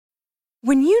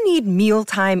When you need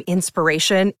mealtime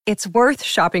inspiration, it's worth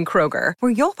shopping Kroger,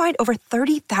 where you'll find over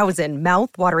 30,000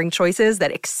 mouth-watering choices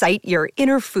that excite your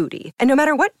inner foodie. And no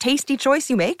matter what tasty choice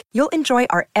you make, you'll enjoy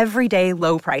our everyday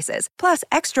low prices, plus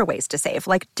extra ways to save,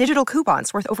 like digital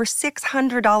coupons worth over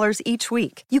 $600 each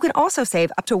week. You can also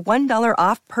save up to $1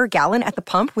 off per gallon at the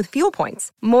pump with fuel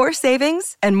points. More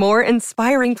savings and more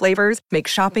inspiring flavors make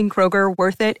shopping Kroger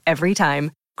worth it every time.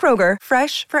 Kroger,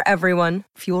 fresh for everyone.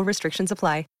 Fuel restrictions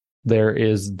apply. There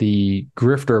is the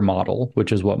grifter model,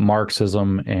 which is what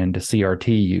Marxism and CRT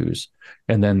use.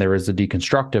 And then there is the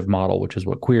deconstructive model, which is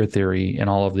what queer theory and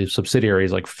all of the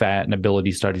subsidiaries like FAT and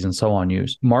ability studies and so on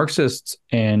use. Marxists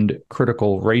and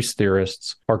critical race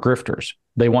theorists are grifters.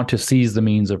 They want to seize the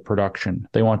means of production.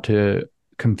 They want to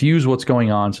confuse what's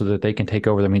going on so that they can take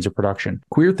over the means of production.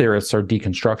 Queer theorists are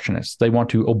deconstructionists. They want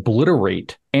to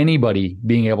obliterate anybody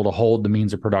being able to hold the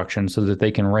means of production so that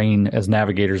they can reign as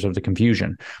navigators of the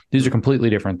confusion. These are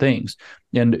completely different things.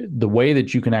 And the way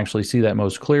that you can actually see that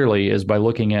most clearly is by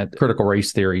looking at critical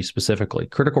race theory specifically.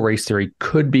 Critical race theory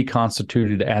could be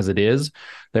constituted as it is,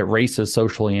 that race is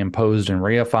socially imposed and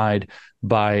reified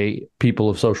by people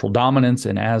of social dominance,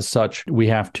 and as such, we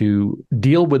have to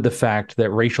deal with the fact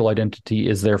that racial identity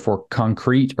is therefore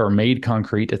concrete or made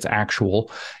concrete, it's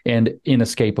actual and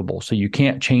inescapable. So you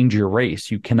can't change your race.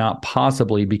 You cannot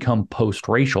possibly become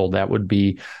post-racial. That would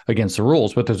be against the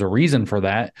rules. But there's a reason for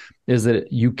that, is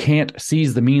that you can't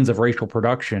seize the means of racial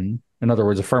production, in other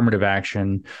words, affirmative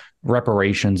action,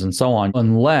 reparations, and so on,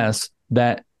 unless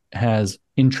that has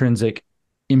intrinsic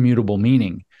immutable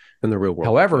meaning in the real world.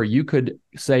 However, you could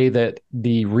say that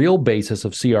the real basis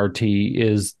of CRT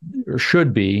is, or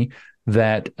should be,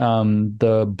 that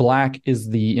the black is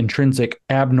the intrinsic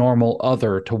abnormal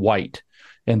other to white.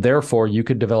 And therefore, you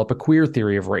could develop a queer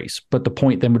theory of race. But the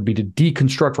point then would be to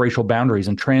deconstruct racial boundaries,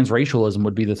 and transracialism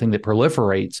would be the thing that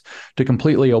proliferates to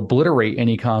completely obliterate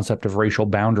any concept of racial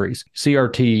boundaries.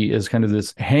 CRT is kind of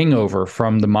this hangover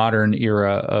from the modern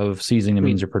era of seizing the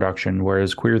means of production,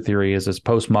 whereas queer theory is this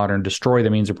postmodern destroy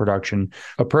the means of production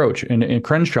approach. And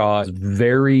Crenshaw is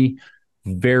very,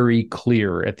 very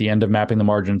clear at the end of Mapping the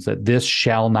Margins that this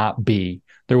shall not be.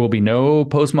 There will be no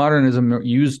postmodernism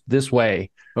used this way.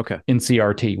 Okay. In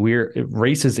CRT,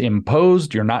 race is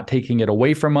imposed. You're not taking it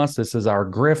away from us. This is our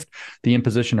grift. The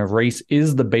imposition of race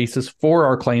is the basis for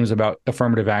our claims about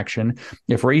affirmative action.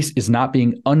 If race is not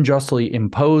being unjustly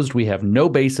imposed, we have no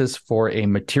basis for a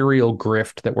material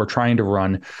grift that we're trying to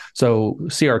run. So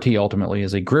CRT ultimately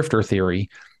is a grifter theory,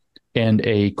 and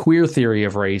a queer theory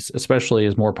of race, especially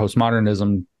as more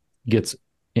postmodernism gets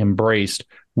embraced,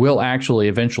 will actually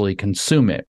eventually consume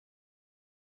it.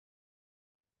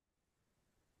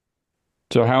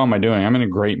 So how am I doing? I'm in a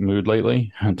great mood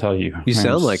lately, I'll tell you. You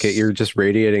sound like it. You're just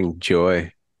radiating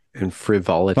joy and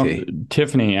frivolity.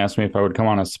 Tiffany asked me if I would come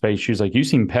on a space. She was like, you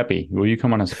seem peppy. Will you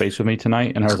come on a space with me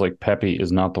tonight? And I was like, peppy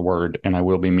is not the word, and I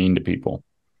will be mean to people.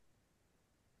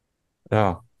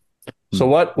 Oh. So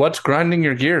what's grinding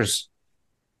your gears?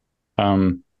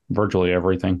 Virtually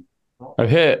everything. I've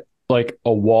hit like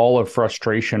a wall of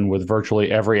frustration with virtually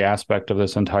every aspect of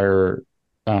this entire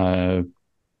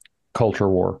culture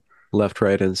war. Left,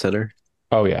 right, and center.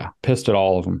 Oh, yeah. Pissed at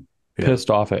all of them. Yeah. Pissed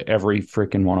off at every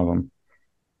freaking one of them.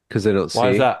 Because they don't see. Why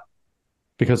is that?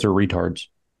 Because they're retards.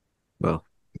 Well.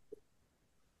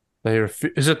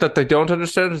 Is it that they don't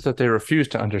understand, or is it that they refuse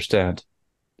to understand?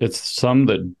 It's some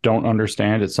that don't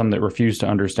understand. It's some that refuse to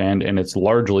understand. And it's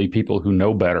largely people who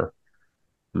know better.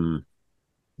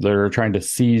 They're trying to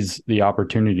seize the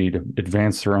opportunity to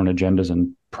advance their own agendas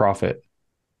and profit.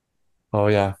 Oh,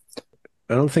 yeah.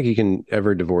 I don't think you can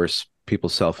ever divorce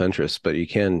people's self-interest, but you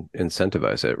can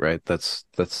incentivize it, right? That's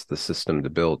the system to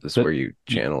build, is where you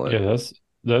channel it. Yeah,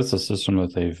 that's the system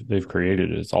that they've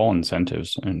created. It's all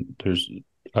incentives. And there's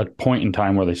a point in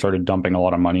time where they started dumping a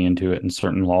lot of money into it, and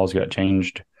certain laws got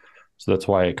changed. So that's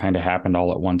why it kind of happened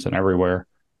all at once and everywhere.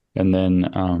 And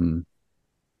then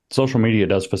social media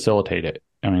does facilitate it.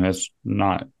 I mean, that's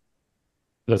not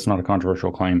a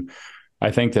controversial claim. I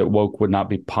think that woke would not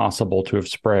be possible to have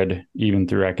spread even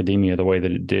through academia the way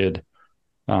that it did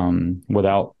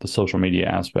without the social media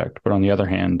aspect. But on the other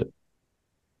hand,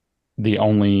 the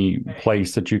only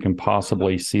place that you can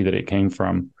possibly see that it came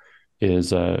from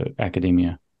is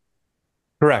academia.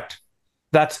 Correct.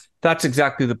 That's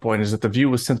exactly the point, is that the view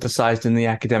was synthesized in the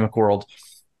academic world.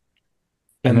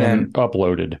 And then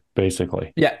uploaded,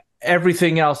 basically. Yeah.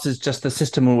 Everything else is just the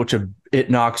system in which it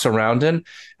knocks around in,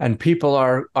 and people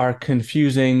are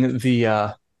confusing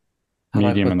the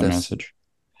medium and the message.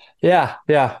 Yeah.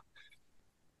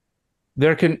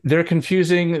 They're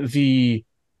confusing the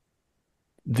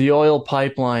oil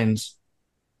pipelines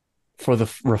for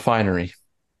the refinery.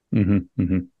 Mm-hmm.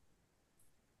 Mm-hmm.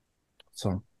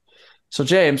 So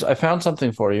James, I found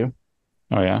something for you.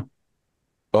 Oh, yeah?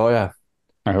 Oh yeah.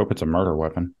 I hope it's a murder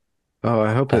weapon. Oh,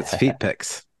 I hope it's feet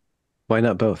pics. Why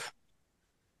not both?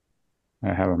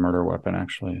 I have a murder weapon,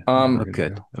 actually. Oh,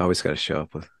 good. Always got to show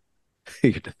up with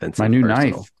your defensive My new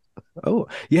arsenal. knife. Oh,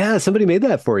 yeah. Somebody made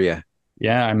that for you.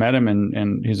 Yeah, I met him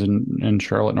and he's in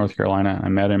Charlotte, North Carolina. I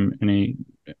met him and he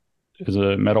is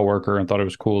a metal worker and thought it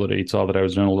was cool that he saw that I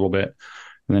was doing a little bit.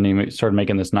 And then he started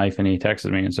making this knife and he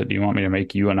texted me and said, "Do you want me to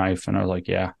make you a knife?" And I was like,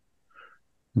 "Yeah."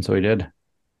 And so he did. It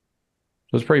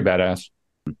was pretty badass.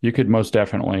 You could most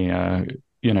definitely,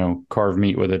 carve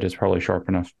meat with it. It's probably sharp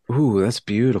enough. Ooh, that's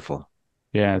beautiful.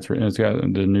 Yeah, it's got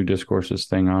the new discourses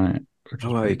thing on it. Which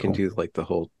Oh, wow, you can cool. do like the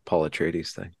whole Paul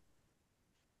Atreides thing.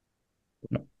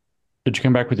 Did you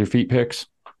come back with your feet pics?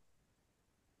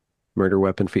 Murder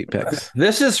weapon feet pics.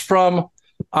 This is from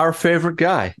our favorite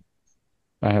guy,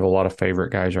 I have a lot of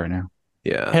favorite guys right now.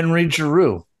 Yeah. Henry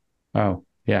Giroux. Oh,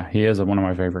 yeah, he is one of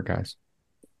my favorite guys.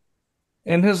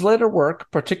 In his later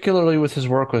work, particularly with his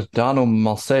work with Dono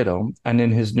Malcedo, and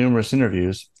in his numerous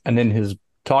interviews, and in his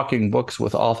talking books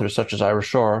with authors such as Ira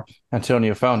Shore,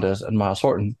 Antonio Foundes, and Miles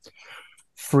Horton,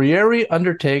 Freire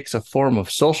undertakes a form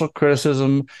of social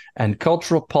criticism and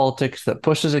cultural politics that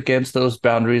pushes against those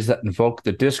boundaries that invoke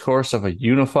the discourse of a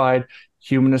unified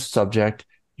humanist subject,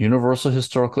 universal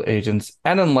historical agents,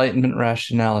 and Enlightenment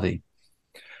rationality.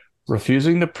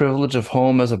 Refusing the privilege of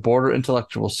home as a border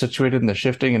intellectual situated in the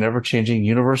shifting and ever-changing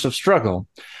universe of struggle,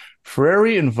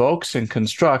 Freire invokes and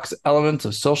constructs elements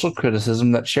of social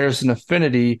criticism that shares an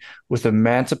affinity with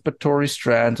emancipatory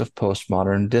strands of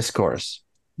postmodern discourse.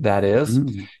 That is,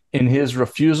 in his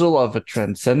refusal of a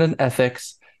transcendent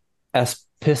ethics,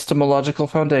 epistemological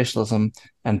foundationalism,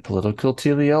 and political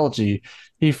teleology,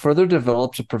 he further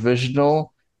develops a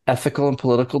provisional ethical and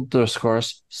political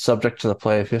discourse subject to the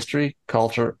play of history,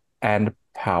 culture, and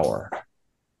power.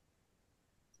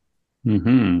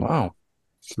 Mm-hmm. Wow.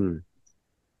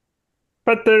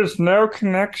 But there's no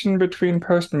connection between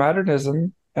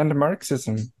postmodernism and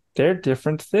Marxism. They're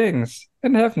different things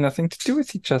and have nothing to do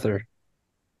with each other.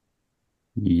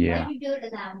 Yeah.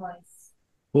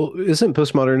 Well, isn't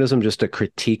postmodernism just a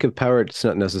critique of power? It's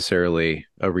not necessarily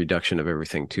a reduction of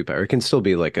everything to power. It can still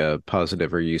be like a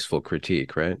positive or useful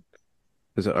critique, right?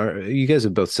 Because you guys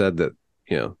have both said that,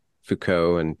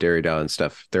 Foucault and Derrida and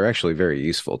stuff, they're actually very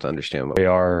useful to understand what they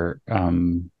are.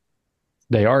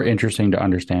 They are interesting to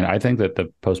understand. I think that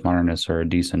the postmodernists are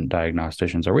decent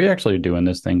diagnosticians. Are we actually doing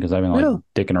this thing? Because I've been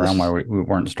dicking around while we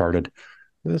weren't started.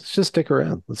 Let's just stick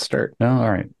around. Let's start. No,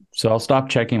 all right. So I'll stop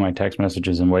checking my text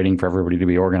messages and waiting for everybody to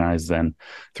be organized then.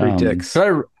 Three dicks.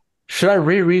 Should I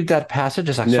reread that passage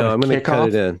as I No, I'm going to cut off?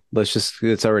 it in.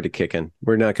 It's already kicking.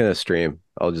 We're not going to stream.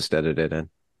 I'll just edit it in.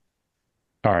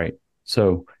 All right.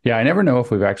 So, yeah, I never know if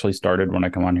we've actually started when I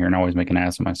come on here and always make an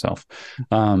ass of myself.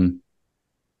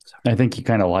 I think you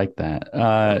kind of like that.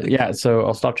 Yeah, so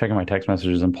I'll stop checking my text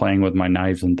messages and playing with my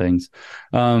knives and things.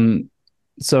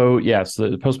 So, yes,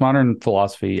 the postmodern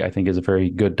philosophy, I think, is a very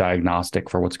good diagnostic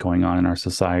for what's going on in our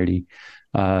society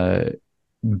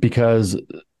because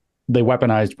they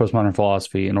weaponized postmodern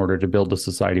philosophy in order to build the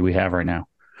society we have right now.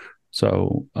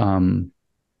 So,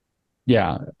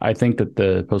 yeah, I think that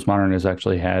the postmodernists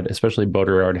actually had, especially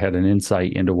Baudrillard, had an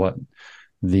insight into what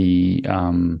the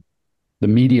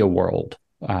media world,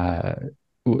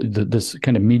 this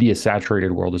kind of media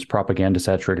saturated world, this propaganda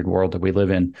saturated world that we live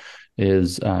in,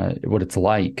 is what it's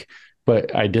like.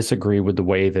 But I disagree with the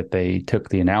way that they took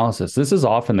the analysis. This is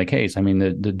often the case. I mean,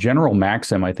 the general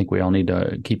maxim I think we all need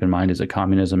to keep in mind is that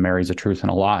communism marries a truth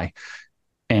and a lie,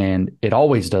 and it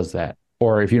always does that.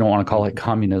 Or if you don't want to call it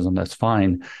communism, that's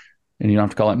fine. And you don't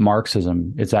have to call it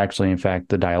Marxism. It's actually, in fact,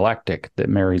 the dialectic that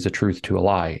marries a truth to a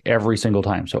lie every single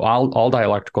time. So all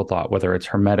dialectical thought, whether it's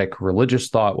Hermetic religious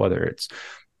thought, whether it's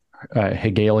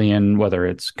Hegelian, whether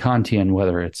it's Kantian,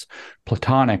 whether it's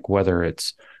Platonic, whether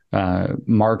it's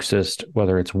Marxist,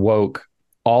 whether it's woke,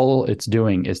 all it's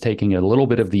doing is taking a little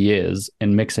bit of the is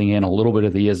and mixing in a little bit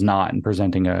of the is not and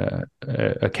presenting a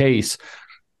case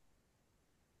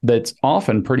that's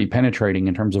often pretty penetrating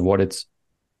in terms of what it's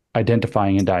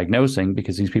identifying and diagnosing,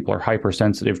 because these people are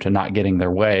hypersensitive to not getting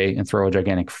their way and throw a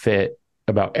gigantic fit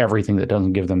about everything that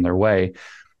doesn't give them their way.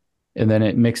 And then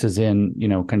it mixes in,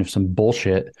 kind of some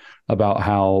bullshit about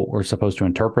how we're supposed to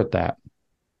interpret that.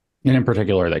 And in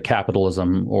particular, that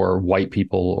capitalism or white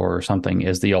people or something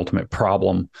is the ultimate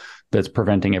problem that's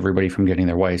preventing everybody from getting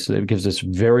their way. So it gives this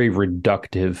very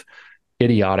reductive,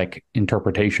 idiotic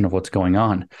interpretation of what's going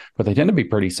on. But they tend to be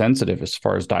pretty sensitive as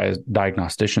far as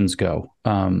diagnosticians go.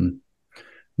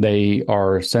 They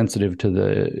are sensitive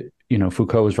to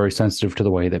Foucault was very sensitive to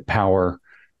the way that power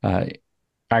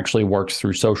actually works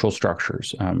through social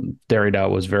structures. Derrida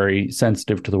was very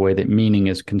sensitive to the way that meaning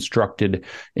is constructed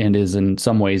and is in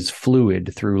some ways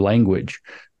fluid through language.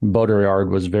 Baudrillard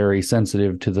was very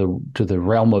sensitive to the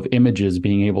realm of images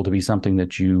being able to be something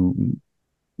that you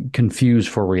confuse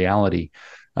for reality.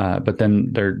 But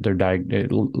then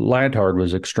Lyotard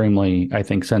was extremely, I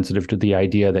think, sensitive to the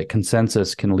idea that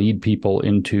consensus can lead people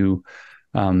into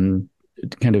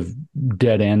kind of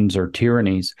dead ends or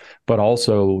tyrannies, but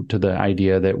also to the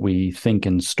idea that we think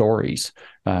in stories.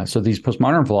 So these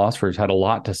postmodern philosophers had a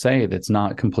lot to say that's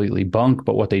not completely bunk,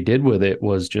 but what they did with it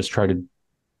was just try to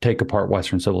take apart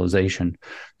Western civilization.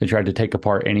 They tried to take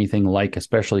apart anything like,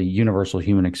 especially universal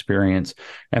human experience,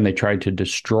 and they tried to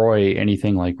destroy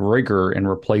anything like rigor and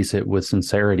replace it with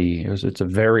sincerity. It's a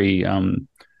very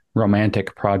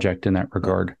romantic project in that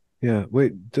regard. Yeah,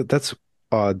 wait, that's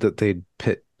odd that they'd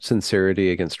pit sincerity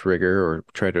against rigor or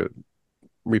try to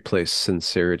replace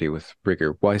sincerity with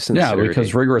rigor. Why sincerity? Yeah,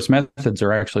 because rigorous methods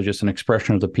are actually just an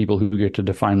expression of the people who get to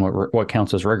define what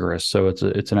counts as rigorous. So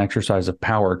it's an exercise of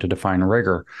power to define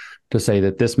rigor. To say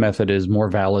that this method is more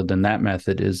valid than that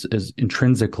method is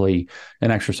intrinsically an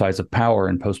exercise of power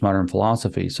in postmodern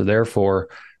philosophy. So therefore,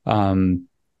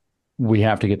 we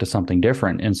have to get to something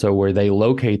different. And so where they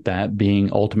locate that,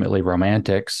 being ultimately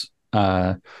romantics,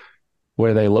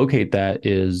 where they locate that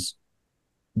is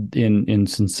in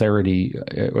sincerity.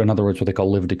 In other words, what they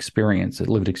call lived experience.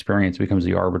 Lived experience becomes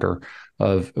the arbiter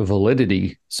of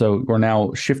validity. So we're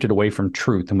now shifted away from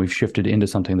truth, and we've shifted into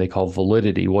something they call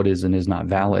validity, what is and is not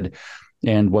valid.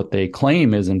 And what they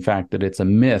claim is, in fact, that it's a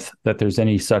myth that there's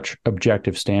any such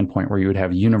objective standpoint where you would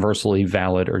have universally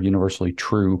valid or universally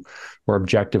true or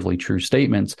objectively true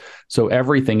statements. So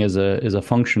everything is a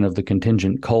function of the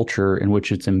contingent culture in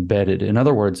which it's embedded. In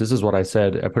other words, this is what I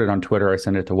said. I put it on Twitter. I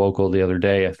sent it to Wokal the other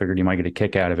day. I figured you might get a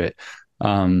kick out of it.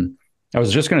 I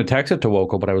was just going to text it to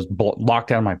Wokal, but I was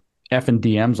locked out of my effing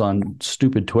DMs on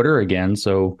stupid Twitter again.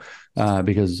 So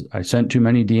because I sent too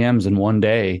many DMs in one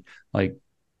day, like,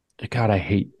 God, I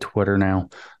hate Twitter now.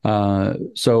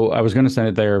 So I was going to send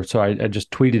it there. So I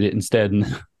just tweeted it instead and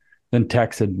then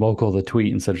texted Wokal the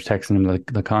tweet instead of texting him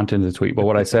the content of the tweet. But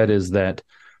what I said is that,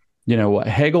 what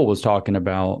Hegel was talking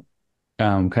about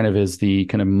kind of is the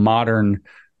kind of modern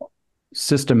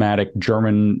systematic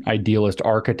German idealist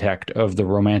architect of the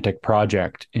Romantic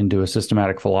project into a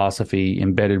systematic philosophy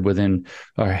embedded within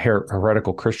a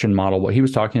heretical Christian model. What he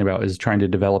was talking about is trying to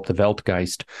develop the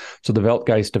Weltgeist. So the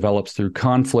Weltgeist develops through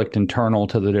conflict internal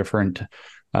to the different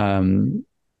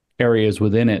areas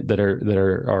within it that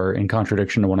are in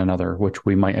contradiction to one another, which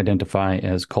we might identify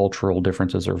as cultural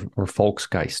differences or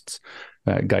Volksgeists.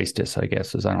 Geistes, I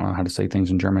guess, is I don't know how to say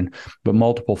things in German, but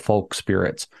multiple folk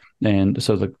spirits. And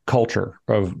so the culture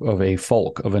of a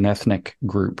folk, of an ethnic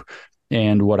group.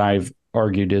 And what I've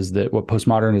argued is that what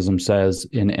postmodernism says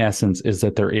in essence is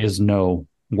that there is no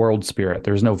world spirit.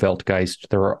 There's no Weltgeist.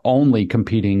 There are only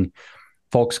competing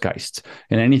Volksgeists.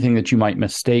 And anything that you might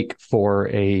mistake for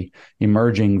a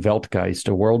emerging Weltgeist,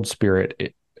 a world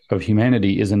spirit of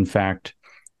humanity, is in fact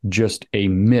just a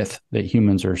myth that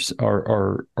humans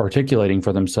are articulating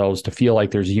for themselves to feel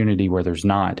like there's unity where there's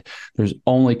not. There's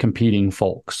only competing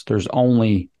folks. There's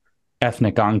only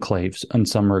ethnic enclaves in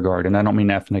some regard. And I don't mean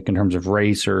ethnic in terms of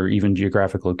race or even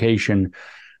geographic location.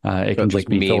 It can just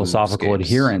be philosophical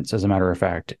adherence, as a matter of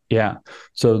fact. Yeah.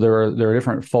 So there are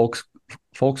different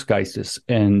Volksgeistes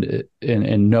and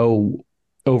no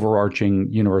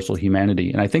overarching universal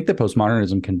humanity. And I think that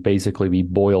postmodernism can basically be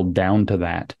boiled down to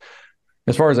that.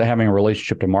 As far as it having a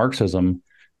relationship to Marxism,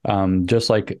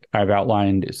 just like I've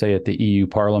outlined, say, at the EU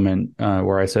Parliament,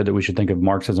 where I said that we should think of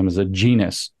Marxism as a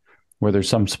genus, where there's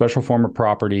some special form of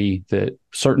property that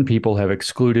certain people have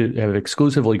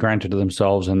exclusively granted to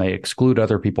themselves, and they exclude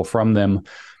other people from them,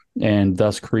 and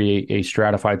thus create a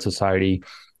stratified society,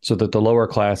 so that the lower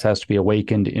class has to be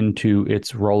awakened into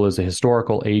its role as a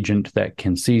historical agent that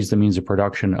can seize the means of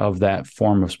production of that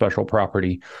form of special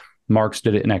property. Marx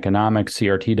did it in economics.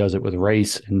 CRT does it with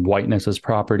race and whiteness as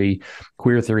property.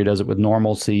 Queer theory does it with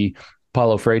normalcy.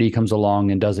 Paulo Freire comes along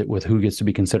and does it with who gets to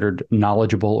be considered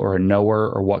knowledgeable or a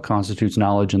knower, or what constitutes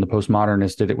knowledge. And the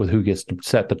postmodernists did it with who gets to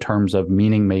set the terms of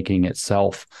meaning making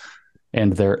itself.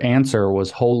 And their answer was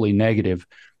wholly negative.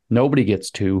 Nobody gets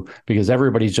to, because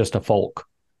everybody's just a folk.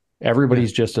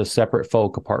 Everybody's just a separate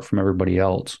folk apart from everybody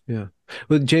else. Yeah.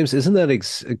 Well, James, isn't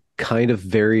that kind of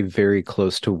very, very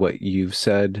close to what you've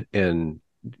said in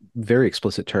very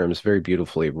explicit terms, very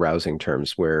beautifully rousing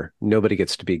terms, where nobody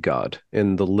gets to be God?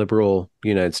 In the liberal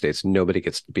United States, nobody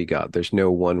gets to be God. There's no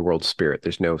one world spirit.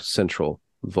 There's no central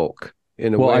Volk.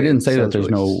 in a Well, way. I didn't say that Sounds there's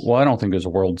really no, well, I don't think there's a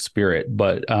world spirit,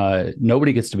 but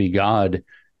nobody gets to be God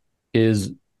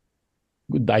is,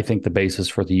 I think, the basis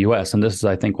for the US. And this is,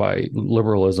 I think, why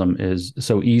liberalism is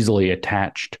so easily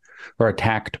attached or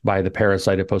attacked by the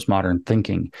parasite of postmodern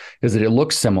thinking, is that it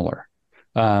looks similar.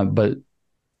 But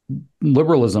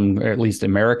liberalism, or at least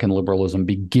American liberalism,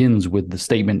 begins with the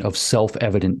statement of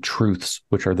self-evident truths,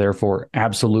 which are therefore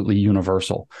absolutely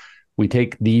universal. We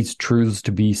take these truths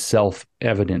to be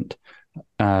self-evident.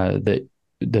 What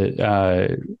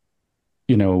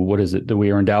is it? That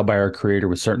we are endowed by our Creator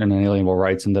with certain and inalienable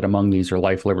rights, and that among these are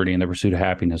life, liberty, and the pursuit of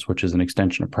happiness, which is an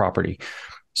extension of property.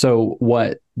 So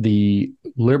what the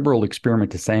liberal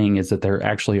experiment is saying is that there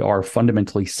actually are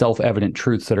fundamentally self-evident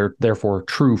truths that are therefore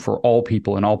true for all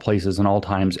people in all places and all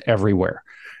times everywhere.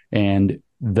 And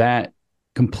that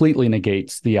completely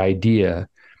negates the idea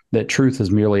that truth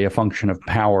is merely a function of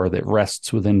power that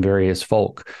rests within various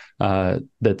folk.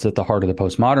 That's at the heart of the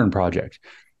postmodern project.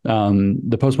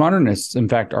 The postmodernists, in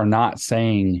fact, are not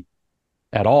saying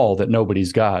at all that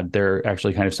nobody's God. They're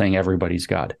actually kind of saying everybody's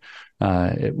God,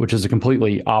 which is a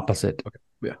completely opposite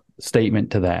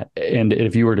statement to that. And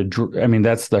if you were to, I mean,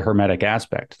 that's the Hermetic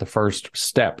aspect. The first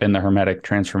step in the Hermetic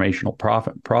transformational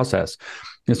process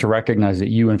is to recognize that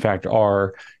you, in fact,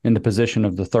 are in the position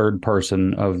of the third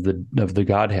person of the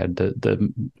Godhead,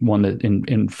 the one that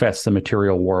infests the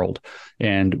material world.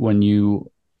 And when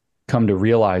you come to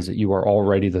realize that you are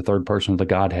already the third person of the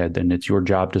Godhead, then it's your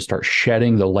job to start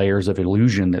shedding the layers of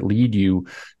illusion that lead you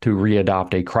to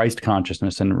readopt a Christ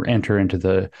consciousness and enter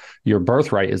into your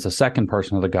birthright as the second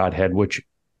person of the Godhead, which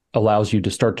allows you to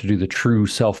start to do the true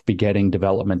self-begetting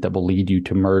development that will lead you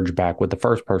to merge back with the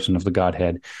first person of the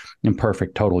Godhead in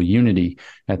perfect total unity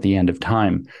at the end of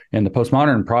time. And the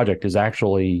postmodern project is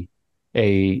actually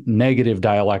a negative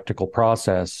dialectical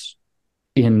process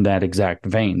in that exact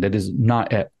vein. That is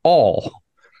not at all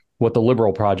what the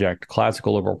liberal project,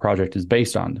 classical liberal project, is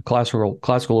based on. The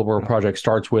classical liberal project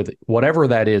starts with whatever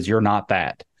that is, you're not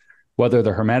that. Whether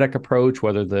the Hermetic approach,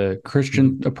 whether the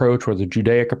Christian approach, or the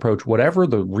Judaic approach, whatever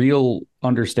the real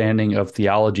understanding of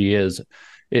theology is,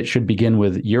 it should begin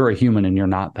with you're a human and you're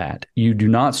not that. You do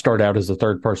not start out as the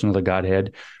third person of the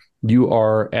Godhead. You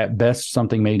are at best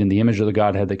something made in the image of the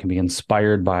Godhead that can be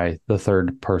inspired by the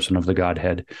third person of the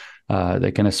Godhead,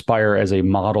 that can aspire as a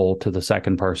model to the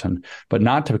second person, but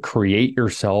not to create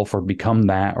yourself or become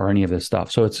that or any of this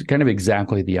stuff. So it's kind of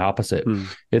exactly the opposite.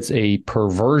 It's a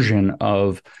perversion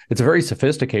it's a very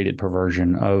sophisticated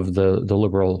perversion of the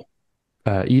liberal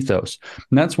ethos.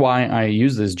 And that's why I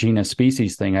use this genus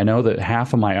species thing. I know that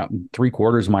half of my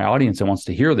 3/4 of my audience that wants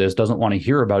to hear this doesn't want to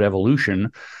hear about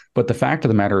evolution. But the fact of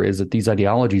the matter is that these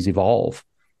ideologies evolve,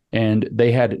 and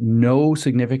they had no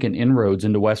significant inroads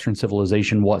into Western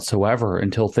civilization whatsoever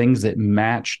until things that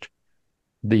matched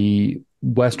the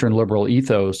Western liberal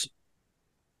ethos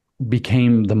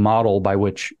became the model by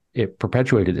which it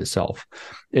perpetuated itself.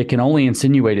 It can only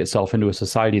insinuate itself into a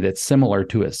society that's similar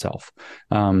to itself.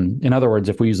 In other words,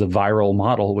 if we use a viral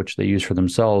model, which they use for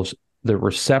themselves, the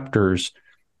receptors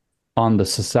on the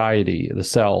society, the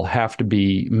cell, have to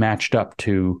be matched up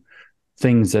to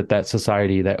things that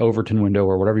society, that Overton window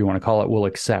or whatever you want to call it, will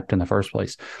accept in the first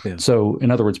place. Yeah. So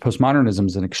in other words, postmodernism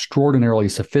is an extraordinarily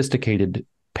sophisticated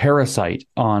parasite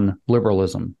on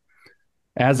liberalism,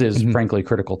 as is, frankly,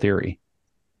 critical theory.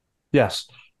 Yes.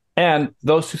 And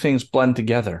those two things blend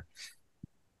together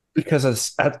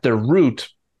because at their root,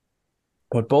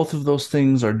 what both of those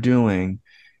things are doing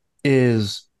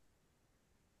is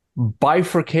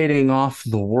bifurcating off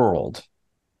the world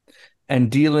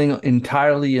and dealing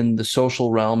entirely in the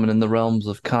social realm and in the realms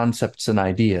of concepts and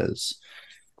ideas.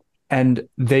 And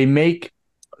they make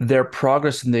their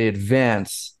progress and they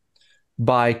advance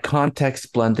by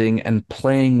context blending and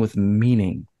playing with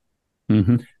meaning.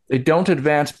 They don't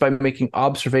advance by making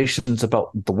observations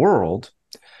about the world.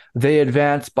 They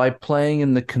advance by playing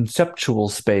in the conceptual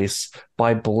space,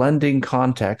 by blending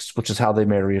context, which is how they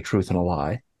marry a truth and a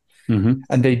lie. And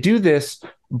they do this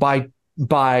by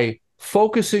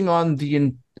focusing on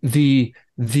the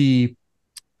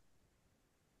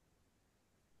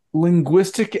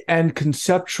linguistic and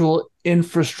conceptual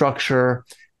infrastructure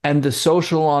and the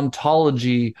social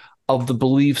ontology of the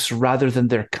beliefs rather than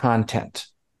their content.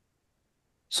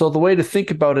 So the way to think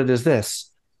about it is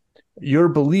this: your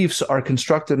beliefs are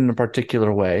constructed in a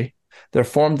particular way. They're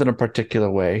formed in a particular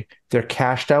way. They're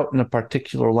cashed out in a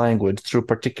particular language through a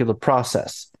particular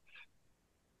process.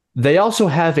 They also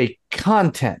have a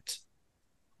content,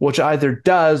 which either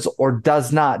does or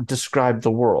does not describe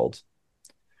the world.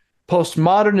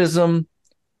 Postmodernism,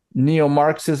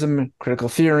 neo-Marxism, critical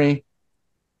theory,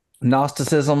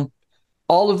 Gnosticism,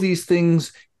 all of these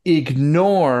things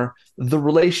ignore the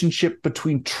relationship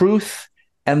between truth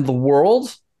and the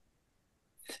world,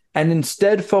 and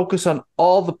instead focus on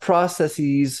all the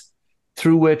processes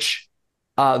through which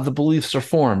the beliefs are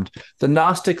formed. The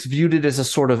Gnostics viewed it as a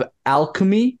sort of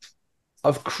alchemy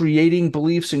of creating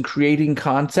beliefs and creating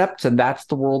concepts, and that's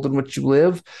the world in which you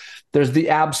live. There's the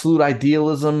absolute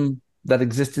idealism that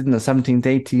existed in the 17th,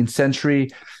 18th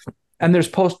century, and there's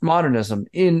postmodernism.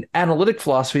 In analytic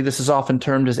philosophy, this is often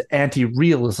termed as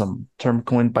anti-realism, term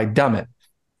coined by Dummett.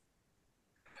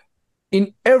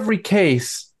 In every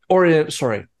case,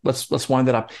 let's wind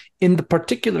that up. In the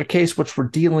particular case which we're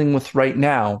dealing with right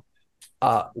now,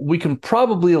 we can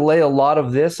probably lay a lot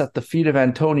of this at the feet of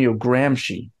Antonio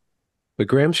Gramsci. But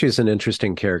Gramsci is an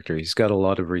interesting character. He's got a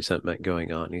lot of resentment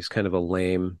going on. He's kind of a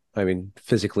lame,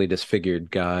 physically disfigured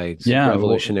guy. He's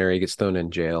revolutionary, gets thrown in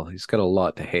jail. He's got a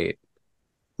lot to hate.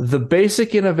 The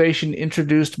basic innovation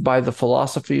introduced by the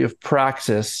philosophy of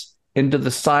praxis into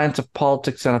the science of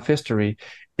politics and of history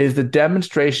is the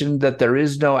demonstration that there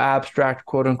is no abstract,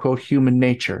 quote-unquote, human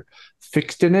nature,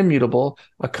 fixed and immutable,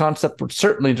 a concept which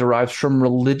certainly derives from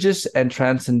religious and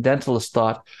transcendentalist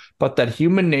thought, but that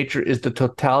human nature is the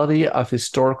totality of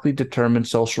historically determined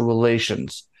social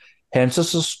relations. Hence,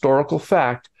 this historical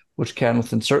fact, which can,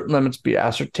 within certain limits, be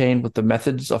ascertained with the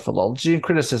methods of philology and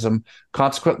criticism,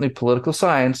 consequently political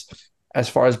science, as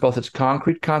far as both its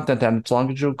concrete content and its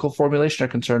longitudinal formulation are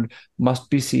concerned, must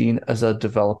be seen as a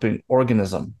developing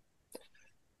organism.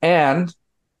 And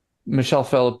Michel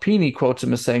Filippini quotes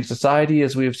him as saying, society,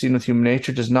 as we have seen with human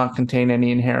nature, does not contain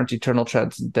any inherent eternal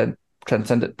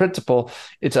transcendent principle.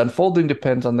 Its unfolding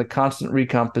depends on the constant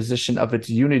recomposition of its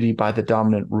unity by the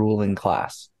dominant ruling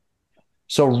class.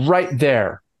 So right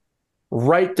there,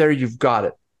 you've got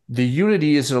it. The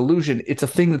unity is an illusion. It's a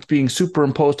thing that's being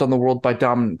superimposed on the world by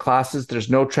dominant classes. There's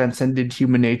no transcendent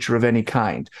human nature of any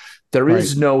kind. There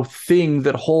is no thing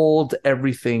that holds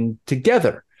everything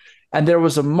together. And there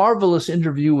was a marvelous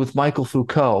interview with Michael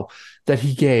Foucault that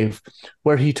he gave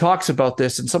where he talks about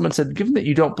this. And someone said, given that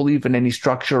you don't believe in any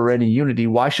structure or any unity,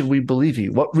 why should we believe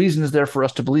you? What reason is there for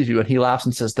us to believe you? And he laughs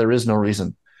and says, there is no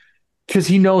reason, because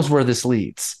he knows where this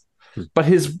leads. But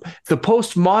the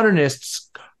postmodernists,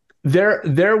 their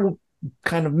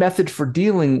kind of method for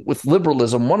dealing with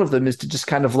liberalism, one of them is to just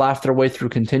kind of laugh their way through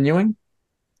continuing.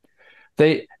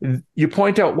 You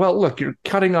point out, well, look, you're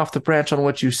cutting off the branch on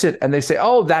which you sit, and they say,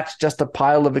 oh, that's just a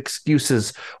pile of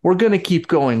excuses. We're going to keep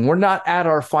going. We're not at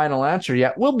our final answer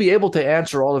yet. We'll be able to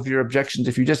answer all of your objections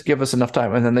if you just give us enough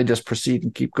time. And then they just proceed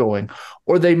and keep going.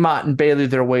 Or they Mott and Bailey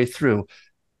their way through.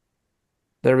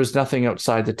 There is nothing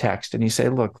outside the text. And you say,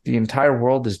 look, the entire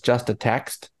world is just a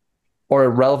text, or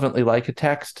irrelevantly like a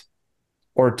text,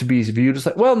 or to be viewed as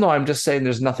like, well, no, I'm just saying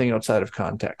there's nothing outside of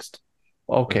context.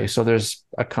 Okay, so there's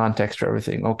a context for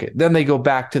everything. Okay, then they go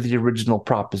back to the original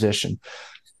proposition.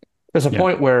 There's a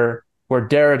point where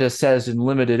Derrida says in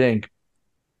Limited Ink,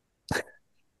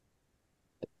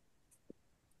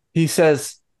 he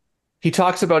says,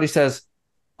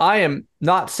 I am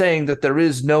not saying that there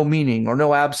is no meaning or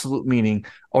no absolute meaning,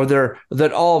 or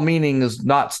that all meaning is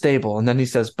not stable. And then he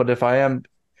says, but if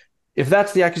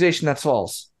that's the accusation, that's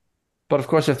false. But of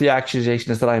course, if the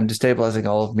accusation is that I am destabilizing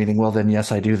all of meaning, well, then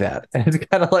yes, I do that. And it's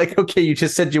kind of like, okay, you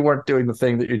just said you weren't doing the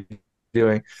thing that you're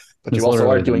doing, but you also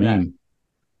are doing that.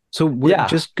 So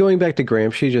just going back to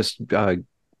Gramsci, just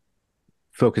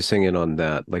focusing in on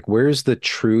that, like, where's the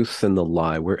truth and the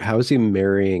lie? How is he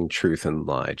marrying truth and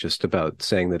lie? Just about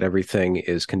saying that everything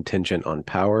is contingent on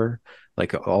power,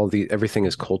 like everything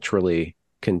is culturally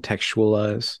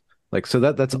contextualized. Like, so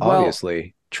that's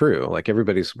obviously true. Like,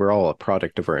 we're all a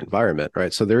product of our environment,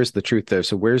 right? So there is the truth there.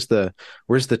 So where's the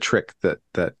trick that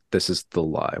this is the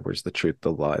lie? Where's the truth,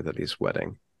 the lie that he's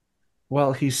wedding?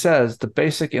 Well, he says the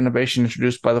basic innovation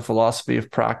introduced by the philosophy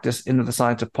of practice into the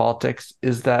science of politics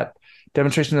is that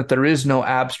demonstration that there is no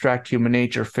abstract human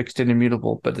nature, fixed and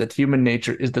immutable, but that human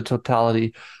nature is the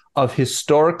totality of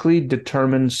historically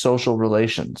determined social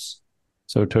relations.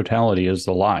 So totality is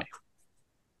the lie.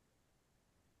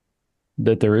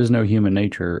 That there is no human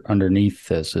nature underneath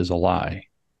this is a lie.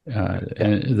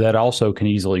 And that also can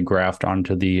easily graft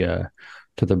onto the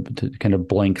kind of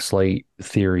blank slate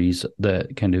theories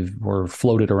that kind of were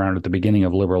floated around at the beginning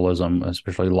of liberalism,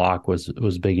 especially Locke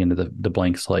was big into the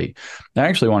blank slate. I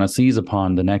actually want to seize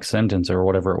upon the next sentence or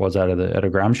whatever it was out of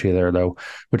Gramsci there, though,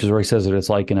 which is where he says that it's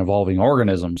like an evolving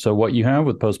organism. So what you have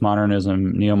with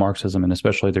postmodernism, neo-Marxism, and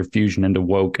especially their fusion into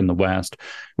woke in the West,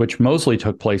 which mostly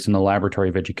took place in the laboratory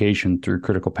of education through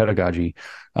critical pedagogy,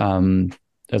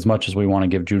 as much as we want to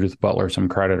give Judith Butler some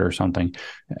credit or something,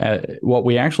 what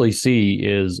we actually see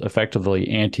is effectively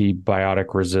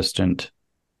antibiotic resistant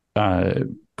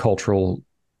cultural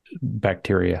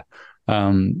bacteria.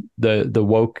 The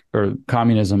woke or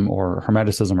communism or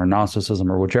hermeticism or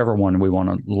Gnosticism or whichever one we want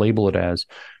to label it as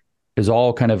is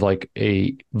all kind of like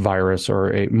a virus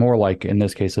or a more like, in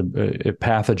this case, a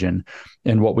pathogen.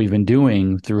 And what we've been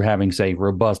doing through having, say,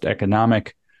 robust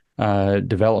economic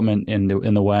development in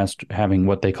the West, having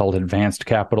what they called advanced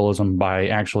capitalism by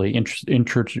actually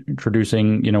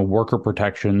introducing, worker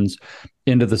protections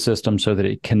into the system so that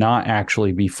it cannot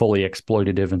actually be fully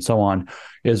exploitative and so on,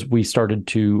 is we started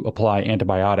to apply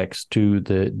antibiotics to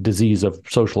the disease of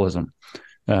socialism.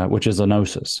 Which is a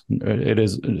gnosis.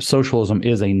 Socialism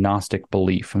is a Gnostic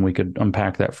belief, and we could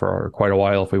unpack that for quite a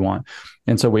while if we want.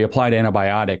 And so we applied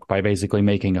antibiotic by basically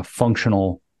making a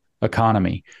functional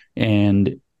economy.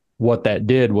 And what that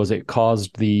did was it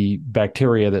caused the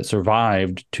bacteria that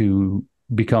survived to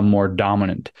become more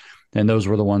dominant. And those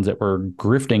were the ones that were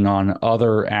grifting on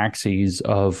other axes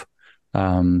of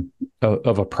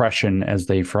oppression as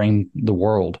they frame the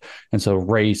world. And so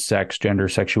race, sex, gender,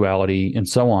 sexuality, and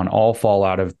so on all fall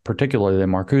out of particularly the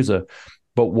Marcuse.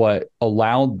 But what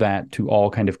allowed that to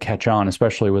all kind of catch on,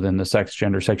 especially within the sex,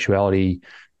 gender, sexuality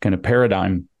kind of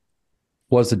paradigm,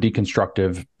 was the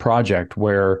deconstructive project,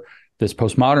 where this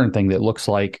postmodern thing that looks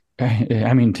like,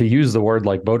 I mean, to use the word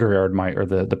like Baudrillard might, or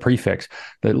the prefix,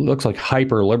 that looks like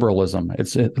hyper liberalism.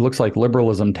 It looks like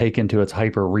liberalism taken to its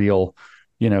hyper real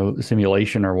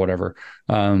simulation or whatever.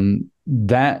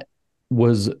 That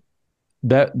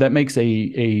makes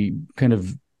a kind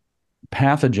of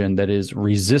pathogen that is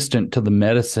resistant to the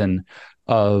medicine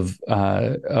of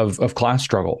class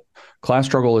struggle. Class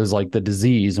struggle is like the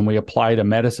disease, and we applied a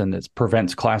medicine that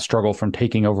prevents class struggle from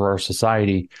taking over our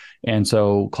society. And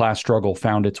so class struggle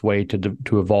found its way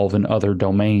to evolve in other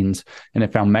domains, and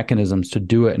it found mechanisms to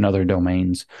do it in other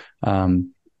domains.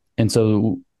 And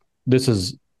so this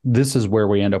is where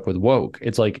we end up with woke.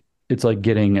 It's like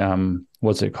getting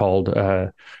what's it called,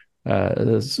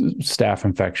 staph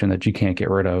infection that you can't get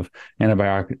rid of,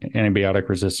 antibiotic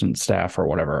resistant staph or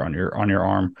whatever on your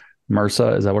arm.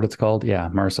 MRSA, is that what it's called? Yeah,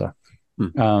 MRSA.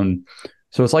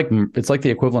 So it's like the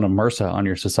equivalent of MRSA on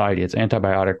your society. It's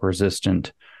antibiotic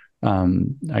resistant.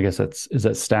 I guess is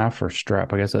that staph or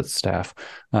strep? I guess that's staph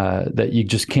that you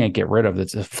just can't get rid of.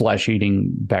 That's a flesh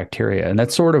eating bacteria, and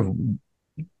that's sort of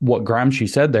what Gramsci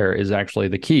said there is actually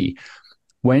the key.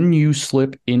 When you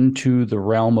slip into the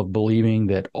realm of believing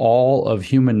that all of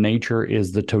human nature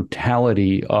is the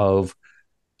totality of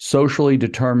socially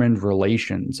determined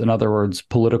relations, in other words,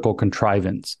 political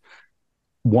contrivance,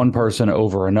 one person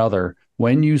over another,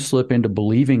 when you slip into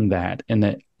believing that, and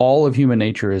that all of human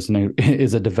nature is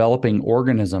a developing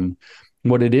organism,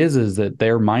 what it is that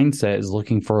their mindset is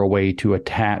looking for a way to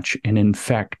attach and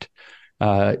infect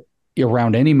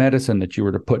around any medicine that you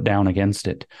were to put down against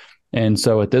it. And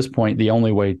so at this point, the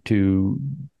only way to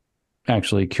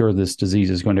actually cure this disease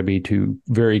is going to be to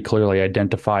very clearly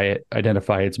identify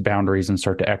its boundaries, and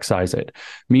start to excise it.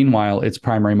 Meanwhile, its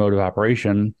primary mode of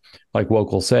operation, like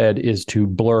Wokal said, is to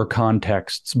blur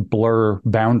contexts, blur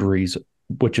boundaries,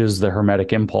 which is the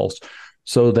hermetic impulse,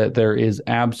 so that there is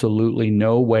absolutely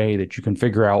no way that you can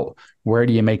figure out where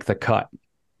do you make the cut.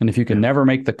 And if you can never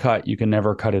make the cut, you can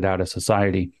never cut it out of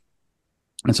society.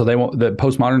 And so the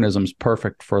postmodernism is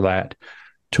perfect for that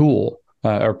tool,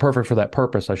 or perfect for that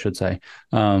purpose, I should say.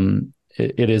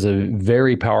 It is a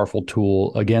very powerful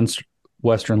tool against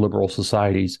Western liberal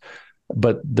societies.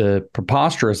 But the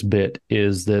preposterous bit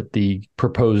is that the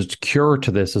proposed cure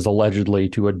to this is allegedly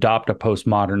to adopt a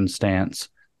postmodern stance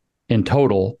in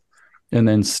total, and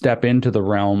then step into the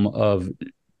realm of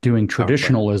doing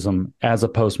traditionalism as a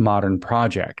postmodern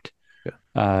project.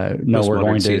 No, we're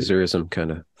going to Caesarism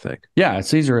kind of thing. Yeah,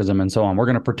 Caesarism and so on. We're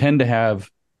going to pretend to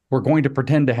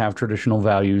have traditional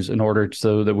values in order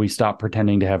so that we stop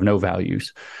pretending to have no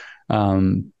values,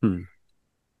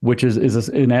 which is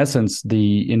in essence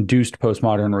the induced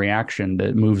postmodern reaction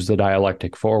that moves the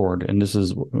dialectic forward. And this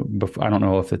is, I don't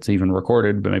know if it's even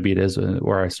recorded, but maybe it is,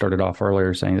 where I started off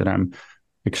earlier saying that I'm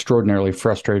extraordinarily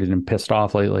frustrated and pissed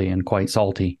off lately and quite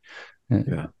salty.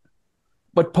 Yeah.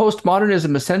 What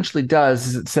postmodernism essentially does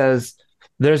is it says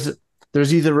there's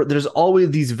always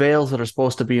these veils that are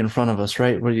supposed to be in front of us,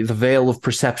 right? Where the veil of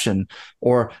perception,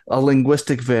 or a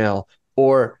linguistic veil,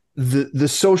 or the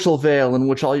social veil in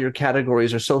which all your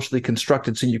categories are socially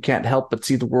constructed, so you can't help but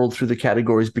see the world through the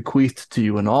categories bequeathed to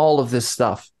you, and all of this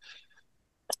stuff.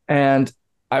 And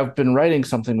I've been writing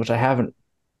something which I haven't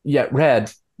yet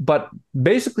read, but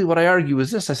basically what I argue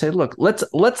is this. I say, look,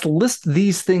 let's list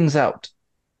these things out.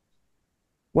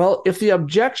 Well, if the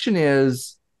objection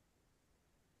is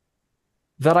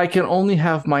that I can only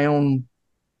have my own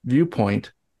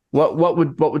viewpoint, What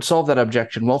would solve that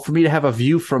objection? Well, for me to have a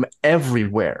view from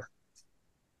everywhere,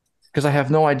 because I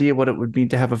have no idea what it would mean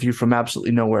to have a view from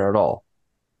absolutely nowhere at all,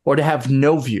 or to have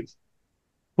no view.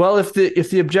 Well, if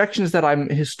the objection is that I'm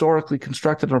historically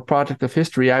constructed or a product of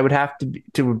history, I would have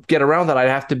to get around that. I'd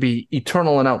have to be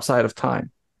eternal and outside of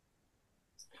time.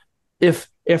 If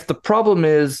the problem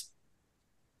is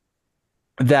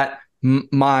that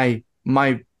I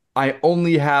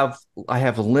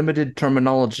have limited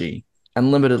terminology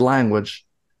and limited language,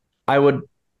 the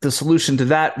solution to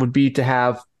that would be to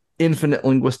have infinite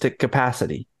linguistic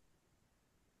capacity.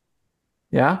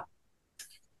 Yeah?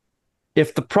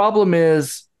 If the problem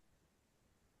is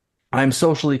I'm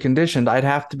socially conditioned, I'd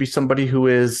have to be somebody who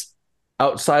is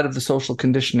outside of the social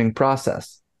conditioning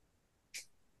process.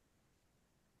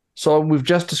 So we've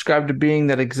just described a being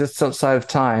that exists outside of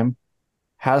time,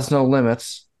 has no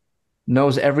limits,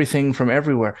 knows everything from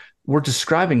everywhere. We're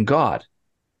describing God.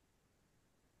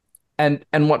 And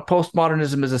what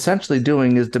postmodernism is essentially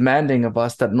doing is demanding of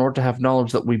us that in order to have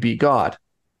knowledge that we be God.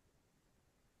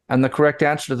 And the correct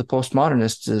answer to the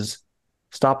postmodernists is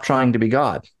stop trying to be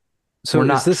God. So we're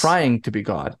not trying to be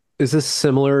God. Is this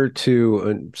similar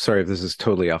to, sorry if this is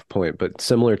totally off point, but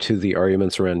similar to the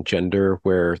arguments around gender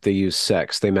where they use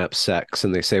sex, they map sex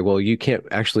and they say, well, you can't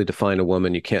actually define a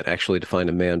woman, you can't actually define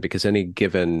a man because any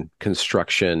given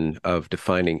construction of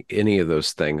defining any of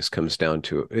those things comes down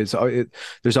to,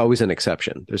 there's always an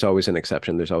exception. There's always an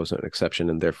exception. There's always an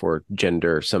exception. And therefore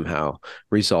gender somehow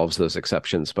resolves those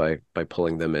exceptions by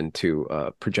pulling them into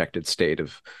a projected state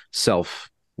of self,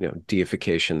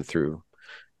 deification through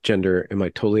gender. Am I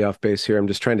totally off base here? I'm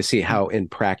just trying to see how in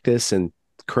practice and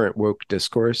current woke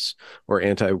discourse or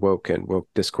anti-woke and woke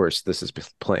discourse this is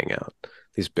playing out.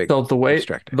 These big the way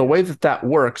that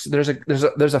works, there's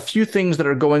a few things that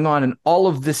are going on, and all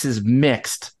of this is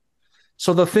mixed.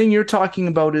 So the thing you're talking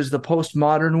about is the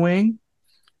postmodern wing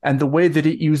and the way that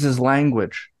it uses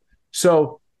language.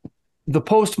 So the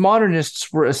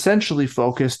postmodernists were essentially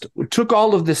took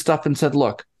all of this stuff and said,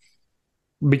 look,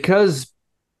 because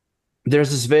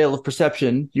there's this veil of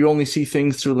perception. You only see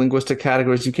things through linguistic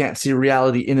categories. You can't see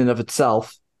reality in and of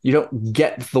itself. You don't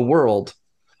get the world.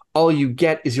 All you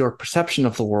get is your perception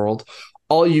of the world.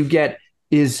 All you get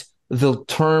is the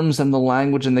terms and the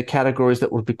language and the categories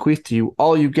that were bequeathed to you.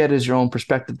 All you get is your own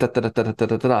perspective.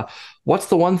 What's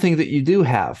the one thing that you do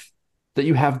have, that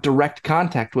you have direct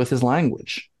contact with, is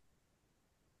language.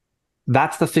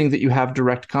 That's the thing that you have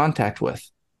direct contact with.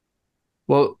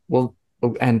 Well,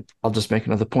 and I'll just make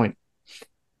another point.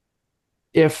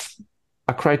 If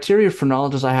a criteria for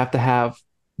knowledge is I have to have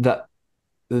that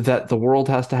the world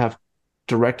has to have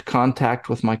direct contact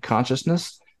with my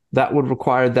consciousness, that would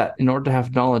require that in order to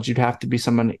have knowledge, you'd have to be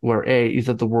someone where A,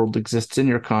 either the world exists in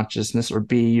your consciousness, or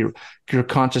B, your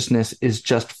consciousness is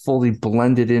just fully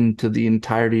blended into the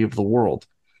entirety of the world.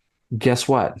 Guess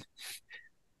what?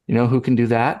 You know who can do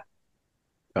that?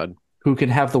 God. Who can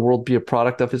have the world be a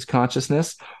product of his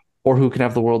consciousness? Or who can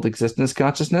have the world exist in his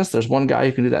consciousness? There's one guy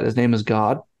who can do that. His name is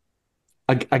God.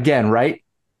 Again, right?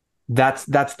 That's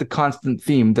the constant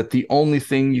theme, that the only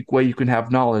way you can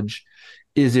have knowledge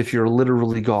is if you're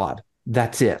literally God.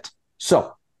 That's it.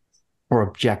 So, or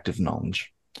objective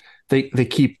knowledge. They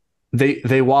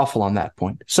waffle on that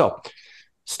point. So,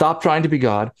 stop trying to be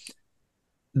God.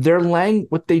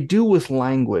 What they do with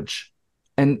language,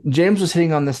 and James was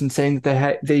hitting on this and saying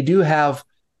that they do have,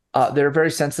 they're very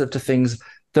sensitive to things.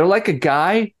 They're like a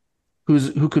guy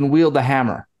who can wield a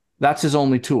hammer. That's his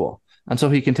only tool. And so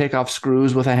he can take off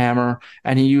screws with a hammer,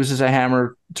 and he uses a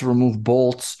hammer to remove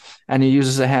bolts, and he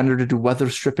uses a hammer to do weather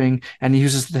stripping, and he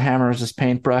uses the hammer as his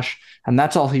paintbrush, and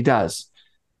that's all he does.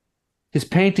 His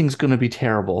painting's going to be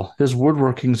terrible. His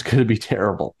woodworking's going to be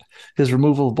terrible. His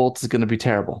removal of bolts is going to be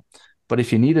terrible. But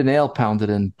if you need a nail pounded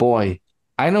in, boy,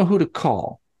 I know who to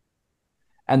call.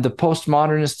 And the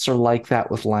postmodernists are like that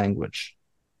with language.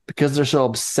 Because they're so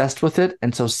obsessed with it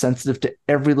and so sensitive to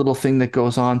every little thing that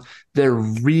goes on, they're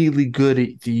really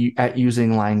good at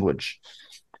using language.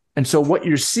 And so what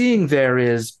you're seeing there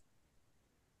is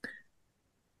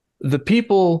the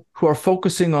people who are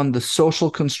focusing on the social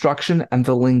construction and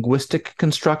the linguistic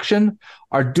construction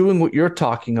are doing what you're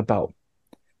talking about.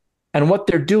 And what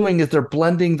they're doing is they're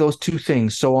blending those two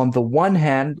things. So on the one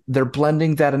hand, they're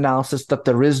blending that analysis that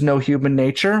there is no human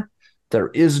nature,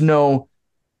 there's no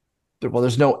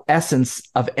essence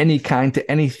of any kind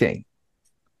to anything.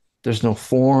 There's no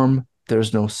form,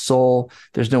 there's no soul,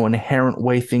 there's no inherent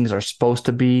way things are supposed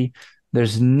to be.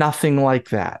 There's nothing like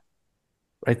that,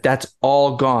 right? That's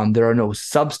all gone. There are no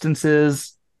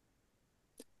substances.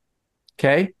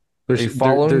 Okay? Are you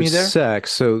following me there?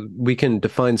 Sex, so we can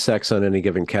define sex on any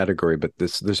given category, but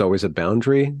there's always a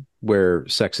boundary where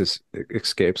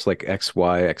escapes, like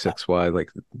XY, XXY,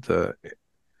 like the.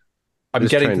 I'm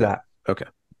getting to that. Okay.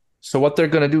 So what they're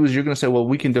going to do is you're going to say, well,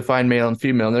 we can define male and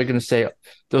female, and they're going to say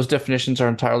those definitions are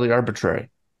entirely arbitrary.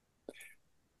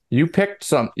 You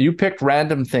picked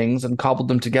random things and cobbled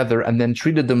them together and then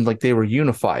treated them like they were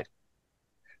unified.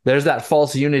 There's that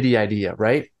false unity idea,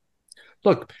 right?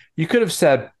 Look, you could have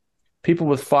said people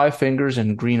with 5 fingers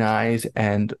and green eyes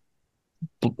and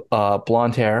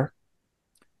blonde hair,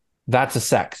 that's a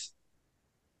sex.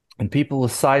 And people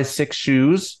with size 6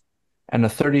 shoes and a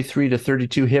 33 to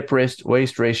 32 hip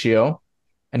waist ratio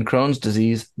and Crohn's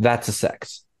disease, that's a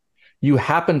sex. You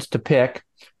happened to pick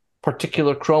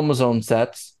particular chromosome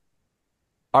sets,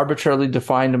 arbitrarily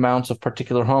defined amounts of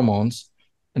particular hormones,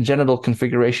 and genital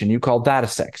configuration. You called that a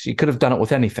sex. You could have done it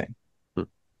with anything.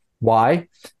 Why?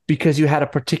 Because you had a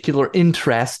particular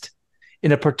interest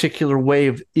in a particular way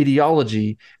of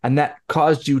ideology, and that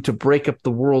caused you to break up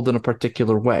the world in a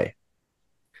particular way.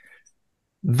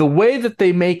 The way that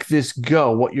they make this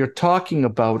go, what you're talking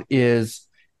about is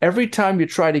every time you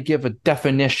try to give a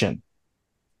definition,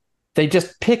 they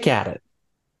just pick at it,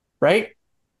 right?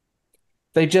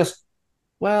 They just,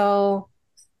 well,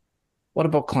 what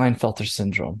about Klinefelter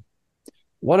syndrome?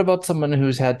 What about someone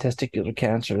who's had testicular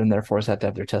cancer and therefore has had to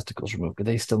have their testicles removed? Are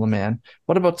they still a man?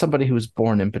 What about somebody who's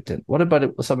born impotent? What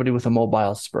about somebody with a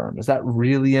mobile sperm? Is that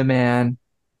really a man?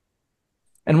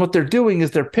 And what they're doing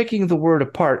is they're picking the word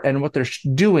apart. And what they're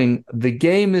doing, the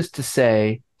game is to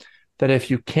say that if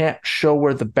you can't show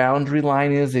where the boundary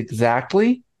line is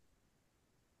exactly,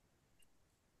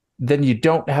 then you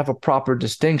don't have a proper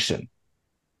distinction.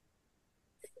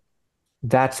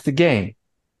 That's the game.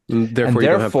 Therefore, you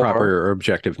don't have proper or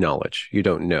objective knowledge. You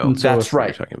don't know. That's right.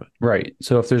 What you're talking about. Right.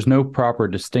 So if there's no proper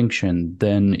distinction,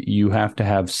 then you have to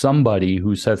have somebody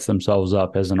who sets themselves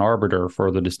up as an arbiter for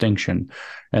the distinction.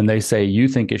 And they say, you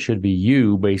think it should be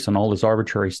you based on all this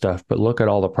arbitrary stuff, but look at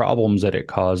all the problems that it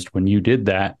caused when you did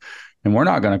that. And we're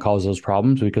not going to cause those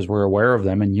problems because we're aware of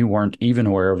them and you weren't even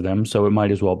aware of them. So it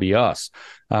might as well be us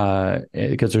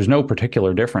because there's no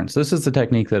particular difference. This is the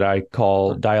technique that I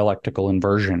call dialectical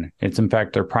inversion. It's in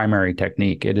fact their primary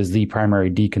technique. It is the primary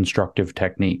deconstructive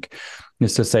technique.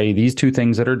 Is to say these two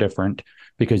things that are different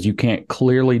because you can't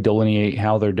clearly delineate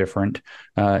how they're different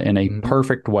in a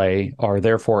perfect way are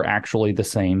therefore actually the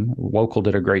same. Wokal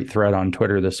did a great thread on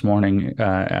Twitter this morning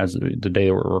as the day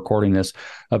that we're recording this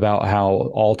about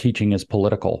how all teaching is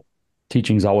political.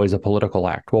 Teaching is always a political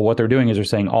act. Well, what they're doing is they're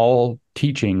saying all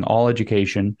teaching, all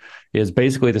education is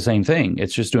basically the same thing.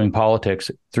 It's just doing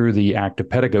politics through the act of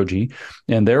pedagogy.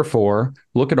 And therefore,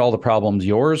 look at all the problems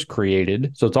yours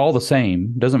created. So it's all the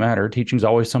same. It doesn't matter. Teaching is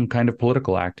always some kind of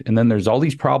political act. And then there's all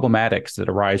these problematics that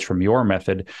arise from your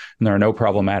method. And there are no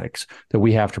problematics that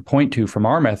we have to point to from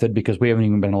our method because we haven't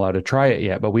even been allowed to try it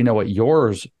yet. But we know what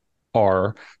yours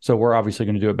are, so we're obviously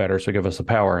going to do it better, so give us the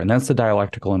power. And that's the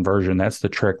dialectical inversion. That's the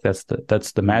trick. That's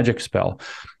the magic spell.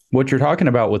 What you're talking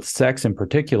about with sex in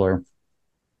particular,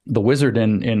 the wizard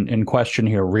in question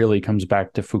here really comes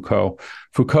back to Foucault.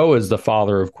 Foucault is the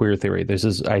father of queer theory. This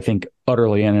is, I think,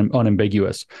 utterly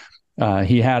unambiguous.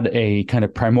 He had a kind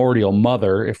of primordial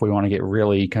mother, if we want to get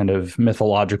really kind of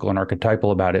mythological and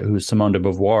archetypal about it, who's Simone de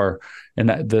Beauvoir. And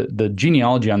that the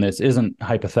genealogy on this isn't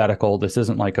hypothetical. This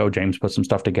isn't like, oh, James put some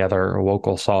stuff together or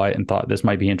Wokal saw it and thought this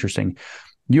might be interesting.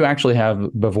 You actually have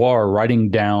Beauvoir writing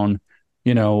down,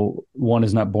 one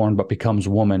is not born but becomes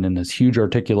woman, in this huge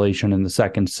articulation in the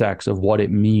second sex of what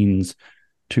it means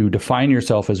to define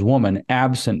yourself as woman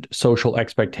absent social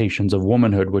expectations of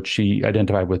womanhood, which she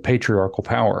identified with patriarchal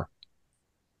power.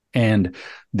 And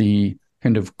the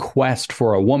kind of quest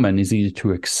for a woman is either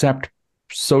to accept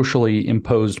socially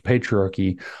imposed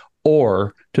patriarchy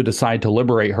or to decide to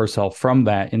liberate herself from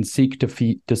that and seek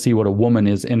to see what a woman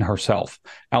is in herself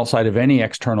outside of any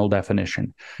external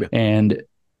definition. Yeah. And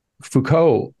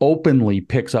Foucault openly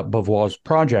picks up Beauvoir's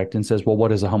project and says, well,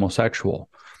 what is a homosexual?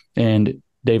 And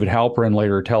David Halperin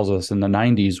later tells us in the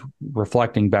 90s,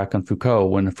 reflecting back on Foucault,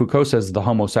 when Foucault says the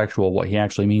homosexual, what he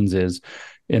actually means is,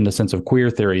 in the sense of queer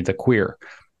theory, the queer,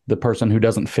 the person who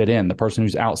doesn't fit in, the person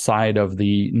who's outside of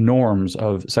the norms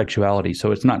of sexuality.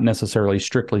 So it's not necessarily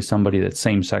strictly somebody that's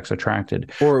same-sex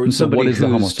attracted. Or somebody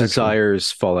whose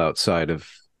desires fall outside of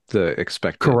the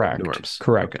expected norms.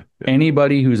 Correct. Okay. Yeah.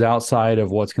 Anybody who's outside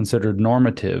of what's considered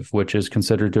normative, which is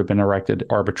considered to have been erected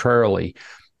arbitrarily.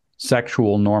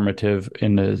 sexual normative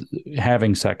in the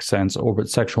having sex sense, or but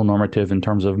sexual normative in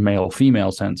terms of male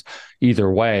female sense, either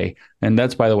way. And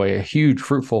that's, by the way, a huge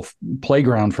fruitful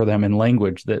playground for them in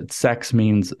language, that sex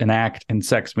means an act and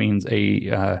sex means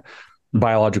a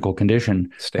biological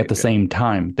condition at the same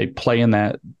time. They play in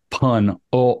that pun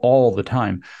all the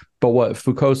time. But what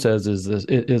Foucault says is this,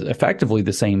 it is effectively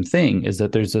the same thing, is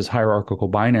that there's this hierarchical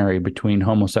binary between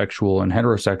homosexual and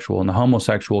heterosexual, and the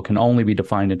homosexual can only be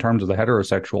defined in terms of the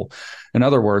heterosexual. In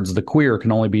other words, the queer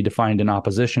can only be defined in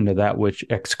opposition to that which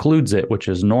excludes it, which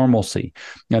is normalcy.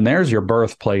 And there's your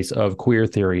birthplace of queer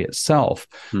theory itself.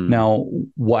 Now,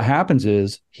 what happens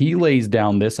is he lays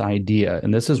down this idea,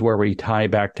 and this is where we tie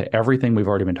back to everything we've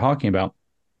already been talking about.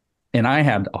 And I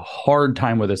had a hard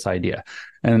time with this idea.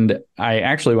 And I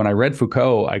actually, when I read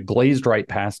Foucault, I glazed right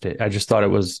past it. I just thought it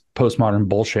was postmodern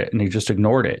bullshit, and he just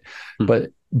ignored it.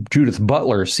 But Judith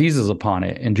Butler seizes upon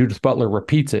it, and Judith Butler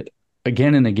repeats it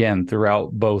again and again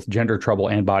throughout both Gender Trouble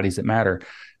and Bodies That Matter.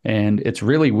 And it's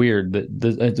really weird that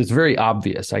it's very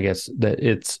obvious, I guess, that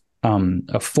it's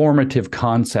a formative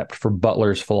concept for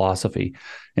Butler's philosophy.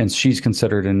 And she's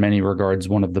considered in many regards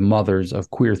one of the mothers of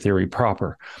queer theory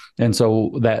proper. And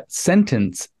so that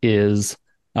sentence is,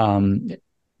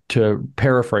 to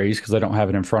paraphrase, because I don't have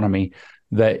it in front of me,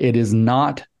 that it is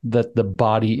not that the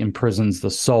body imprisons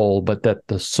the soul, but that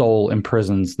the soul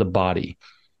imprisons the body.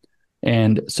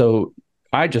 And so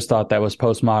I just thought that was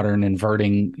postmodern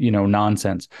inverting,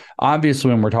 nonsense.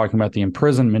 Obviously, when we're talking about the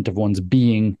imprisonment of one's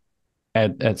being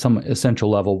at some essential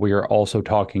level, we are also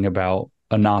talking about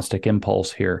a Gnostic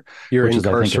impulse here. Your which is,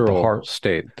 I think, at the heart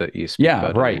state that you speak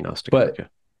about. Right. But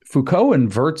Foucault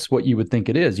inverts what you would think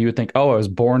it is. You would think, oh, I was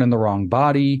born in the wrong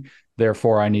body,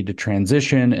 therefore I need to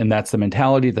transition. And that's the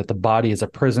mentality, that the body is a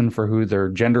prison for who their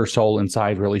gender soul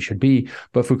inside really should be.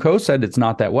 But Foucault said it's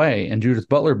not that way. And Judith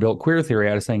Butler built queer theory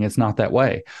out of saying it's not that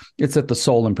way. It's that the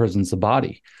soul imprisons the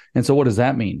body. And so what does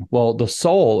that mean? Well, the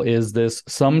soul is this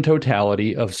sum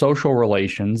totality of social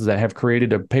relations that have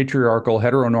created a patriarchal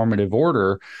heteronormative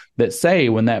order that say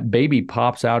when that baby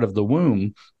pops out of the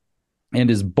womb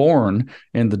and is born,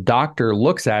 and the doctor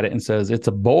looks at it and says it's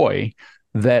a boy,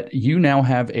 that you now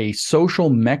have a social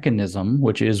mechanism,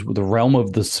 which is the realm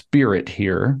of the spirit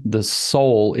here. The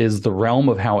soul is the realm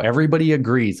of how everybody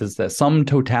agrees. It's that sum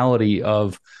totality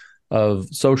of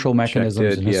social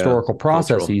mechanisms and historical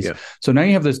processes. So now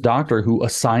you have this doctor who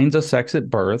assigns a sex at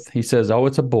birth. He says, oh,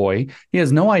 it's a boy. He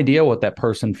has no idea what that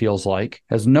person feels like,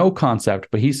 has no concept,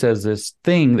 but he says this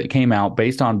thing that came out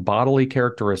based on bodily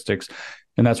characteristics.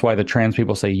 And that's why the trans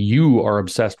people say you are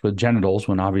obsessed with genitals,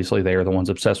 when obviously they are the ones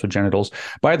obsessed with genitals.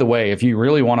 By the way, if you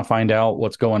really want to find out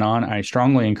what's going on, I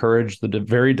strongly encourage the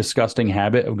very disgusting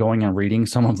habit of going and reading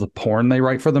some of the porn they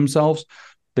write for themselves.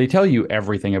 They tell you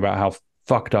everything about how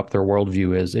fucked up their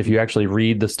worldview is. If you actually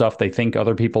read the stuff they think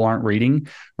other people aren't reading,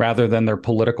 rather than their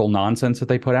political nonsense that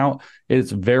they put out,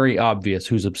 it's very obvious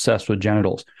who's obsessed with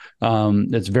genitals.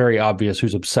 It's very obvious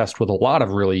who's obsessed with a lot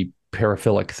of really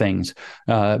paraphilic things.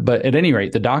 But at any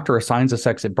rate, the doctor assigns a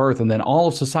sex at birth, and then all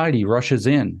of society rushes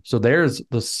in. So there's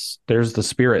the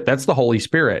spirit. That's the Holy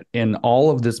Spirit in all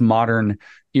of this modern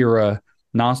era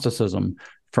Gnosticism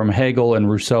from Hegel and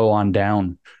Rousseau on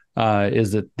down.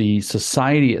 Is that the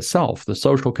society itself, the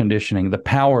social conditioning, the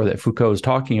power that Foucault is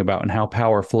talking about, and how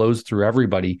power flows through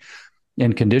everybody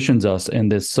and conditions us, and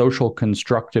this social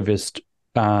constructivist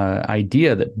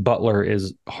idea that Butler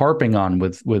is harping on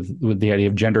with the idea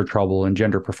of gender trouble and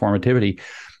gender performativity,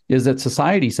 is that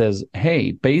society says,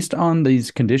 hey, based on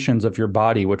these conditions of your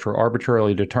body, which were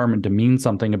arbitrarily determined to mean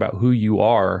something about who you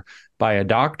are by a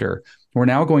doctor, we're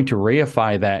now going to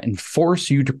reify that and force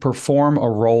you to perform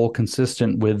a role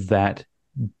consistent with that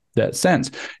sense.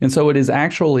 And so it is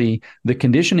actually the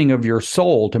conditioning of your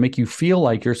soul to make you feel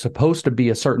like you're supposed to be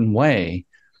a certain way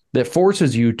that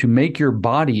forces you to make your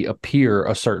body appear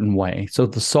a certain way. So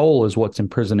the soul is what's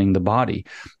imprisoning the body.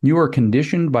 You are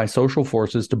conditioned by social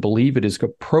forces to believe it is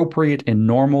appropriate and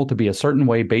normal to be a certain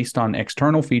way based on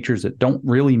external features that don't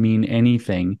really mean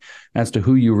anything as to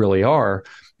who you really are.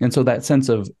 And so that sense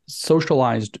of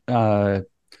socialized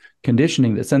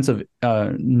conditioning, that sense of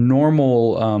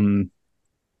normal,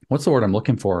 what's the word I'm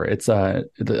looking for? It's a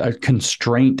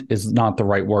constraint is not the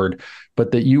right word,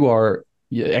 but that you are,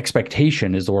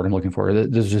 expectation is the word I'm looking for.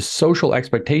 There's this social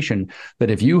expectation that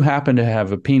if you happen to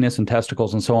have a penis and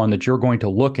testicles and so on, that you're going to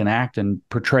look and act and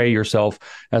portray yourself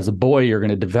as a boy. You're going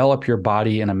to develop your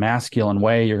body in a masculine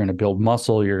way. You're going to build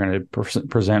muscle. You're going to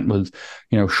present with,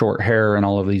 short hair and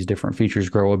all of these different features,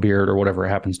 grow a beard or whatever it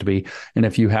happens to be. And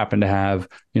if you happen to have,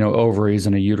 ovaries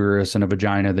and a uterus and a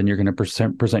vagina, then you're going to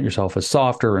present yourself as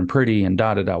softer and pretty and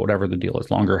whatever the deal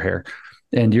is, longer hair.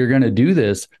 And you're going to do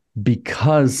this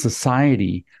because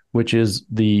society, which is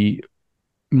the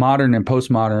modern and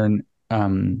postmodern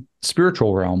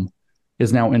spiritual realm,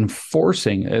 is now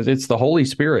enforcing, it's the Holy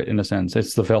Spirit in a sense,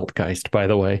 it's the Weltgeist, by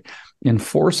the way,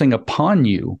 enforcing upon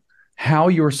you how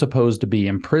you're supposed to be,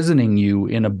 imprisoning you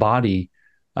in a body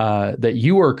that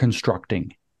you are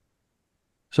constructing.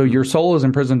 So your soul is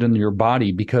imprisoned in your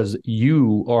body because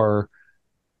you are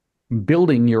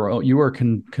building your own, you are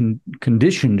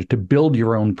conditioned to build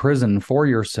your own prison for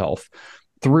yourself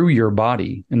through your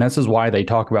body. And this is why they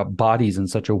talk about bodies in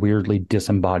such a weirdly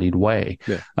disembodied way.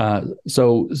 Yeah.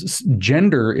 So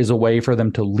gender is a way for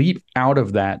them to leap out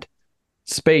of that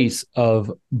space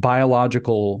of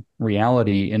biological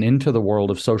reality and into the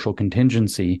world of social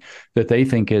contingency that they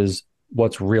think is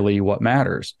what's really what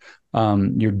matters.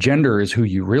 Your gender is who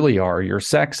you really are. Your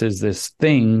sex is this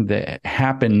thing that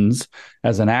happens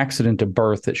as an accident of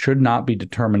birth that should not be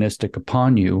deterministic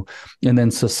upon you. And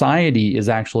then society is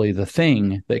actually the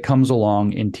thing that comes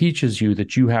along and teaches you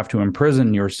that you have to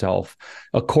imprison yourself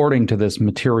according to this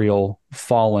material,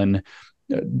 fallen,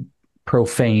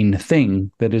 profane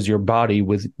thing that is your body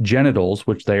with genitals,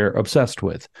 which they're obsessed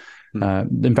with.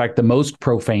 In fact, the most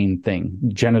profane thing,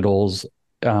 genitals,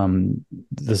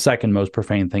 the second most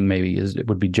profane thing maybe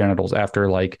would be genitals after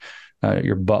like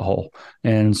your butthole.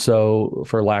 And so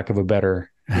for lack of a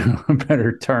better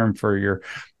term for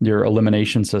your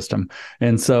elimination system.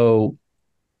 And so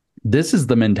this is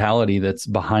the mentality that's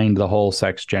behind the whole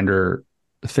sex gender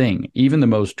thing. Even the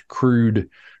most crude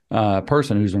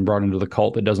person who's been brought into the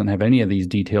cult that doesn't have any of these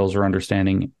details or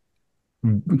understanding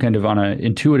kind of on an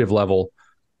intuitive level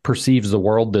perceives the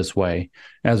world this way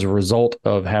as a result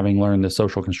of having learned the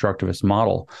social constructivist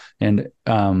model. And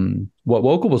what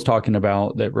Wokal was talking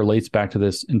about that relates back to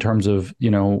this in terms of,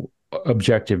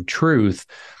 objective truth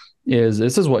is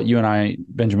this is what you and I,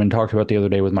 Benjamin, talked about the other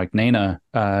day with Mike Nana.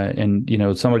 And,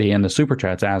 somebody in the super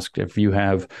chats asked if you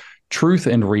have truth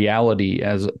and reality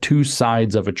as two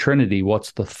sides of a trinity,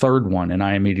 what's the third one? And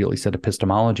I immediately said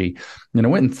epistemology. And I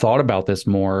went and thought about this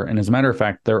more. And as a matter of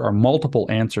fact, there are multiple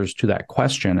answers to that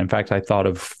question. In fact, I thought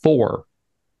of 4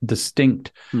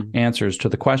 distinct answers to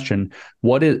the question.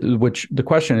 The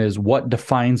question is, what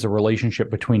defines the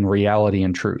relationship between reality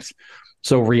and truth?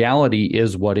 So reality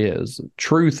is what is.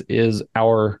 Truth is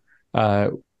our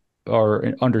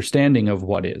understanding of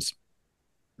what is,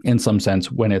 in some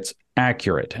sense, when it's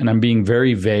accurate. And I'm being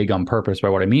very vague on purpose by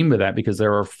what I mean by that, because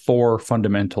there are 4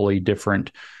 fundamentally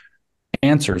different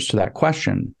answers to that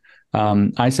question.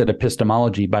 I said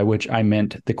epistemology, by which I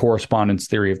meant the correspondence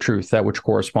theory of truth. That which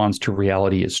corresponds to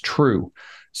reality is true.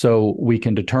 So we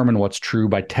can determine what's true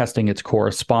by testing its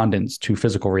correspondence to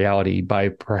physical reality, by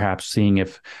perhaps seeing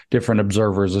if different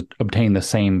observers obtain the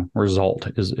same result,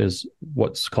 is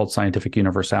what's called scientific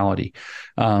universality.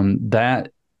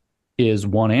 That is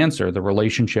one answer. The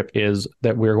relationship is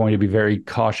that we're going to be very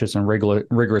cautious and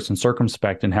rigorous and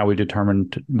circumspect in how we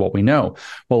determine what we know.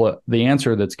 Well, the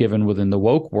answer that's given within the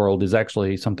woke world is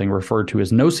actually something referred to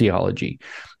as gnoseology,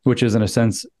 which is in a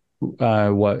sense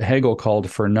what Hegel called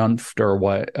Vernunft, or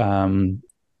what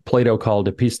Plato called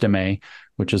episteme,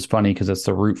 which is funny because that's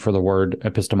the root for the word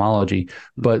epistemology.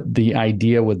 But the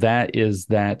idea with that is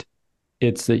that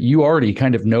it's that you already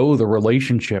kind of know the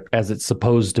relationship as it's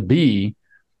supposed to be,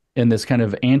 in this kind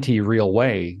of anti-real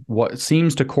way. What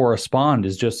seems to correspond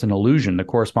is just an illusion. The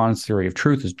correspondence theory of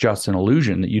truth is just an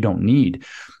illusion that you don't need.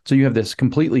 So you have this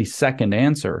completely second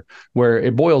answer where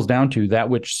it boils down to that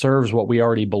which serves what we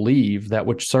already believe, that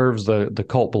which serves the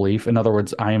cult belief. In other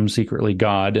words, I am secretly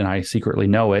God and I secretly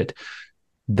know it.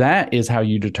 That is how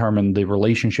you determine the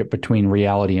relationship between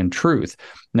reality and truth.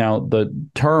 Now, the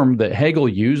term that Hegel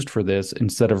used for this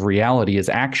instead of reality is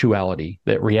actuality.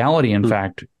 That reality, in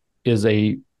fact, is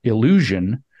a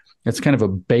illusion. It's kind of a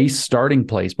base starting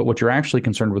place, but what you're actually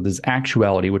concerned with is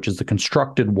actuality, which is the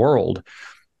constructed world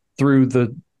through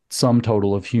the sum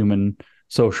total of human,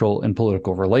 social, and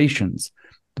political relations.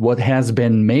 What has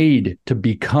been made to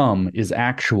become is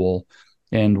actual,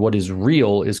 and what is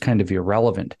real is kind of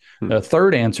irrelevant. The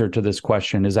third answer to this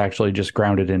question is actually just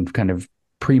grounded in kind of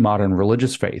pre-modern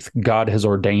religious faith. God has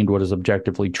ordained what is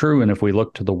objectively true, and if we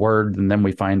look to the word, and then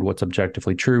we find what's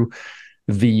objectively true,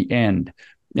 the end.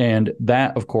 And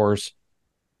that, of course,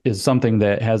 is something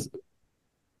that has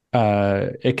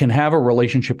it can have a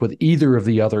relationship with either of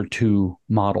the other 2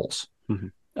 models.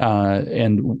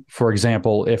 And for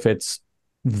example, if it's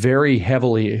very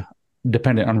heavily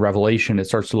dependent on revelation, it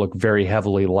starts to look very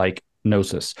heavily like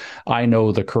gnosis. I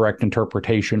know the correct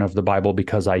interpretation of the Bible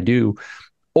because I do,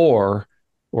 or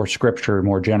scripture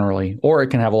more generally, or it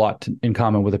can have a lot in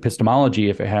common with epistemology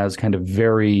if it has kind of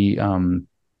very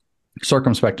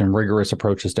circumspect and rigorous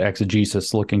approaches to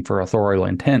exegesis, looking for authorial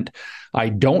intent. I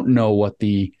don't know what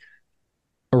the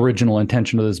original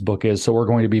intention of this book is, so we're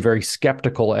going to be very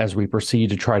skeptical as we proceed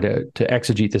to try to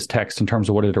exegete this text in terms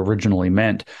of what it originally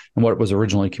meant and what it was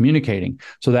originally communicating.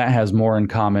 So that has more in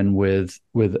common with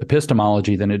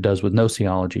epistemology than it does with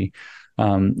gnoseology.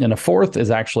 And a fourth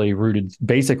is actually rooted,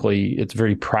 basically, it's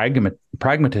very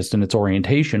pragmatist in its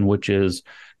orientation, which is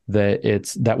that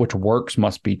it's that which works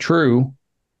must be true.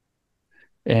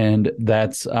 And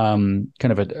that's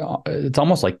it's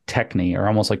almost like techne, or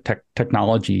almost like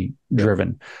technology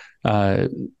driven.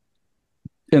 And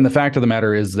the fact of the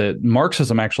matter is that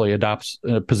Marxism actually adopts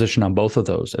a position on both of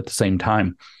those at the same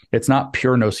time. It's not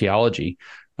pure gnoseology.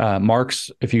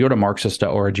 Marx, if you go to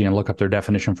Marxist.org and look up their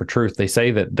definition for truth, they say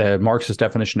that the Marxist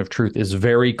definition of truth is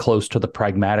very close to the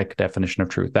pragmatic definition of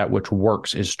truth. That which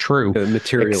works is true,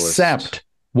 except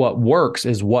what works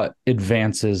is what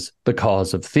advances the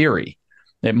cause of theory.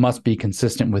 It must be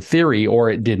consistent with theory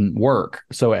or it didn't work.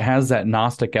 So it has that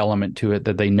Gnostic element to it,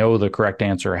 that they know the correct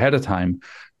answer ahead of time,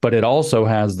 but it also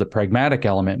has the pragmatic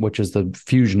element, which is the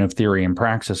fusion of theory and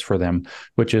praxis for them,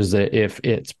 which is that if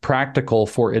it's practical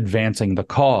for advancing the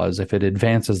cause, if it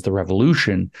advances the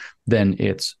revolution, then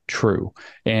it's true.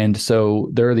 And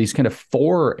so there are these kind of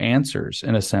four answers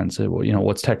in a sense,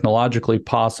 what's technologically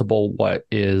possible, what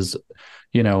is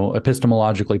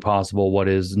epistemologically possible, what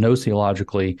is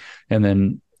gnoseologically, and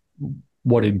then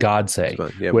what did God say?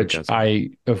 Yeah, which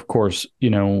I, of course,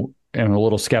 am a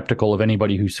little skeptical of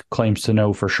anybody who claims to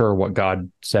know for sure what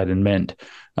God said and meant.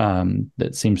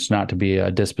 That seems not to be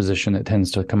a disposition that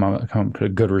tends to come to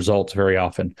good results very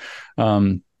often.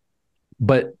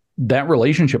 But that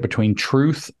relationship between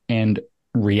truth and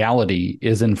reality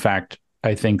is, in fact,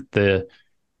 I think the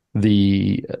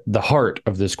heart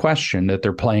of this question that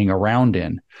they're playing around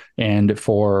in. And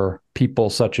for people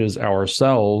such as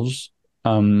ourselves,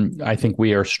 I think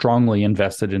we are strongly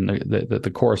invested in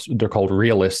the course. They're called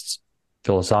realists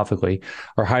philosophically,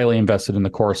 are highly invested in the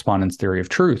correspondence theory of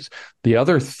truth. The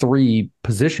other three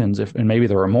positions, and maybe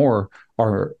there are more,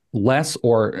 are less,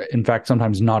 or in fact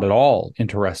sometimes not at all,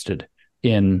 interested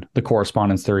in the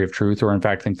correspondence theory of truth, or in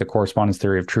fact think the correspondence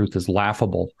theory of truth is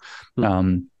laughable.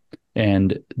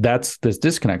 And that's this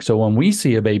disconnect. So when we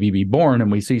see a baby be born and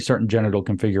we see certain genital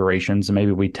configurations, and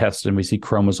maybe we test and we see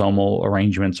chromosomal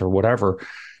arrangements or whatever,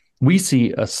 we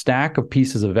see a stack of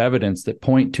pieces of evidence that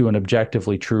point to an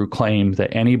objectively true claim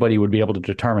that anybody would be able to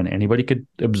determine. Anybody could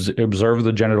observe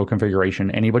the genital configuration.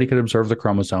 Anybody could observe the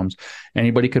chromosomes.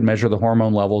 Anybody could measure the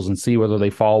hormone levels and see whether they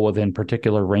fall within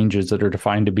particular ranges that are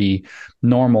defined to be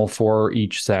normal for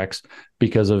each sex,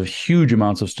 because of huge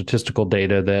amounts of statistical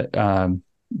data that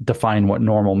define what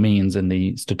normal means in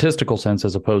the statistical sense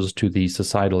as opposed to the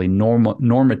societally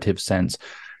normative sense,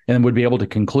 and would be able to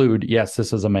conclude, yes,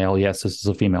 this is a male, yes, this is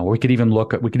a female. We could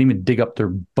even dig up their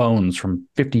bones from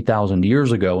 50,000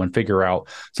 years ago and figure out,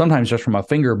 sometimes just from a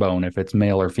finger bone, if it's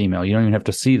male or female. You don't even have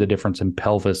to see the difference in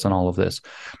pelvis and all of this.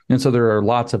 And so there are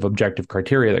lots of objective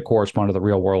criteria that correspond to the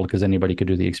real world, because anybody could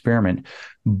do the experiment.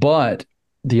 But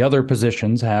the other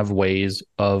positions have ways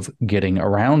of getting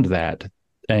around that,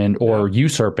 or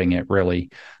usurping it, really.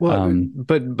 Well,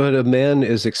 but a man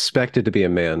is expected to be a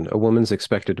man. A woman's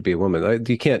expected to be a woman.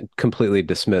 You can't completely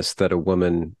dismiss that a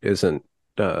woman isn't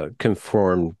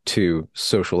conformed to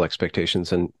social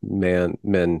expectations, and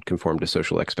men conform to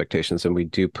social expectations. And we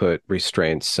do put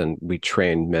restraints, and we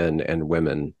train men and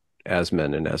women as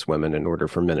men and as women in order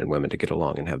for men and women to get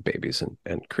along and have babies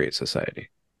and create society.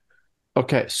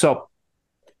 Okay, so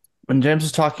when James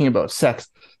is talking about sex,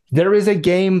 there is a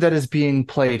game that is being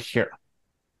played here.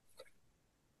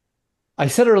 I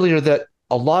said earlier that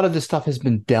a lot of this stuff has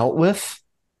been dealt with,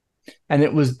 and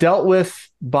it was dealt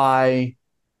with by,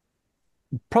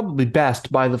 probably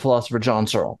best, by the philosopher John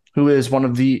Searle, who is one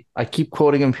of the, I keep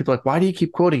quoting him, people are like, why do you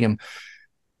keep quoting him?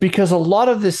 Because a lot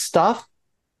of this stuff,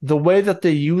 the way that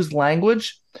they use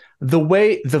language,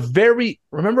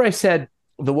 remember I said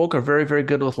the woke are very, very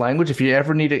good with language. If you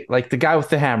ever need it, like the guy with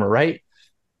the hammer, right?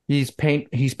 He's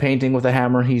painting with a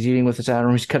hammer. He's eating with his hammer.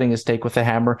 He's cutting a steak with a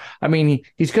hammer. I mean,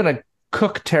 he's going to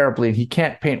cook terribly, and he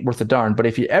can't paint worth a darn. But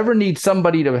if you ever need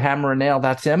somebody to hammer a nail,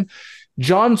 that's him.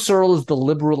 John Searle is the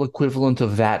liberal equivalent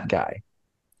of that guy,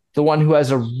 the one who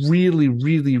has a really,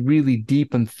 really, really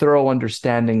deep and thorough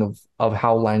understanding of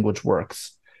how language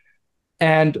works.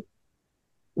 And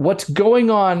what's going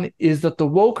on is that the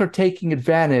woke are taking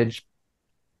advantage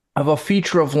of a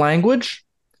feature of language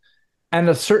and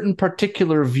a certain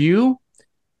particular view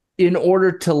in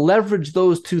order to leverage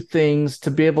those two things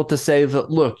to be able to say that,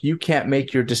 look, you can't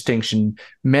make your distinction.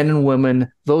 Men and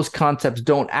women, those concepts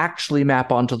don't actually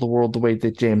map onto the world the way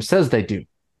that James says they do.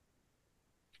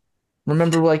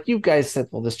 Remember, like you guys said,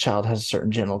 well, this child has a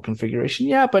certain genital configuration.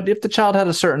 Yeah, but if the child had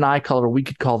a certain eye color, we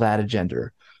could call that a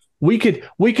gender. We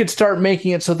could start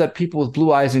making it so that people with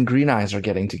blue eyes and green eyes are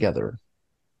getting together.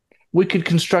 We could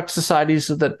construct societies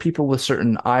so that people with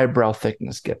certain eyebrow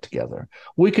thickness get together.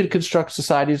 We could construct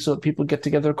societies so that people get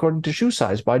together according to shoe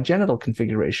size by genital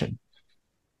configuration.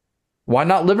 Why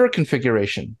not liver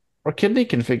configuration or kidney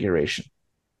configuration?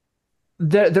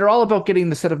 They're all about getting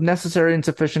the set of necessary and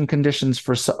sufficient conditions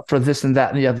for this and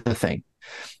that and the other thing.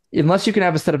 Unless you can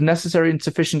have a set of necessary and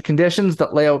sufficient conditions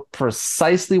that lay out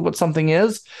precisely what something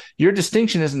is, your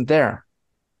distinction isn't there.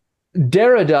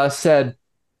 Derrida said,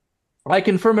 I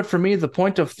confirm it for me, the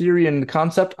point of theory and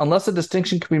concept, unless a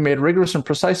distinction can be made rigorous and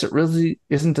precise, it really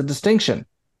isn't a distinction.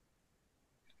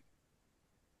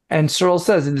 And Searle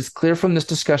says, it is clear from this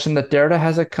discussion that Derrida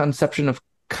has a conception of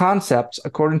concepts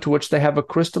according to which they have a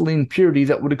crystalline purity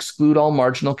that would exclude all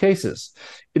marginal cases.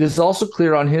 It is also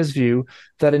clear on his view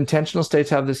that intentional states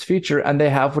have this feature and they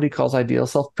have what he calls ideal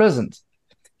self-presence.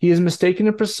 He is mistaken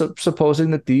in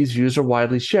supposing that these views are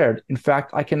widely shared. In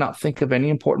fact, I cannot think of any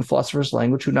important philosopher's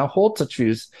language who now hold such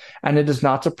views, and it is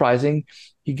not surprising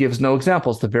he gives no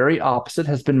examples. The very opposite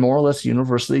has been more or less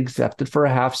universally accepted for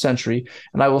a half century,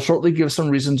 and I will shortly give some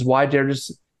reasons why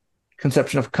Derrida's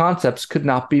conception of concepts could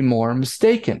not be more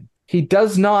mistaken. He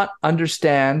does not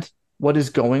understand what is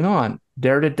going on.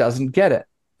 Derrida doesn't get it.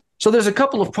 So there's a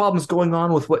couple of problems going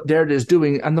on with what Derrida is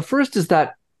doing, and the first is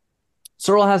that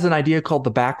Searle has an idea called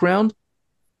the background.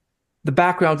 The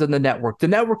background's in the network. The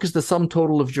network is the sum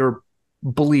total of your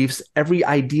beliefs. Every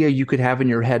idea you could have in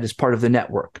your head is part of the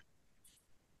network.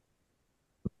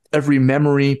 Every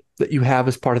memory that you have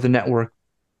is part of the network.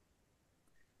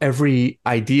 Every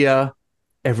idea,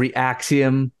 every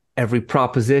axiom, every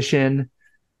proposition,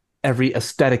 every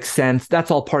aesthetic sense,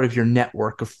 that's all part of your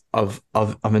network of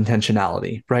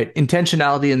intentionality, right?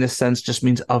 Intentionality in this sense just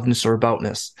means ofness or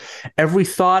aboutness. Every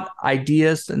thought,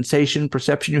 idea, sensation,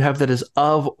 perception you have that is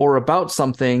of or about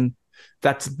something,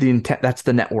 that's the intent, that's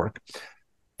the network.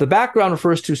 The background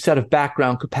refers to a set of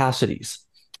background capacities.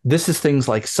 This is things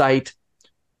like sight,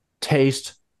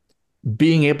 taste,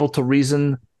 being able to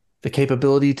reason, the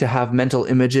capability to have mental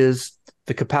images,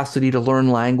 the capacity to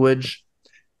learn language,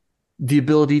 the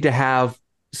ability to have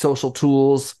social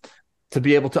tools, to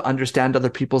be able to understand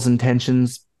other people's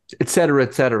intentions, et cetera,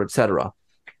 et cetera, et cetera.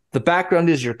 The background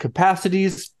is your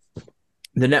capacities.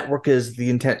 The network is the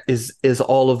intent, is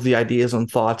all of the ideas and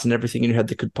thoughts and everything in your head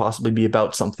that could possibly be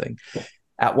about something.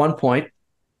 At one point,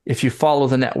 if you follow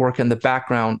the network and the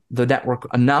background, the network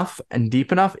enough and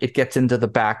deep enough, it gets into the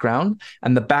background.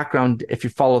 And the background, if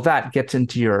you follow that, gets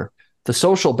into the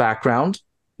social background,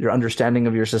 your understanding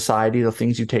of your society, the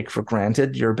things you take for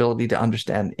granted, your ability to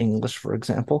understand English, for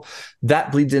example.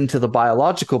 That bleeds into the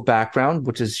biological background,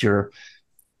 which is your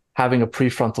having a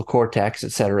prefrontal cortex,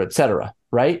 et cetera,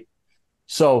 right?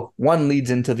 So one leads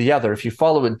into the other. If you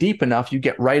follow it deep enough, you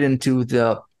get right into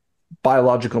the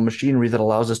biological machinery that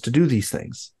allows us to do these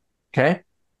things, okay?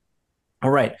 All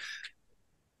right.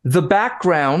 The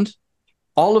background,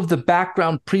 all of the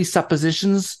background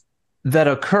presuppositions that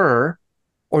occur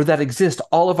or that exist,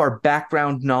 all of our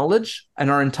background knowledge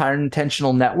and our entire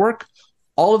intentional network,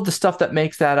 all of the stuff that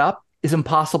makes that up is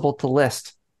impossible to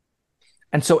list.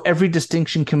 And so every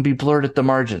distinction can be blurred at the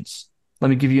margins. Let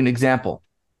me give you an example.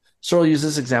 So I'll use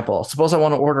this example. Suppose I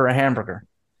want to order a hamburger.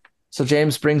 So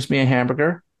James brings me a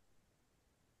hamburger,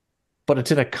 but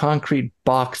it's in a concrete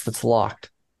box that's locked.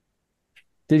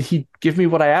 Did he give me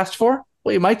what I asked for?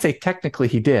 Well, you might say technically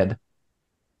he did.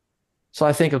 So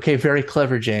I think, okay, very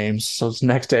clever, James. So the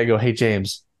next day I go, hey,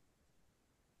 James,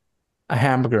 a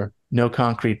hamburger, no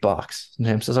concrete box. And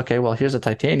James says, okay, well, here's a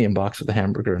titanium box with a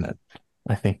hamburger in it.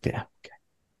 I think, yeah, okay.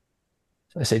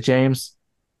 So I say, James,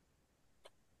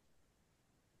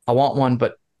 I want one,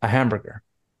 but a hamburger,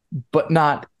 but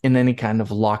not in any kind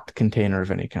of locked container of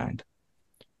any kind.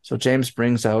 So James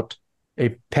brings out a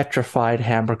petrified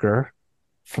hamburger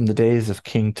from the days of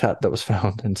King Tut that was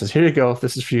found and says, here you go,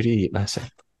 this is for you to eat. And I say,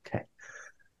 okay.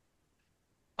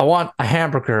 I want a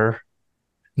hamburger,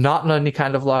 not in any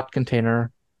kind of locked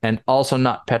container and also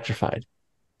not petrified.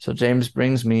 So James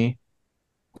brings me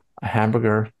a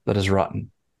hamburger that is rotten,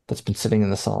 that's been sitting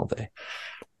in the sun all day.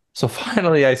 So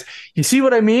finally, you see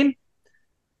what I mean?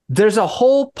 There's a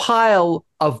whole pile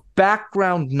of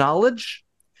background knowledge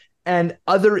and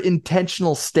other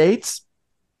intentional states,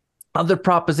 other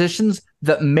propositions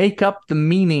that make up the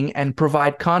meaning and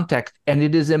provide context. And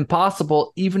it is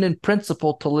impossible, even in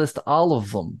principle, to list all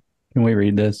of them. Can we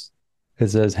read this? It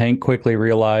says, Hank quickly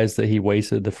realized that he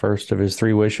wasted the first of his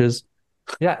 3 wishes.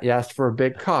 Yeah, he asked for a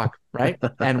big cock, right?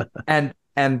 and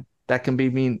that can be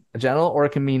mean a genital, or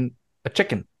it can mean a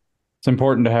chicken. It's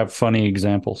important to have funny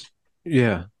examples.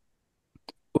 Yeah.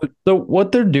 So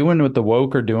what they're doing with the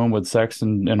woke are doing with sex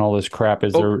and all this crap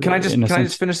is they're Can I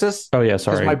just finish this? Oh yeah, Because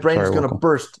sorry. my brain is Sorry, going to Wokal.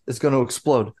 burst. It's going to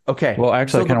explode. Okay. Well,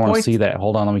 actually, So I kind the of want to point- see that.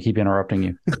 Hold on, let me keep interrupting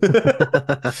you.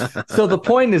 So the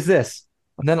point is this,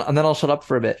 and then I'll shut up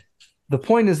for a bit. The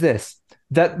point is this,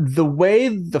 that the way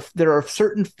there are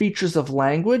certain features of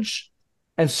language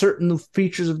and certain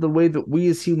features of the way that we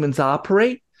as humans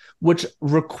operate, which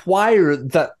require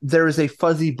that there is a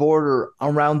fuzzy border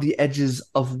around the edges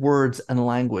of words and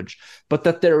language, but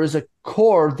that there is a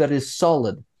core that is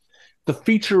solid. The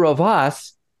feature of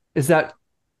us is that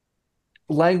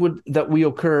language that we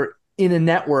occur in a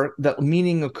network, that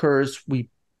meaning occurs, we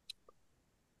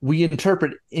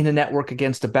interpret in a network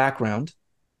against a background,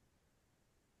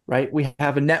 right? We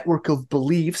have a network of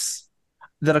beliefs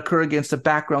that occur against a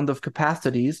background of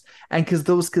capacities, and because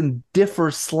those can differ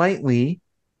slightly,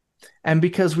 and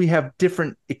because we have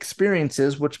different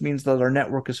experiences, which means that our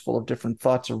network is full of different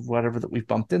thoughts or whatever that we've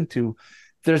bumped into,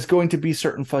 there's going to be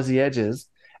certain fuzzy edges.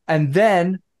 And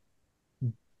then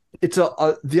it's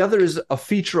the other is a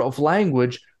feature of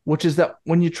language, which is that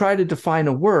when you try to define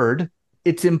a word,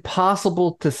 it's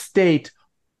impossible to state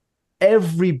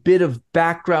every bit of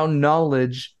background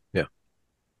knowledge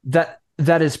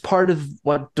that is part of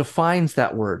what defines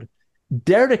that word.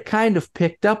 Derrida kind of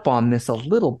picked up on this a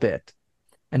little bit,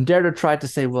 and Derrida tried to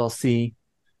say, well, see,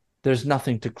 there's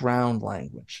nothing to ground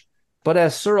language. But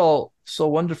as Searle so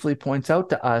wonderfully points out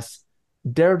to us,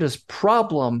 Derrida's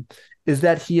problem is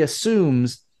that he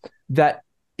assumes that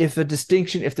if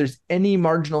there's any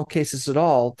marginal cases at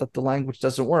all, that the language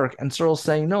doesn't work. And Searle's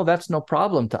saying, no, that's no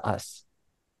problem to us.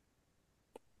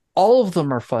 All of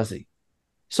them are fuzzy.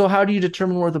 So how do you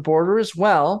determine where the border is?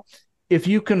 Well, if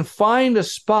you can find a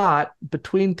spot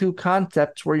between two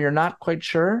concepts where you're not quite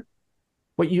sure,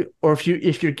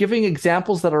 if you're giving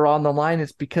examples that are on the line,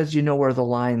 it's because you know where the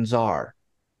lines are.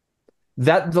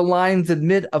 That the lines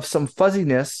admit of some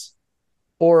fuzziness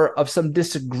or of some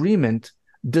disagreement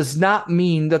does not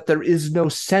mean that there is no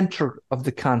center of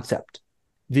the concept.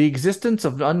 The existence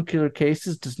of unclear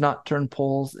cases does not turn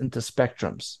poles into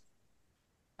spectrums.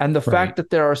 And the fact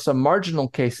that there are some marginal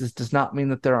cases does not mean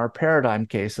that there are paradigm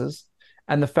cases.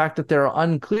 And the fact that there are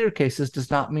unclear cases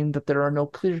does not mean that there are no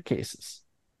clear cases.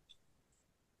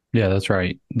 Yeah, that's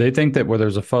right. They think that where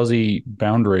there's a fuzzy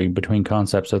boundary between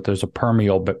concepts, that there's a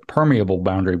permeable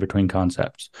boundary between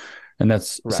concepts. And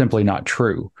that's simply not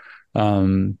true.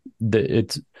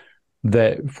 It's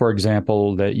that, for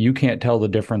example, that you can't tell the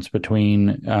difference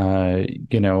between, a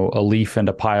leaf and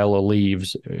a pile of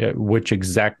leaves, which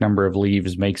exact number of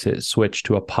leaves makes it switch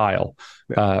to a pile,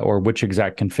 or which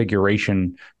exact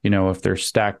configuration, if they're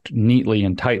stacked neatly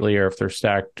and tightly, or if they're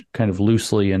stacked kind of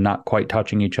loosely and not quite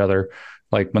touching each other.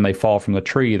 Like when they fall from the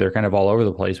tree, they're kind of all over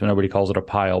the place, but nobody calls it a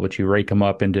pile, but you rake them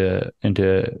up into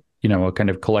a kind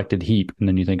of collected heap, and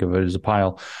then you think of it as a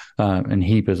pile. And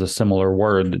heap is a similar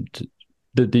word.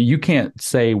 You can't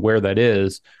say where that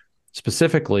is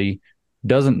specifically,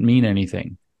 doesn't mean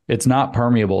anything. It's not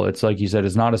permeable. It's like you said,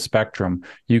 it's not a spectrum.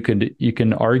 You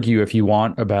can argue if you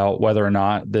want about whether or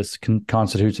not this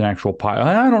constitutes an actual pile.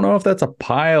 I don't know if that's a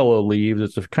pile of leaves.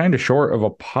 It's kind of short of a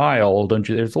pile, don't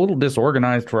you? It's a little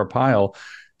disorganized for a pile.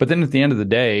 But then at the end of the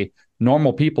day,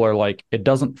 normal people are like, it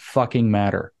doesn't fucking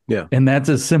matter. Yeah. And that's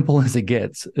as simple as it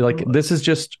gets. Like, this is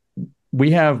just,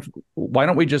 why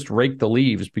don't we just rake the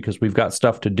leaves because we've got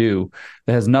stuff to do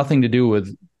that has nothing to do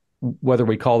with whether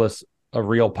we call this a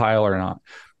real pile or not.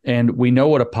 And we know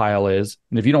what a pile is.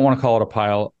 And if you don't want to call it a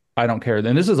pile, I don't care.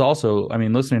 And this is also,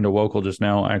 listening to Wokal just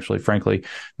now, actually, frankly,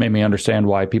 made me understand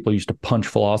why people used to punch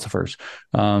philosophers.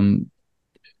 And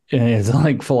it's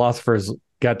like philosophers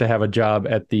got to have a job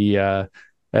at the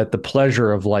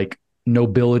pleasure of like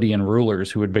nobility and rulers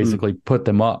who would basically put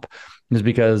them up. Is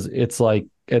because it's like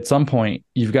at some point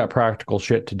you've got practical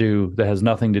shit to do that has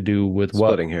nothing to do with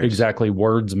what exactly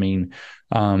words mean.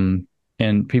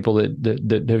 And people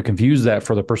that have confused that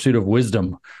for the pursuit of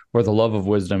wisdom or the love of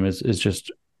wisdom is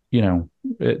just,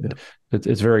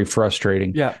 it's very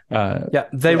frustrating.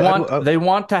 They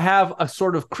want to have a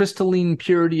sort of crystalline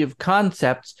purity of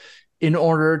concepts in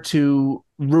order to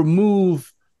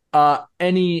remove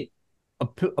any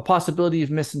a possibility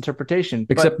of misinterpretation.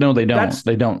 Except no, they don't.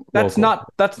 They don't. That's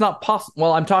not possible.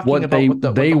 Well, I'm talking what about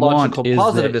what they the want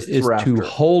positivists is to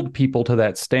hold people to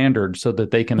that standard so that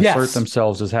they can assert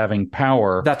themselves as having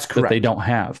power that they don't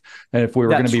have. And if we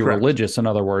were going to be religious, in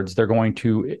other words, they're going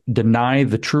to deny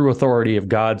the true authority of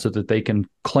God so that they can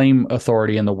claim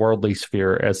authority in the worldly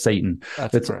sphere as Satan.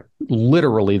 That's correct.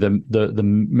 Literally the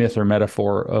myth or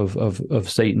metaphor of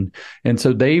Satan. And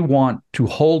so they want to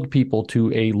hold people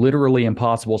to a literally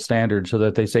impossible standard so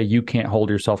that they say you can't hold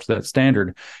yourself to that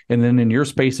standard. And then in your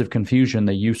space of confusion,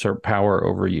 they usurp power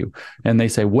over you. And they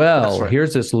say, well,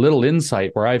 here's this little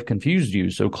insight where I've confused you.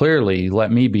 So clearly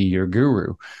let me be your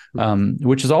guru,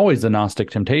 which is always the Gnostic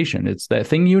temptation. It's that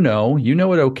thing you know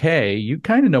it okay. You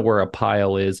kind of know where a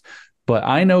pile is, but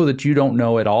I know that you don't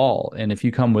know it all. And if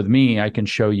you come with me, I can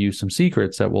show you some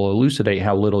secrets that will elucidate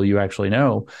how little you actually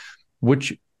know,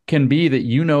 which can be that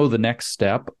you know the next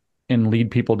step and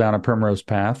lead people down a primrose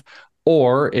path,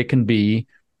 or it can be,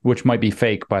 which might be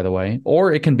fake, by the way,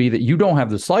 or it can be that you don't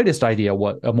have the slightest idea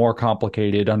what a more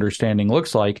complicated understanding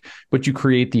looks like, but you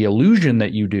create the illusion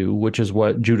that you do, which is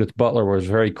what Judith Butler was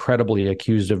very credibly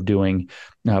accused of doing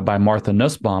by Martha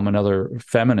Nussbaum, another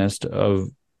feminist, of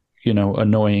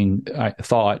annoying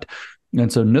thought.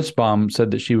 And so Nussbaum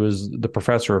said that she was the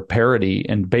professor of parody,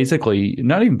 and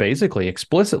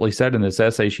explicitly said in this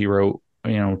essay she wrote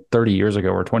 30 years ago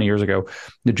or 20 years ago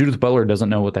that Judith Butler doesn't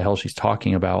know what the hell she's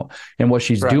talking about. And what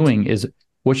she's doing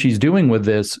with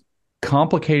this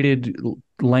complicated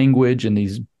language and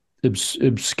these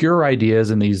obscure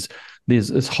ideas and these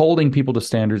holding people to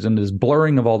standards and this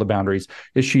blurring of all the boundaries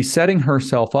is she's setting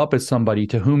herself up as somebody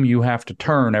to whom you have to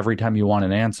turn every time you want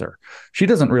an answer. She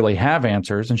doesn't really have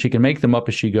answers, and she can make them up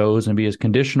as she goes and be as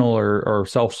conditional or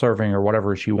self-serving or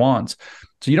whatever she wants.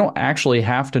 So you don't actually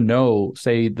have to know,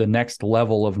 say, the next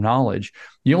level of knowledge.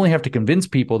 You only have to convince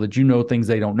people that you know things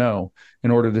they don't know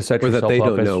in order to set yourself up. Or that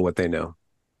they don't know what they know.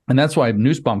 And that's why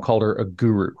Nussbaum called her a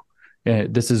guru.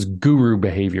 This is guru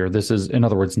behavior. This is, in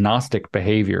other words, Gnostic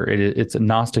behavior. It's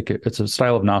a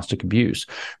style of Gnostic abuse.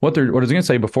 What I was going to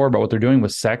say before about what they're doing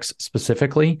with sex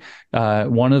specifically,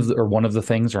 one of the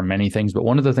things, or many things, but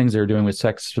one of the things they're doing with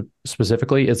sex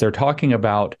specifically is they're talking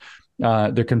about,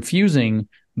 they're confusing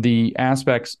the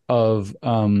aspects of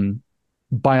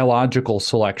biological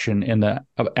selection and the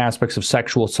aspects of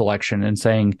sexual selection, and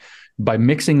saying, by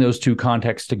mixing those two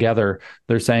contexts together,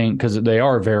 they're saying, because they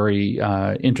are very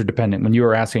interdependent. When you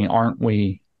were asking, aren't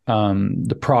we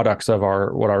the products of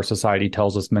what our society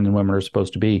tells us men and women are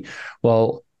supposed to be?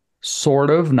 Well,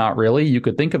 sort of, not really. You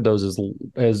could think of those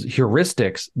as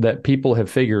heuristics that people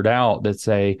have figured out that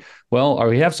say, well,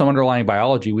 we have some underlying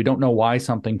biology. We don't know why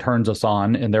something turns us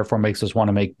on and therefore makes us want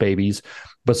to make babies,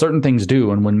 but certain things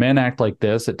do. And when men act like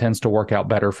this, it tends to work out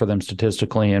better for them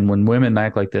statistically. And when women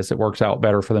act like this, it works out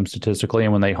better for them statistically.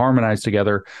 And when they harmonize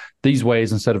together these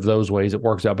ways instead of those ways, it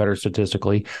works out better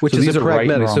statistically. Which is a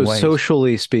pragmatic, so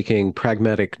socially speaking,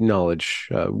 pragmatic knowledge.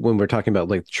 When we're talking about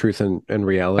like truth and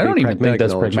reality, I don't even think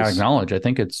that's pragmatic knowledge. I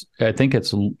think it's.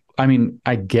 I mean,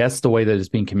 I guess the way that it's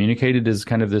being communicated is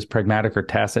kind of this pragmatic or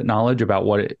tacit knowledge about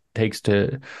what it takes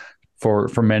for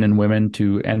men and women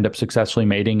to end up successfully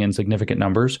mating in significant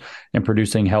numbers and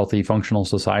producing healthy, functional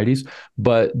societies.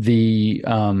 But the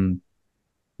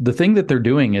thing that they're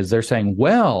doing is they're saying,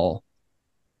 well,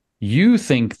 you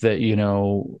think that,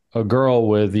 a girl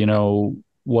with,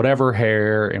 whatever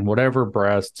hair and whatever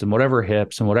breasts and whatever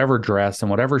hips and whatever dress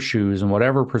and whatever shoes and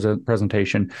whatever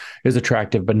presentation is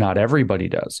attractive, but not everybody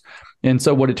does. And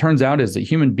so what it turns out is that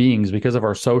human beings, because of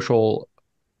our social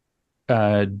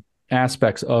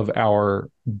aspects of our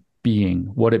being,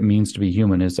 what it means to be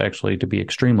human is actually to be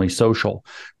extremely social.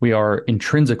 We are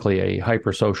intrinsically a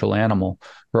hypersocial animal,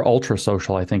 or ultra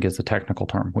social, I think is the technical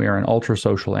term. We are an ultra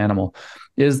social animal.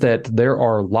 Is that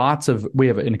we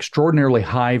have an extraordinarily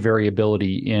high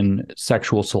variability in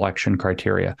sexual selection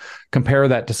criteria. Compare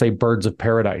that to, say, birds of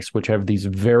paradise, which have these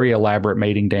very elaborate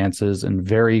mating dances and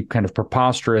very kind of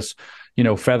preposterous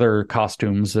feather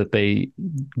costumes that they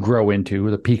grow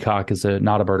into. The peacock is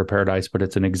not a bird of paradise, but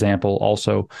it's an example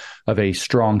also of a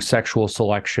strong sexual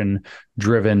selection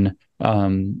driven,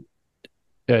 set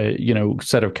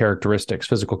of characteristics,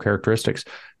 physical characteristics.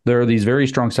 There are these very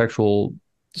strong sexual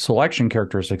selection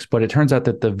characteristics, but it turns out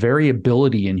that the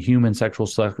variability in human sexual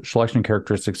selection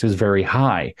characteristics is very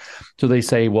high. So they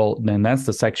say, well, then that's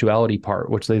the sexuality part,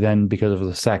 which they then, because of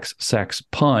the sex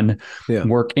pun,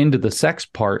 work into the sex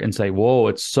part and say, whoa,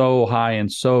 it's so high.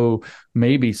 And so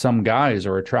maybe some guys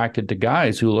are attracted to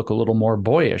guys who look a little more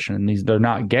boyish, and they're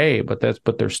not gay, but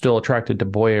they're still attracted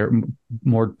to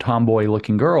more tomboy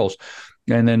looking girls.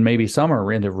 And then maybe some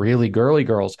are into really girly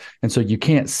girls. And so you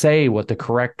can't say what the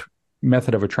correct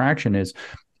method of attraction is.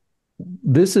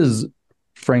 This is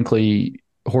frankly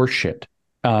horseshit.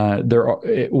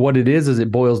 What it is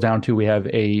it boils down to, we have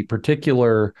a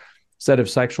particular set of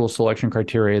sexual selection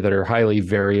criteria that are highly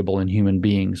variable in human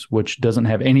beings, which doesn't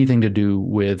have anything to do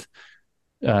with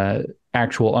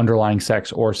actual underlying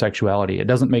sex or sexuality. It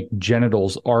doesn't make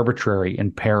genitals arbitrary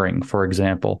in pairing, for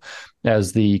example,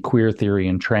 as the queer theory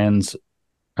and trans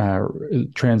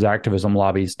activism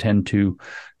lobbies tend to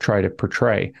try to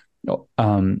portray.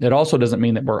 It also doesn't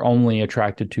mean that we're only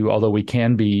attracted to, although we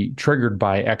can be triggered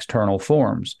by external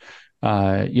forms.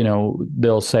 They'll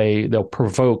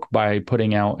provoke by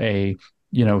putting out a,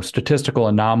 statistical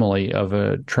anomaly of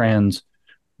a trans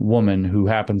woman who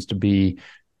happens to be,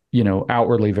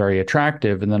 outwardly very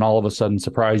attractive, and then all of a sudden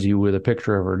surprise you with a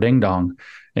picture of her ding dong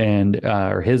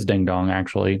or his ding dong,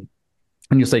 actually.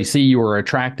 And you say, see, you were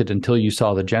attracted until you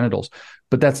saw the genitals.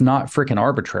 But that's not freaking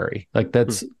arbitrary. Like,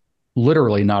 that's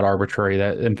literally not arbitrary.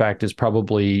 That, in fact, is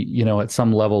probably, at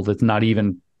some level that's not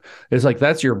even, it's like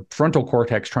that's your frontal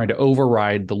cortex trying to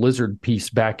override the lizard piece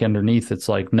back underneath. It's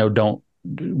like, no,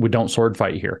 we don't sword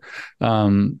fight here,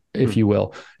 if you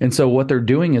will. And so what they're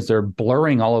doing is they're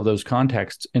blurring all of those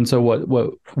contexts. And so what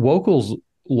Wokal's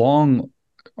long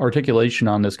articulation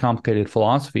on this complicated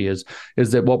philosophy is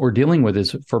that what we're dealing with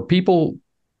is, for people,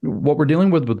 what we're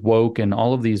dealing with woke and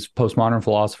all of these postmodern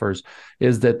philosophers,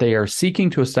 is that they are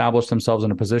seeking to establish themselves in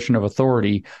a position of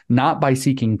authority, not by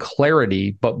seeking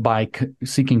clarity, but by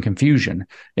seeking confusion.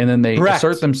 And then they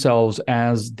assert themselves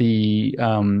as the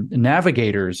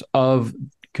navigators of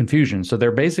confusion. So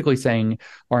they're basically saying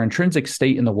our intrinsic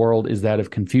state in the world is that of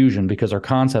confusion because our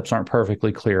concepts aren't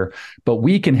perfectly clear, but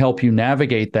we can help you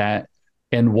navigate that.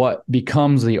 And what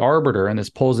becomes the arbiter, and this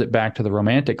pulls it back to the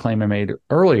romantic claim I made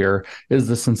earlier, is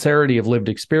the sincerity of lived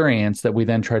experience that we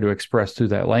then try to express through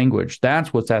that language.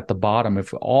 That's what's at the bottom.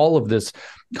 If all of this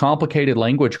complicated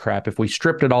language crap, if we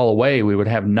stripped it all away, we would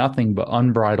have nothing but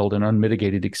unbridled and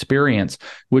unmitigated experience,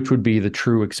 which would be the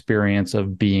true experience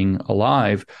of being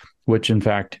alive, which in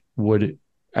fact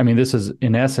this is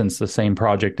in essence the same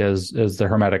project as the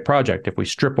Hermetic project. If we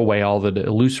strip away all the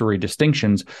illusory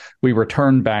distinctions, we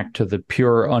return back to the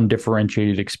pure,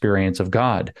 undifferentiated experience of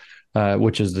God,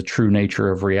 which is the true nature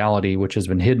of reality, which has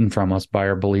been hidden from us by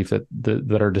our belief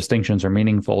that our distinctions are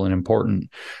meaningful and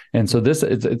important. And so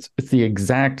it's the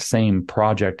exact same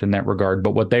project in that regard.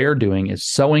 But what they are doing is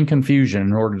sowing confusion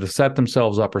in order to set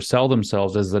themselves up or sell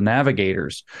themselves as the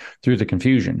navigators through the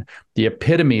confusion. The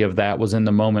epitome of that was in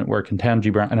the moment where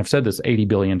Ketanji Brown, and I've said this 80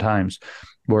 billion times,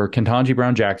 where Ketanji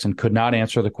Brown Jackson could not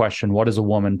answer the question, what is a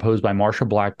woman, posed by Marsha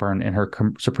Blackburn in her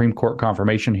Supreme Court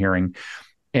confirmation hearing.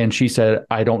 And she said,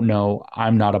 I don't know,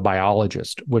 I'm not a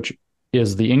biologist, which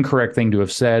is the incorrect thing to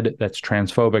have said. That's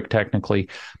transphobic technically.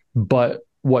 But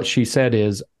what she said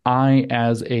is, I,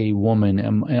 as a woman,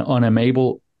 am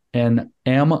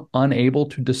unable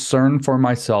to discern for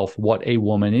myself what a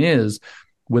woman is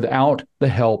without the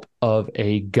help of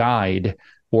a guide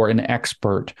or an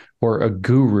expert or a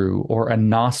guru or a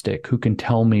Gnostic who can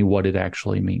tell me what it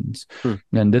actually means.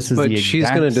 And this is but she's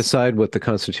going to decide what the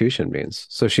Constitution means.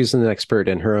 So she's an expert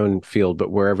in her own field,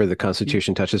 but wherever the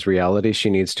Constitution touches reality, she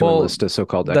needs to enlist a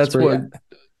so-called expert.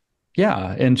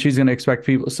 And she's going to expect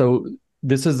people. So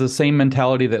this is the same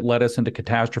mentality that led us into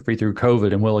catastrophe through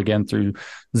COVID and will again through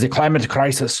the climate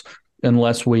crisis,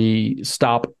 unless we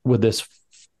stop with this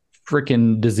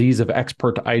freaking disease of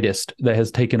expertitis that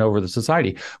has taken over the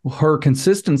society. Her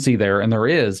consistency there, and there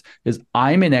is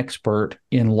I'm an expert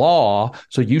in law,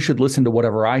 so you should listen to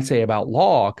whatever I say about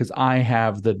law because I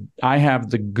have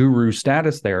the guru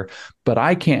status there, but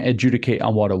I can't adjudicate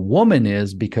on what a woman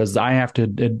is because I have to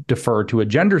defer to a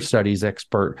gender studies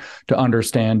expert to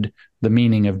understand the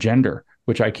meaning of gender,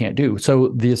 which I can't do.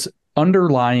 So this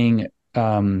underlying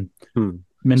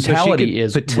mentality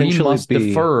is we must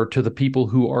defer to the people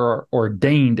who are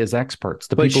ordained as experts.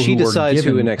 But she decides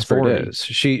who an expert is.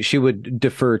 She would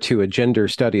defer to a gender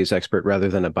studies expert rather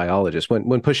than a biologist.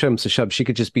 When push comes to shove, she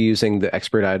could just be using the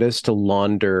expertitis to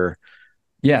launder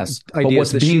ideas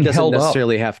that she doesn't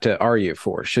necessarily have to argue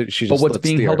for. She just but what's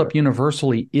being held up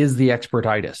universally is the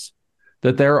expertitis.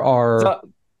 That there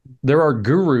are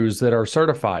gurus that are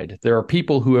certified. There are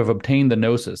people who have obtained the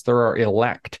gnosis. There are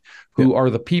elect who are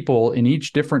the people in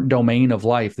each different domain of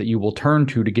life that you will turn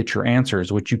to get your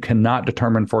answers, which you cannot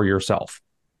determine for yourself.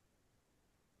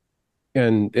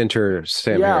 And enter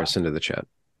Sam Harris into the chat.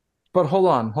 But hold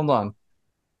on.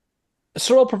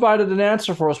 Cyril provided an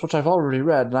answer for us, which I've already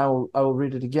read, and I will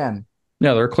read it again.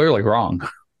 Yeah, they're clearly wrong.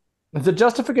 The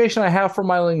justification I have for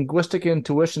my linguistic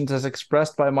intuitions as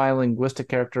expressed by my linguistic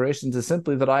characterizations is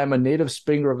simply that I am a native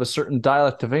speaker of a certain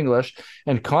dialect of English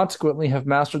and consequently have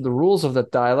mastered the rules of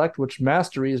that dialect, which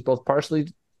mastery is both partially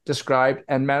described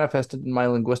and manifested in my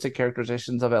linguistic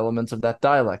characterizations of elements of that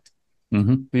dialect.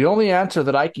 Mm-hmm. The only answer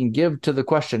that I can give to the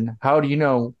question, how do you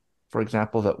know, for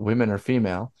example, that women are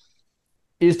female,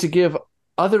 is to give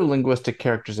other linguistic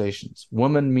characterizations.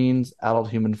 Woman means adult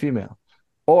human female.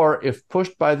 Or if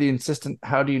pushed by the insistent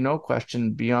how do you know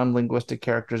question beyond linguistic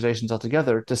characterizations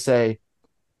altogether, to say,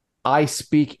 I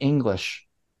speak English.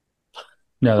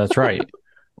 No, that's right.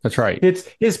 That's right. It's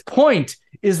his point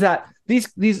is that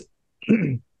these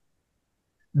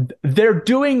they're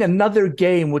doing another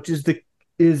game, which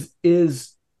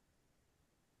is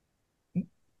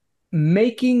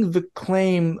making the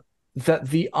claim that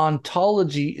the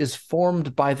ontology is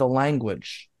formed by the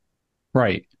language.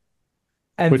 Right.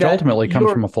 And which ultimately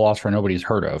comes from a philosopher nobody's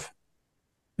heard of.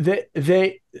 And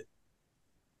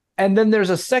then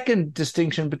there's a second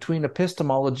distinction between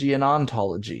epistemology and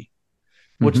ontology,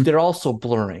 which they're also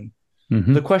blurring.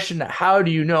 The question, how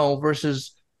do you know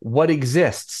versus what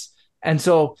exists? And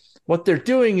so what they're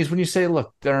doing is when you say,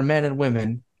 look, there are men and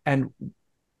women and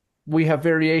we have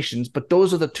variations, but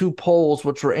those are the two poles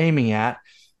which we're aiming at.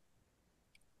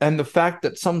 And the fact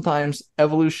that sometimes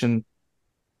evolution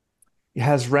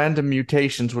has random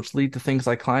mutations which lead to things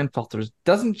like Klinefelters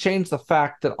doesn't change the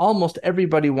fact that almost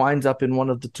everybody winds up in one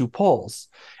of the two poles,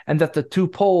 and that the two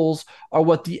poles are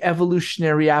what the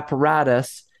evolutionary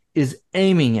apparatus is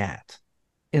aiming at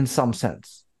in some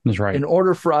sense. That's right. In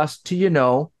order for us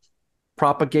to,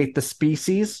 propagate the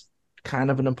species, kind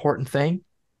of an important thing,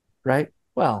 right?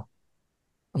 Well,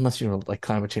 unless like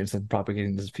climate change, then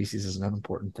propagating the species is an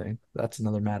unimportant thing. That's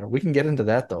another matter. We can get into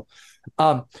that though.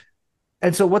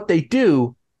 And so what they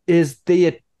do is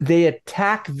they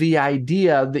attack the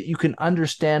idea that you can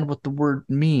understand what the word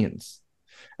means,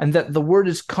 and that the word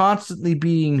is constantly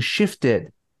being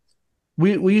shifted.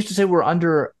 We used to say we're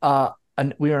under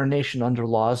we are a nation under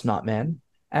laws, not men.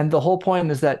 And the whole point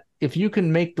is that if you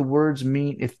can make the words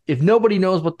mean, if nobody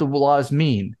knows what the laws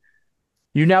mean,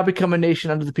 you now become a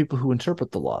nation under the people who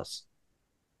interpret the laws.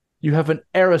 You have an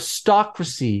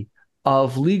aristocracy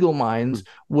of legal minds,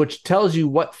 which tells you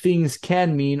what things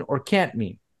can mean or can't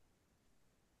mean.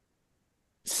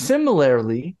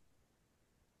 Similarly,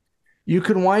 you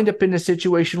can wind up in a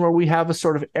situation where we have a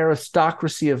sort of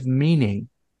aristocracy of meaning,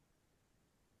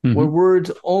 where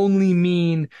words only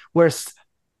mean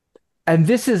and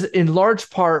this is in large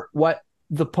part what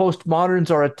the postmoderns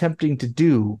are attempting to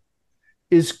do,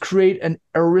 is create an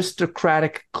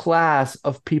aristocratic class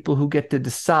of people who get to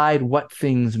decide what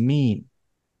things mean.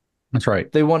 That's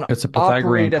right. They want it's a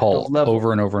Pythagorean cult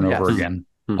over and over and over again,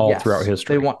 all throughout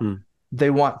history. They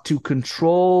want to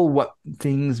control what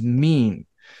things mean.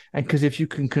 And because if you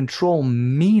can control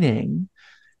meaning,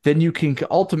 then you can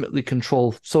ultimately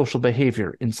control social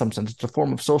behavior in some sense. It's a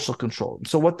form of social control.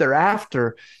 So what they're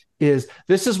after is,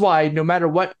 this is why no matter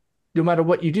what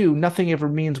you do, nothing ever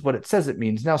means what it says it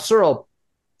means. Now, Searle,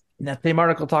 in that same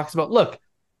article, talks about, look,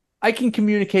 I can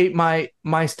communicate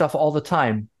my stuff all the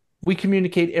time. We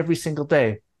communicate every single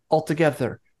day all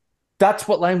together. That's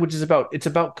what language is about. It's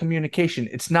about communication.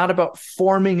 It's not about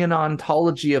forming an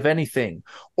ontology of anything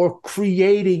or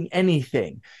creating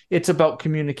anything. It's about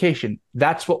communication.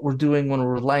 That's what we're doing when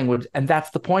we're language. And that's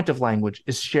the point of language,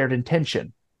 is shared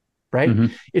intention,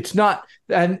 right? It's not,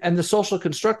 and the social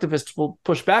constructivists will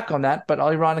push back on that, but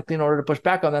ironically, in order to push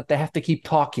back on that, they have to keep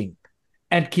talking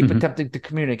and keep attempting to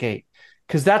communicate,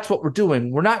 because that's what we're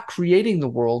doing. We're not creating the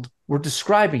world. We're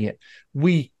describing it.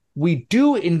 We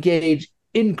do engage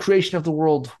in creation of the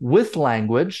world with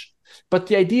language, but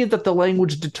the idea that the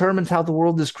language determines how the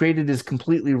world is created is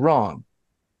completely wrong,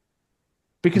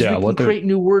 because we can create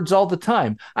new words all the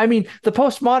time. I mean, the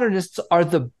postmodernists are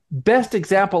the best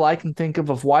example I can think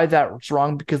of why that's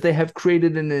wrong, because they have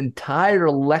created an entire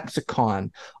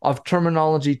lexicon of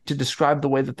terminology to describe the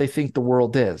way that they think the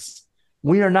world is.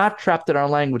 We are not trapped in our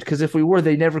language, because if we were,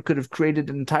 they never could have created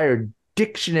an entire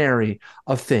dictionary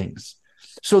of things.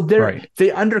 So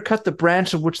they undercut the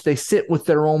branch of which they sit with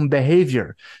their own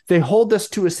behavior. They hold us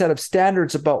to a set of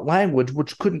standards about language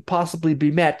which couldn't possibly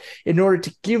be met, in order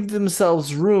to give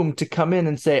themselves room to come in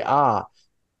and say,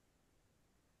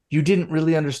 you didn't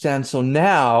really understand. So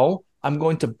now I'm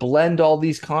going to blend all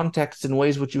these contexts in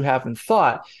ways which you haven't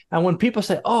thought. And when people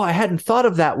say, I hadn't thought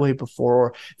of that way before,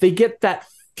 or they get that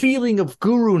feeling of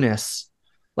guru-ness.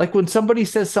 Like when somebody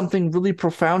says something really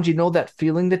profound, that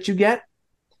feeling that you get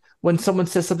when someone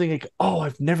says something like,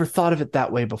 I've never thought of it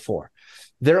that way before.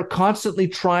 They're constantly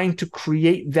trying to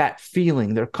create that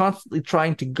feeling. They're constantly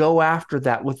trying to go after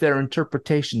that with their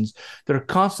interpretations. They're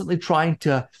constantly trying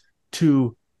to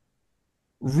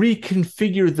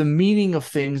reconfigure the meaning of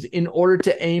things in order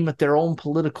to aim at their own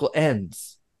political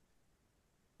ends.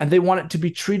 And they want it to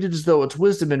be treated as though it's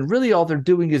wisdom. And really all they're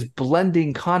doing is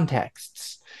blending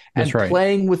contexts and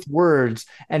playing with words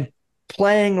and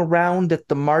playing around at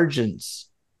the margins.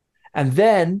 And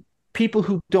then people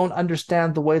who don't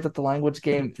understand the way that the language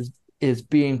game is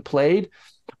being played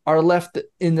are left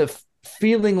in the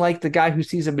feeling like the guy who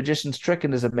sees a magician's trick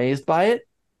and is amazed by it.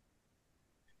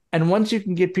 And once you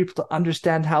can get people to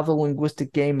understand how the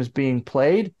linguistic game is being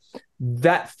played,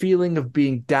 that feeling of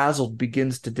being dazzled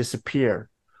begins to disappear.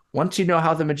 Once you know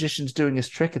how the magician's doing his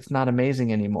trick, it's not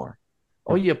amazing anymore.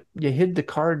 Oh, you hid the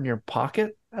card in your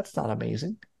pocket? That's not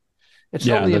amazing. It's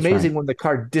only amazing when the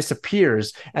card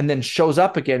disappears and then shows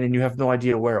up again and you have no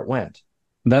idea where it went.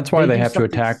 That's why they have to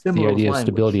attack the idea of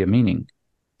stability of meaning.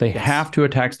 They have to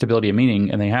attack stability of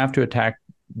meaning, and they have to attack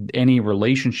any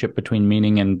relationship between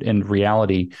meaning and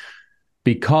reality,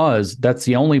 because that's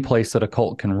the only place that a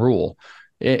cult can rule.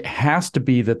 It has to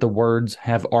be that the words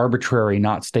have arbitrary,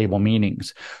 not stable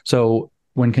meanings. So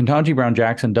when Ketanji Brown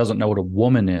Jackson doesn't know what a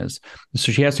woman is,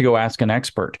 so she has to go ask an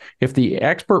expert. If the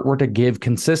expert were to give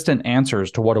consistent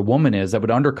answers to what a woman is, that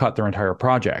would undercut their entire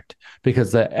project,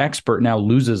 because the expert now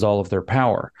loses all of their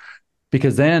power.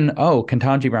 Because then,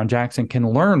 Ketanji Brown Jackson can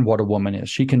learn what a woman is.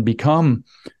 She can become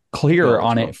clear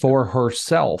on it for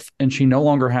herself, and she no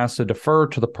longer has to defer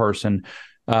to the person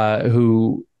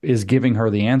who is giving her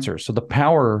the answer. So the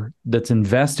power that's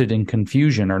invested in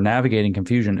confusion or navigating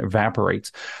confusion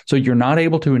evaporates. So you're not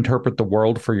able to interpret the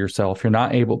world for yourself. You're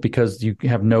not able, because you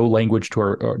have no language to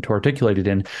articulate it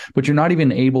in, but you're not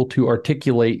even able to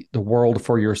articulate the world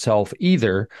for yourself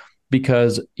either,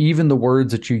 because even the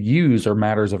words that you use are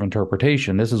matters of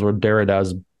interpretation. This is where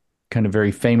Derrida's kind of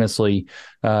very famously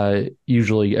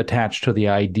usually attached to the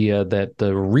idea that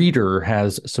the reader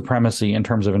has supremacy in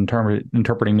terms of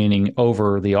interpreting meaning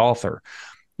over the author.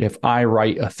 If I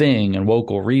write a thing and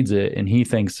Wokal reads it and he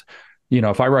thinks,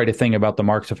 if I write a thing about the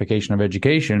Marxification of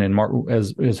education, and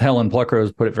as Helen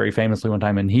Pluckrose put it very famously one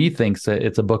time, and he thinks that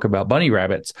it's a book about bunny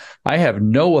rabbits, I have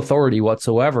no authority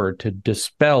whatsoever to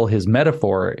dispel his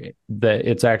metaphor that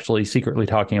it's actually secretly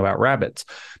talking about rabbits.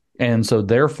 And so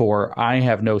therefore, I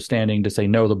have no standing to say,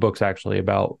 no, the book's actually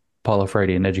about Paulo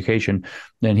Freire and education.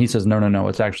 And he says, no,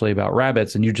 it's actually about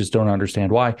rabbits, and you just don't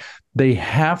understand why. They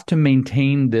have to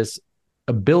maintain this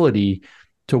ability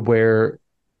to where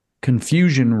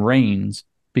confusion reigns,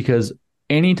 because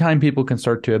anytime people can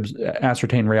start to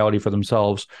ascertain reality for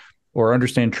themselves or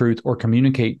understand truth or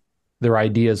communicate their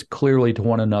ideas clearly to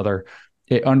one another,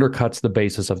 it undercuts the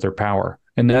basis of their power.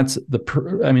 And that's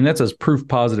that's as proof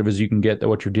positive as you can get that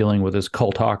what you're dealing with is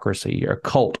cultocracy, or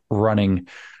cult running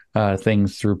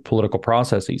things through political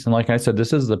processes. And like I said,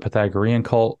 this is the Pythagorean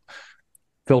cult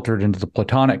filtered into the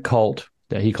Platonic cult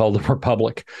that he called the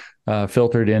Republic,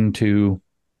 filtered into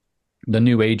the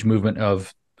New Age movement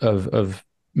of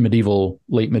medieval,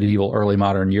 late medieval, early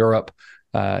modern Europe.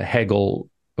 Hegel,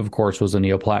 of course, was a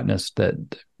Neoplatonist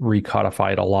that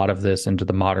recodified a lot of this into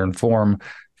the modern form,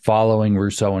 following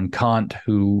Rousseau and Kant,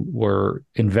 who were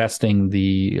investing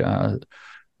the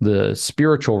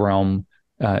spiritual realm,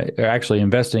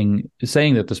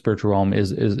 saying that the spiritual realm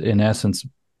is in essence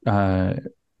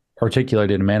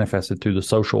articulated and manifested through the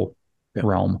social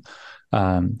realm.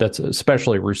 That's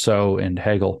especially Rousseau and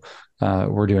Hegel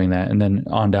were doing that, and then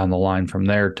on down the line from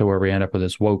there to where we end up with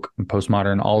this woke and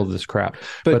postmodern, all of this crap.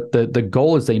 But the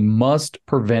goal is they must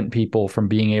prevent people from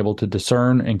being able to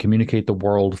discern and communicate the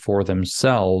world for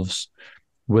themselves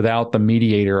without the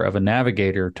mediator of a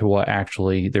navigator to what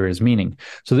actually there is meaning.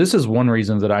 So this is one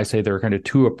reason that I say there are kind of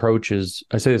two approaches.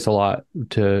 I say this a lot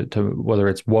to whether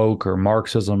it's woke or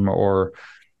Marxism or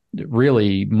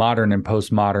really modern and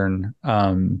postmodern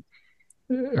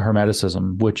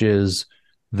Hermeticism, which is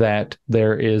that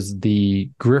there is the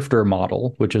grifter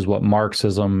model, which is what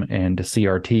Marxism and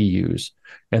CRT use.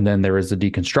 And then there is the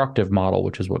deconstructive model,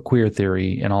 which is what queer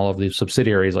theory and all of these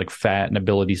subsidiaries like FAT and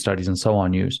ability studies and so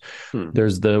on use.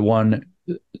 There's the one,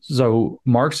 so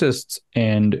Marxists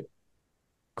and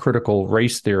critical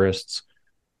race theorists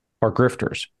are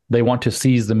grifters. They want to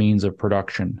seize the means of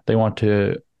production. They want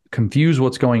to confuse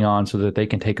what's going on so that they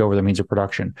can take over the means of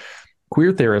production.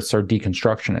 Queer theorists are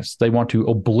deconstructionists. They want to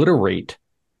obliterate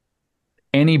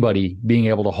anybody being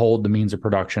able to hold the means of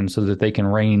production so that they can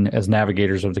reign as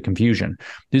navigators of the confusion.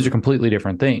 These are completely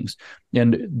different things.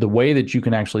 And the way that you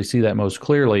can actually see that most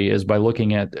clearly is by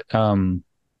looking at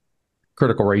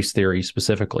critical race theory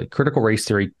specifically. Critical race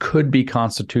theory could be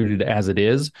constituted as it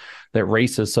is, that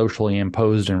race is socially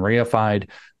imposed and reified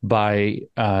by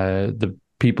the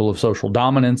people of social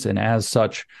dominance. And as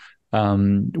such,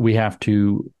 we have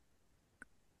to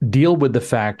deal with the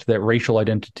fact that racial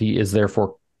identity is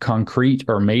therefore concrete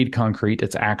or made concrete.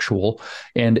 It's actual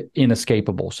and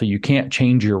inescapable. So you can't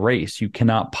change your race. You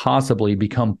cannot possibly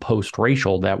become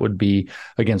post-racial. That would be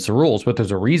against the rules. But there's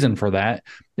a reason for that,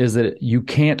 is that you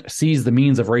can't seize the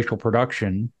means of racial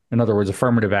production in other words,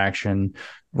 affirmative action,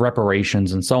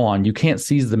 reparations, and so on, you can't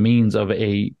seize the means of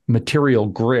a material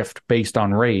grift based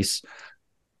on race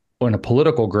or a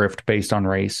political grift based on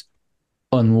race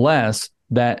unless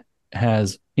that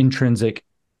has intrinsic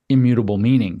immutable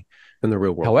meaning in the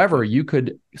real world. However, you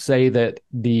could say that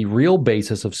the real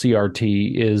basis of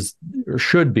CRT is or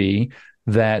should be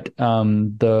that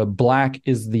the black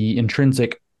is the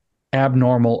intrinsic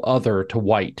abnormal other to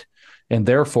white. And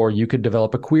therefore, you could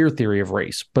develop a queer theory of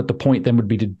race. But the point then would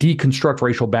be to deconstruct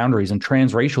racial boundaries, and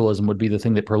transracialism would be the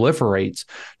thing that proliferates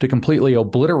to completely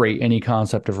obliterate any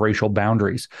concept of racial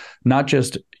boundaries, not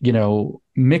just,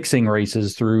 mixing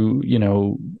races through,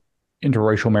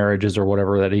 interracial marriages or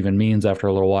whatever that even means after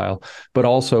a little while, but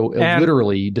also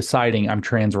literally deciding I'm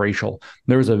transracial.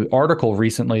 There was an article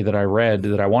recently that I read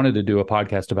that I wanted to do a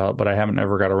podcast about, but I haven't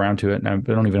ever got around to it. And I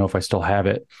don't even know if I still have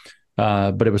it.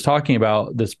 But it was talking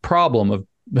about this problem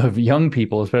of young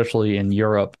people, especially in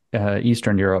Europe,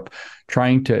 Eastern Europe,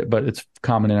 but it's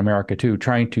common in America too,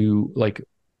 trying to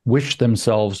wish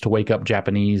themselves to wake up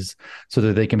Japanese so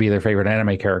that they can be their favorite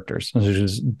anime characters. And there's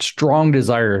this strong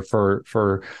desire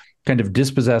for kind of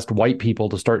dispossessed white people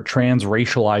to start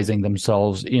transracializing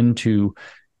themselves into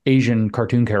Asian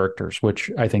cartoon characters, which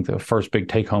I think the first big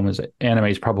take home is anime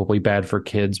is probably bad for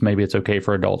kids. Maybe it's okay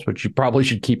for adults, but you probably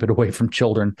should keep it away from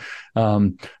children.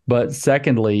 But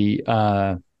secondly,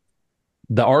 the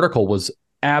article was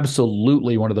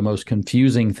absolutely one of the most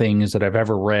confusing things that I've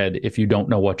ever read if you don't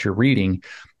know what you're reading,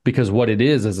 because what it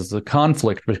is it's a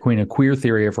conflict between a queer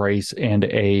theory of race and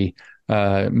a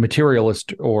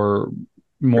materialist or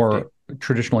more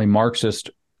traditionally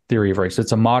Marxist theory of race.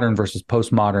 It's a modern versus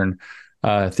postmodern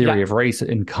theory of race,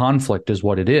 and conflict is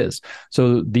what it is.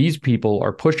 So these people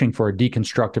are pushing for a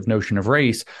deconstructive notion of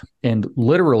race, and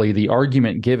literally the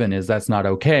argument given is that's not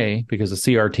okay because the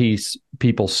CRT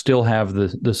people still have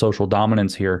the social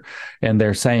dominance here, and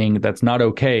they're saying that's not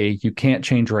okay. You can't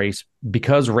change race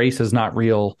because race is not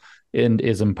real and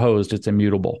is imposed. It's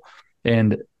immutable,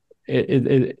 and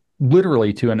it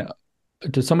literally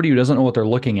to somebody who doesn't know what they're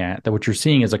looking at, that what you're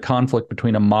seeing is a conflict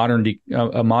between a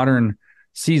modern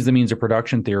seize the means of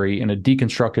production theory and a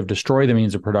deconstructive destroy the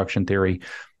means of production theory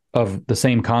of the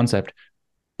same concept.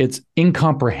 It's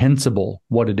incomprehensible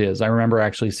what it is. I remember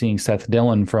actually seeing Seth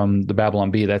Dillon from the Babylon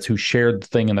Bee, that's who shared the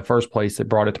thing in the first place that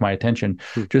brought it to my attention,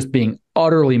 just being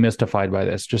utterly mystified by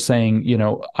this, just saying,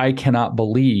 I cannot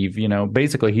believe,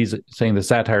 basically he's saying the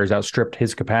satire has outstripped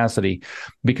his capacity,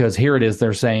 because here it is,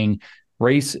 they're saying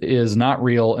race is not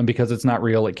real, and because it's not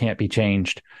real, it can't be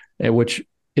changed, which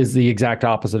is the exact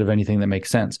opposite of anything that makes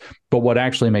sense. But what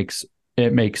actually makes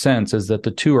sense is that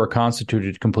the two are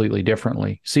constituted completely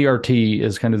differently. CRT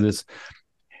is kind of this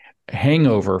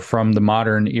hangover from the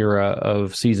modern era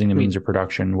of seizing the means of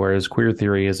production, whereas queer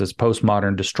theory is this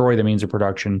postmodern destroy the means of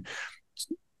production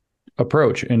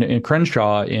approach. And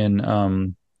Crenshaw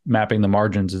in Mapping the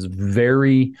Margins is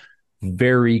very,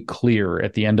 very clear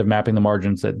at the end of Mapping the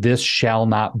Margins that this shall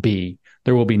not be.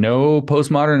 There will be no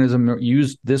postmodernism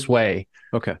used this way.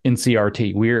 Okay. In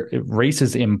CRT, race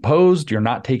is imposed. You're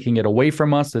not taking it away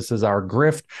from us. This is our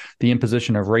grift. The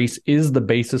imposition of race is the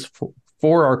basis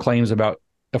for our claims about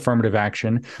affirmative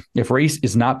action. If race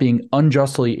is not being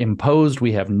unjustly imposed,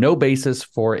 we have no basis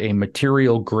for a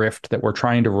material grift that we're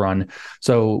trying to run.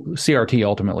 So CRT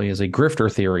ultimately is a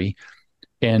grifter theory,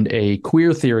 and a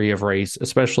queer theory of race,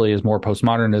 especially as more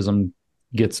postmodernism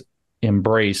gets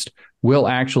embraced, will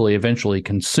actually eventually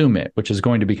consume it, which is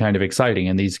going to be kind of exciting.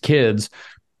 And these kids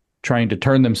trying to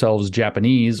turn themselves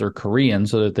Japanese or Korean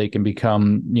so that they can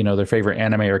become, their favorite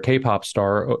anime or K-pop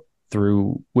star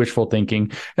through wishful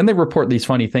thinking. And they report these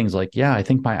funny things like, yeah, I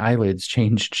think my eyelids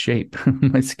changed shape.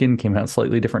 My skin came out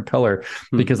slightly different color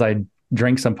because I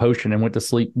drank some potion and went to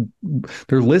sleep.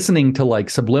 They're listening to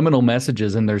subliminal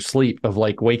messages in their sleep of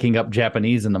waking up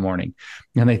Japanese in the morning.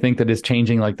 And they think that it's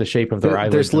changing the shape of their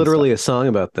eyelids. There's literally a song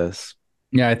about this.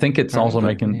 Yeah, I think it's also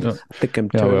making. I think I'm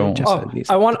totally Japanese.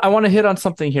 I want to hit on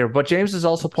something here. What James is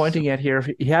also pointing at here,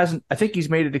 he hasn't. I think he's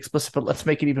made it explicit, but let's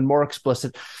make it even more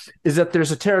explicit. Is that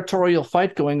there's a territorial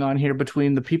fight going on here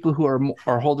between the people who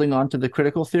are holding on to the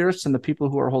critical theorists and the people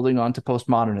who are holding on to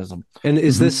postmodernism. And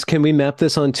is this? Can we map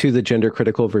this onto the gender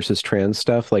critical versus trans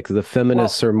stuff? Like the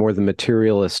feminists are more the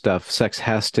materialist stuff. Sex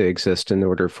has to exist in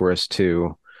order for us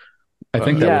to. I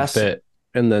think that would fit.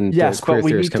 And then the queer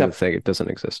theorists kind of think it doesn't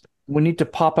exist. We need to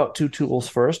pop out two tools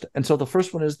first. And so the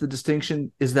first one is the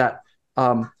distinction is that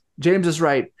James is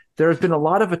right. There has been a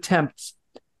lot of attempts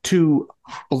to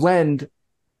blend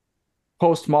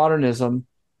postmodernism.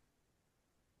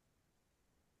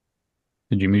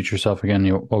 Did you mute yourself again,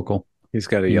 Wokal? He's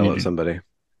got to yell at somebody.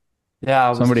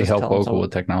 Yeah, Somebody help Wokal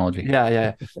with technology.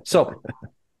 Yeah. So,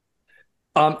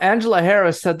 Angela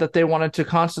Harris said that they wanted to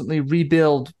constantly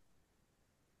rebuild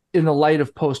in the light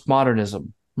of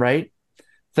postmodernism, right?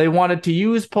 They wanted to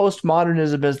use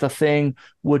postmodernism as the thing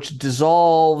which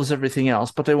dissolves everything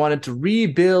else, but they wanted to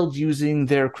rebuild using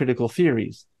their critical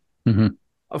theories. Mm-hmm.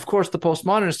 Of course, the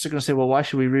postmodernists are going to say, well, why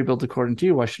should we rebuild according to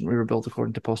you? Why shouldn't we rebuild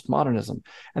according to postmodernism?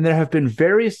 And there have been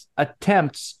various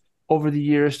attempts over the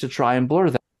years to try and blur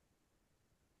that.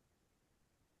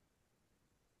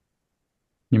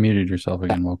 You muted yourself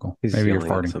again, Wokal. Maybe you're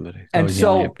farting. Somebody. And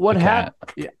so what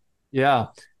happened? Yeah.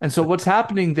 And so what's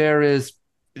happening there is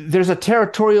there's a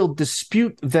territorial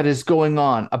dispute that is going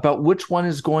on about which one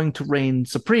is going to reign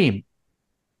supreme.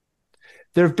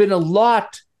 There have been a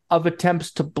lot of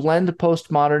attempts to blend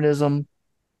postmodernism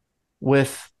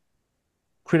with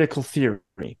critical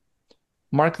theory.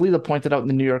 Mark Lila pointed out in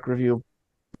the New York Review of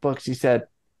Books, he said,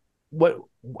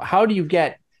 how do you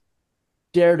get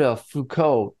Derrida,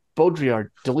 Foucault,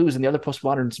 Baudrillard, Deleuze, and the other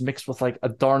postmoderns mixed with like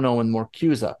Adorno and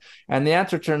Marcuse? And the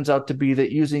answer turns out to be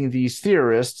that using these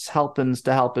theorists happens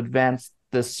to help advance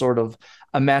this sort of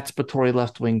emancipatory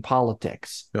left-wing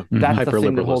politics. Yeah. That's the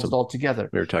thing that holds it all together.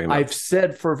 We were talking about. I've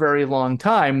said for a very long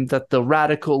time that the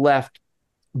radical left,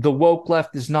 the woke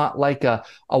left, is not like a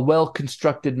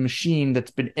well-constructed machine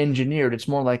that's been engineered. It's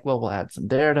more like, well, we'll add some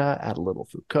Derrida, add a little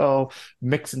Foucault,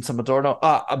 mix in some Adorno,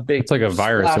 a big. It's like a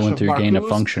virus that went through gain of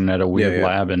function at a weird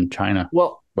lab in China.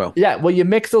 Well, you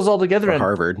mix those all together and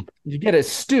Harvard. You get a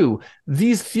stew.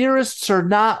 These theorists are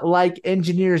not like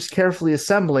engineers carefully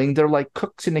assembling. They're like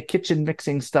cooks in a kitchen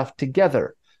mixing stuff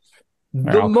together.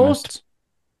 They're alchemists.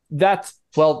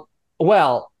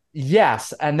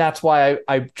 Yes, and that's why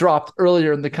I dropped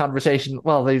earlier in the conversation.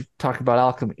 Well, they talk about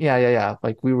alchemy. Yeah.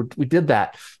 Like we did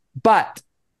that. But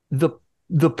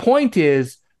the point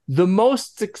is, the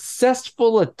most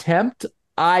successful attempt,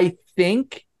 I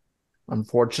think,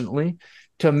 unfortunately,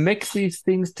 to mix these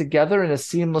things together in a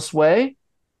seamless way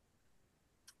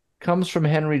comes from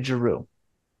Henry Giroux.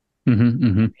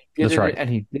 That's right. And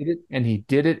he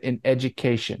did it in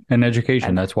education.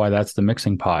 That's why that's the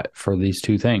mixing pot for these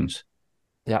two things.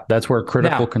 Yeah. That's where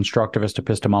critical constructivist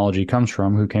epistemology comes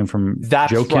from, who came from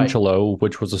Joe Kincheloe,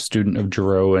 which was a student of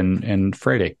Giroux and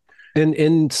Freire. And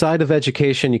inside of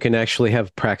education, you can actually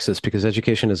have praxis, because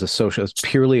education is it's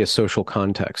purely a social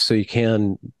context. So you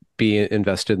can be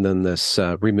invested in this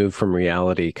removed from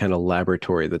reality kind of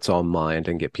laboratory that's all mind,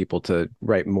 and get people to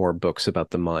write more books about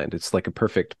the mind. It's like a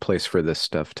perfect place for this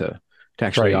stuff to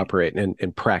actually operate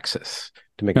in praxis.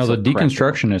 To make the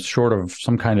deconstructionists, short of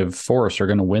some kind of force, are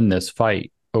going to win this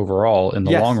fight overall in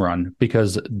the long run,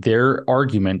 because their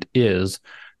argument is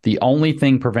the only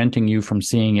thing preventing you from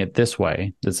seeing it this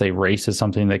way, that say race is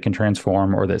something that can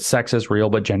transform, or that sex is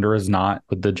real but gender is not,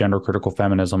 with the gender critical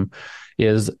feminism,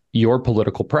 is your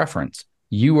political preference.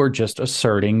 You are just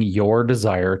asserting your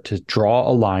desire to draw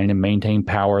a line and maintain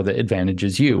power that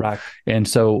advantages you. Right. And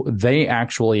so they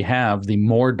actually have the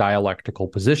more dialectical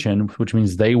position, which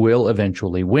means they will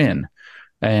eventually win.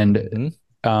 And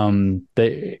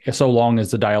so long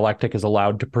as the dialectic is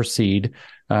allowed to proceed,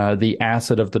 the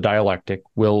acid of the dialectic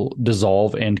will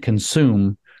dissolve and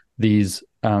consume these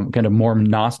kind of more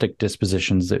Gnostic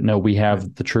dispositions that no, we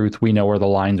have the truth, we know where the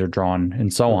lines are drawn,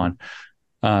 and so on.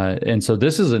 And so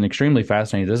this is an extremely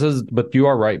fascinating. But you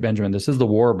are right, Benjamin. This is the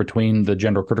war between the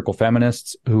gender critical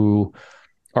feminists, who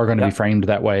are going to be framed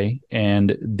that way,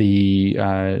 and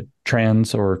the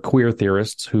trans or queer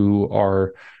theorists, who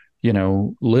are,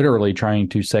 literally trying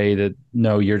to say that,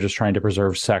 no, you're just trying to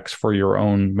preserve sex for your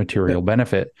own material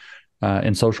benefit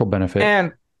and social benefit.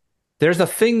 And there's a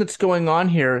thing that's going on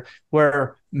here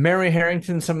where Mary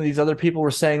Harrington, some of these other people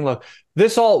were saying, look,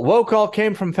 this all woke all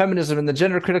came from feminism, and the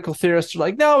gender critical theorists are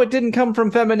like, no, it didn't come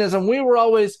from feminism. We were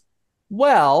always,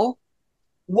 well,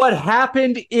 what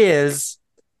happened is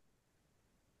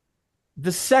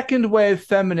the second wave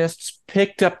feminists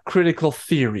picked up critical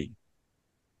theory.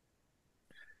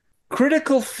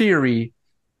 Critical theory,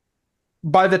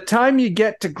 by the time you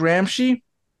get to Gramsci,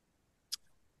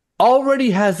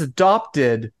 already has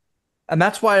adopted, and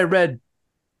that's why I read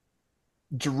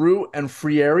Giroux and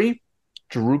Freire,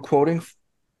 Giroux quoting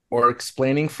or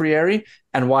explaining Freire,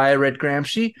 and why I read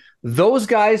Gramsci. Those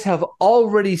guys have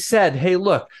already said, hey,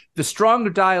 look, the stronger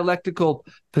dialectical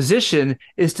position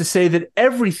is to say that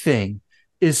everything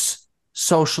is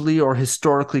socially or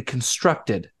historically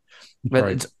constructed.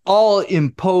 But it's all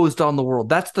imposed on the world.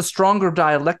 That's the stronger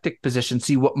dialectic position.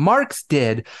 See, what Marx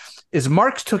did is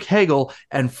Marx took Hegel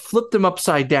and flipped him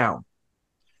upside down.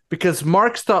 Because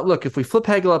Marx thought, look, if we flip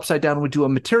Hegel upside down, we do a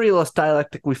materialist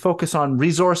dialectic, we focus on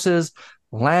resources,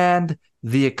 land,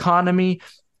 the economy,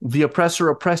 the oppressor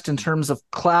oppressed in terms of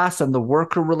class and the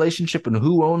worker relationship and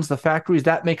who owns the factories,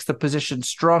 that makes the position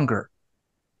stronger,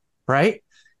 right?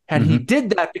 And he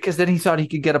did that because then he thought he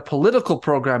could get a political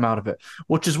program out of it,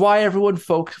 which is why everyone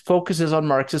focuses on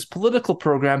Marx's political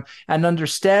program and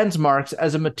understands Marx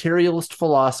as a materialist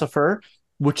philosopher,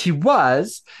 which he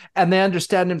was, and they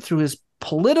understand him through his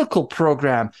political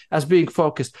program as being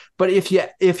focused. But if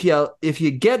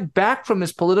you get back from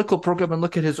his political program and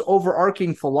look at his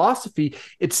overarching philosophy,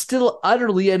 it's still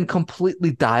utterly and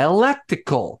completely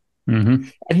dialectical.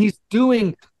 And he's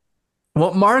doing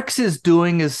what Marx is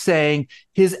doing is saying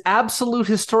his absolute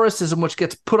historicism, which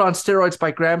gets put on steroids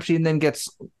by Gramsci and then gets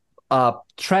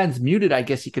transmuted, I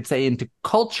guess you could say, into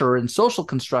culture and social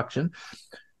construction,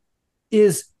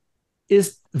 is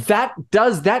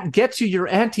that gets you your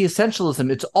anti-essentialism.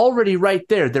 It's already right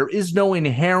there. There is no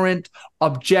inherent,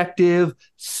 objective,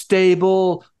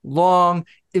 stable, long,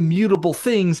 immutable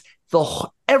things.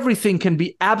 Everything can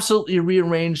be absolutely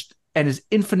rearranged and is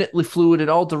infinitely fluid in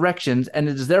all directions, and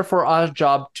it is therefore our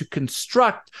job to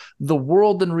construct the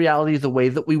world and reality the way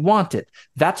that we want it.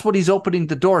 That's what he's opening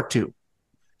the door to,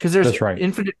 because there's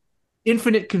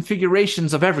infinite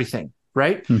configurations of everything,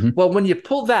 right? Well, when you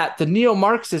pull that, the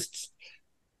neo-Marxists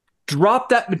drop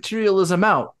that materialism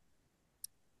out,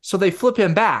 so they flip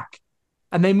him back,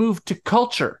 and they move to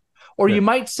culture. Or you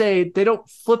might say they don't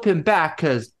flip him back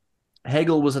because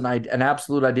Hegel was an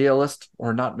absolute idealist,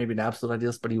 or not maybe an absolute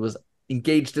idealist, but he was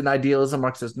engaged in idealism.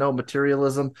 Marx says no,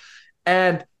 materialism.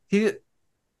 And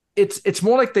it's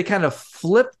more like they kind of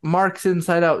flip Marx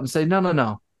inside out and say,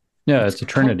 no. Yeah, it's a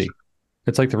trinity.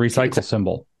 It's like the recycle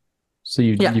symbol. So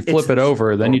you flip it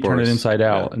over, then you turn it inside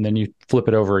out, and then you flip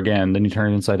it over again, then you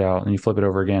turn it inside out, and you flip it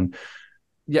over again.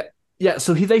 Yeah.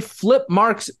 So they flip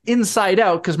Marx inside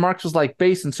out because Marx was like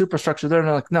base and superstructure. They're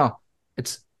like, no,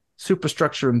 it's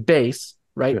superstructure and base,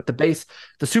 right? Yeah.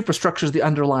 The superstructure is the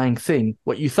underlying thing.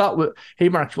 What you thought what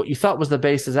you thought was the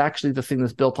base is actually the thing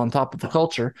that's built on top of the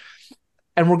culture.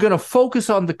 And we're going to focus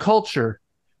on the culture.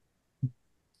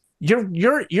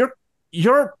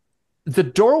 The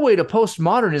doorway to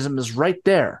postmodernism is right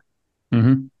there.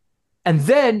 And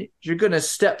then you're going to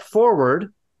step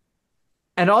forward,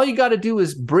 and all you got to do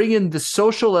is bring in the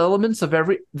social elements of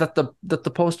that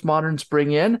the postmoderns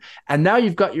bring in, and now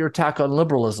you've got your attack on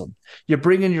liberalism. You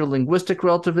bring in your linguistic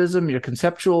relativism, your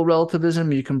conceptual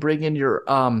relativism. You can bring in your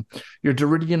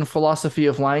Derridian philosophy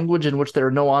of language, in which there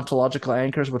are no ontological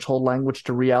anchors which hold language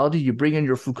to reality. You bring in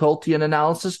your Foucaultian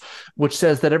analysis, which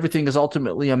says that everything is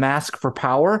ultimately a mask for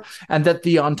power, and that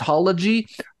the ontology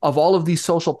of all of these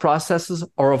social processes,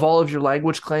 or of all of your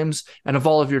language claims and of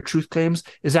all of your truth claims,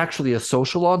 is actually a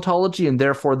social ontology, and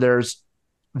therefore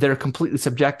they're completely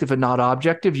subjective and not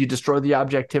objective. You destroy the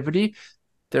objectivity,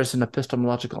 there's an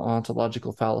epistemological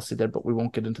ontological fallacy there, but we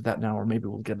won't get into that now, or maybe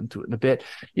we'll get into it in a bit.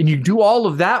 And you do all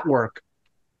of that work,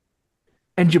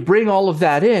 and you bring all of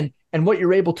that in, and what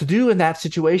you're able to do in that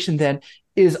situation then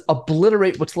is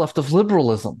obliterate what's left of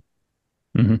liberalism.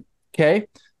 Okay?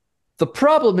 The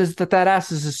problem is that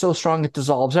axis is so strong it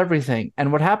dissolves everything.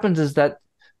 And what happens is that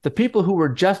the people who were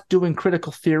just doing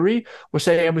critical theory were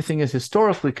saying everything is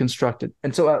historically constructed.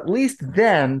 And so at least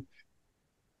then,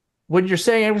 when you're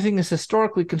saying everything is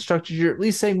historically constructed, you're at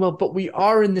least saying, well, but we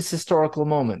are in this historical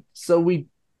moment. So we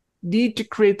need to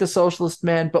create the socialist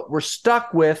man, but we're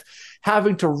stuck with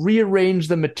having to rearrange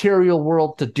the material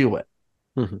world to do it.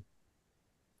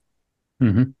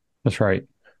 That's right.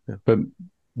 Yeah. But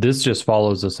this just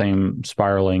follows the same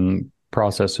spiraling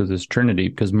process of this trinity,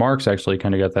 because Marx actually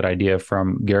kind of got that idea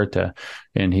from Goethe,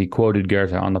 and he quoted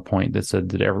Goethe on the point that said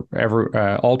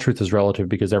that all truth is relative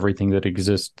because everything that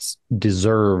exists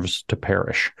deserves to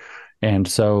perish. And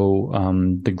so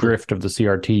the grift of the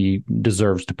CRT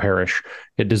deserves to perish.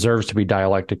 It deserves to be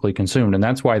dialectically consumed. And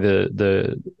that's why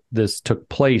this took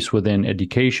place within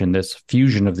education. This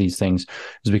fusion of these things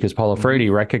is because Paulo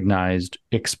Freire recognized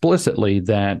explicitly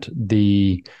that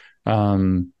the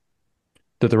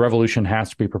revolution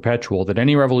has to be perpetual, that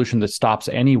any revolution that stops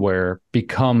anywhere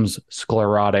becomes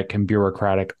sclerotic and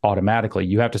bureaucratic automatically.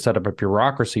 You have to set up a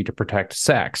bureaucracy to protect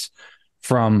sex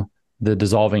from the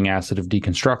dissolving acid of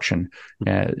deconstruction.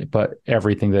 But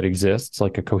everything that exists,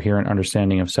 like a coherent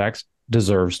understanding of sex,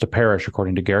 deserves to perish,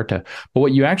 according to Goethe. But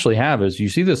what you actually have is you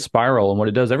see this spiral, and what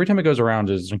it does every time it goes around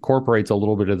is it incorporates a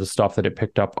little bit of the stuff that it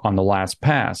picked up on the last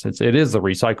pass. It is the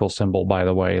recycle symbol, by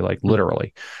the way, like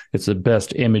literally. It's the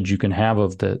best image you can have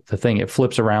of the thing. It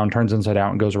flips around, turns inside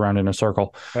out, and goes around in a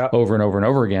circle over and over and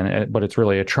over again. But it's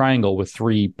really a triangle with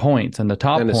 3 points. And the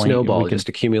top and point... And a snowball just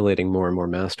accumulating more and more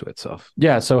mass to itself.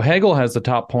 Yeah, so Hegel has the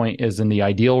top point is in the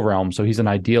ideal realm. So he's an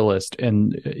idealist,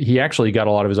 and he actually got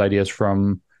a lot of his ideas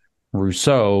from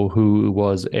Rousseau, who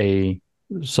was a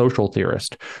social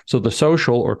theorist. So the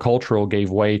social or cultural gave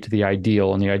way to the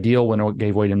ideal, and the ideal when it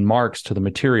gave way in Marx to the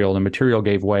material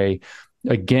gave way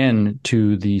again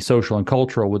to the social and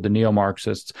cultural with the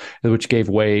neo-Marxists, which gave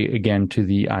way again to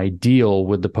the ideal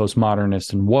with the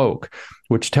postmodernists and woke,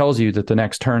 which tells you that the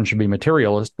next turn should be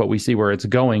materialist, but we see where it's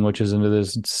going, which is into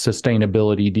this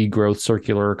sustainability, degrowth,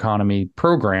 circular economy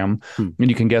program. And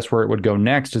you can guess where it would go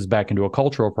next is back into a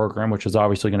cultural program, which is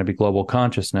obviously going to be global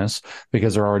consciousness,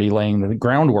 because they're already laying the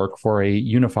groundwork for a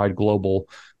unified global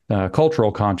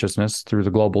cultural consciousness through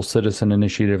the Global Citizen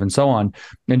Initiative and so on.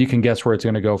 And you can guess where it's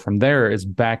going to go from there is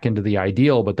back into the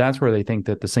ideal, but that's where they think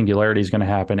that the singularity is going to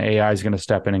happen. AI is going to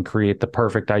step in and create the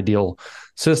perfect ideal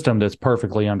system that's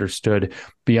perfectly understood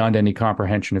beyond any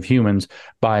comprehension of humans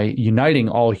by uniting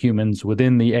all humans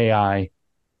within the AI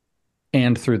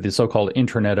and through the so-called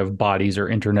Internet of Bodies or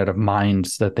Internet of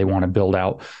Minds that they want to build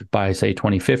out by, say,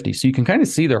 2050. So you can kind of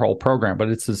see their whole program, but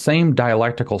it's the same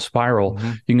dialectical spiral.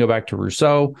 You can go back to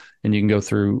Rousseau, and you can go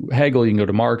through Hegel, you can go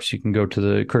to Marx, you can go to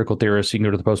the critical theorists, you can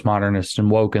go to the postmodernists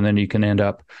and woke, and then you can end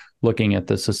up looking at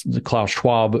the Klaus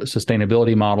Schwab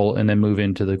sustainability model, and then move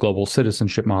into the global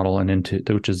citizenship model, and into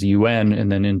which is the UN,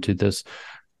 and then into this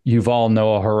Yuval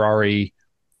Noah Harari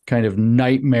kind of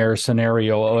nightmare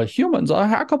scenario. Humans are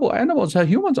hackable animals.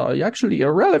 Humans are actually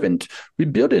irrelevant. We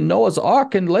build a Noah's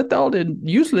Ark and let all the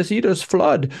useless eaters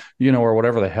flood, or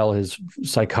whatever the hell his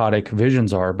psychotic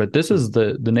visions are. But this is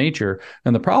the nature.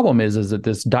 And the problem is that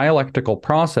this dialectical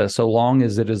process, so long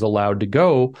as it is allowed to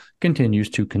go,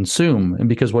 continues to consume. And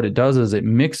because what it does is it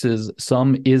mixes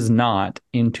some is not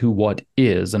into what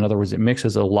is. In other words, it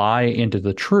mixes a lie into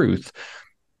the truth.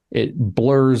 It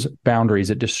blurs boundaries.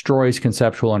 It destroys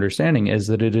conceptual understanding, as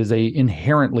that it is a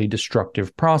inherently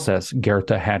destructive process. Goethe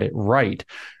had it right.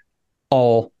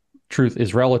 All truth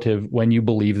is relative when you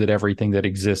believe that everything that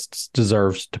exists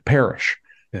deserves to perish.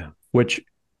 Yeah, which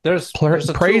there's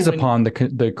preys upon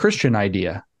the Christian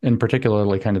idea, and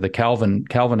particularly kind of the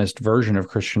Calvinist version of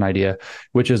Christian idea,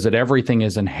 which is that everything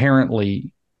is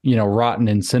inherently, rotten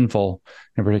and sinful.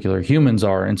 In particular, humans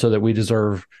are, and so that we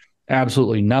deserve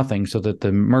absolutely nothing, so that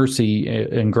the mercy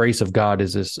and grace of God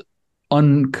is this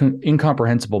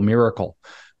incomprehensible miracle,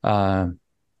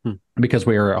 because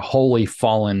we are a wholly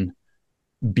fallen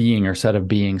being or set of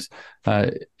beings.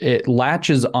 It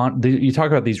latches on. You talk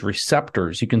about these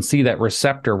receptors. You can see that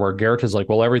receptor where Goethe is like,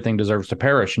 well, everything deserves to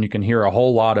perish, and you can hear a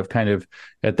whole lot of kind of,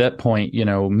 at that point,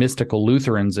 mystical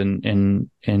Lutherans in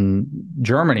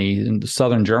Germany, in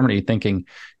southern Germany, thinking,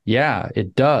 yeah,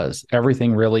 it does.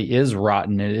 Everything really is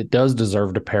rotten, and it does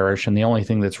deserve to perish. And the only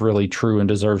thing that's really true and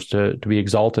deserves to be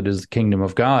exalted is the kingdom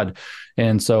of God.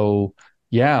 And so,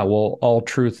 yeah, well, all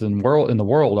truth in the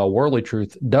world, all worldly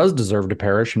truth does deserve to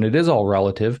perish, and it is all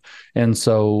relative. And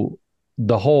so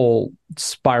the whole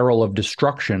spiral of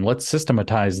destruction, let's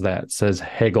systematize that, says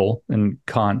Hegel and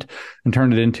Kant, and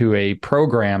turn it into a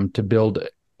program to build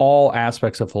all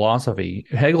aspects of philosophy.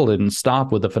 Hegel didn't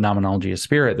stop with the phenomenology of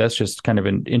spirit. That's just kind of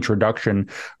an introduction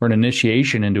or an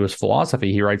initiation into his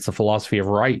philosophy. He writes the philosophy of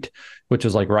right, which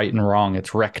is like right and wrong.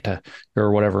 It's Recht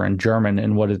or whatever in German.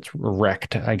 And what it's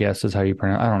Recht, I guess, is how you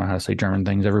pronounce. I don't know how to say German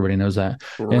things. Everybody knows that.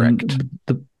 Recht. And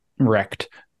the Recht.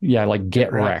 Yeah, like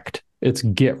get wrecked. It's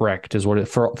get wrecked is what it,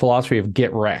 for philosophy of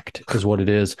get wrecked is what it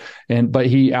is. But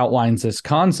he outlines this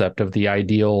concept of the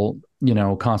ideal,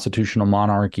 constitutional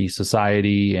monarchy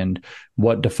society and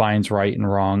what defines right and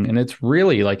wrong. And it's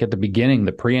really like at the beginning,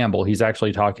 the preamble, he's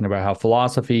actually talking about how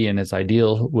philosophy and its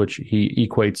ideal, which he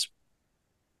equates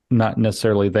not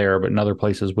necessarily there, but in other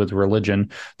places with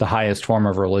religion, the highest form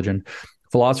of religion.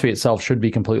 Philosophy itself should be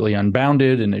completely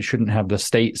unbounded, and it shouldn't have the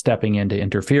state stepping in to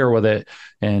interfere with it.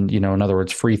 And, in other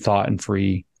words, free thought and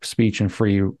free speech and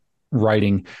free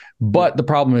writing. But the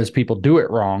problem is people do it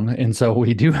wrong. And so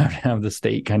we do have to have the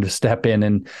state kind of step in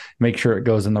and make sure it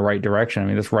goes in the right direction. I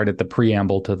mean, that's right at the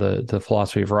preamble to the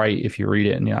philosophy of right, if you read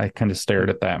it. And I kind of stared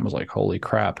at that and was like, holy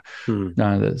crap.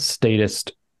 The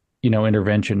statist,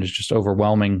 intervention is just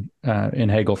overwhelming in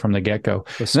Hegel from the get-go.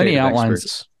 And then he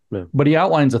outlines... Yeah. But he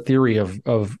outlines a theory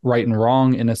of right and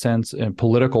wrong, in a sense, and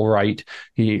political right.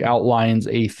 He outlines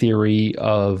a theory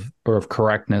of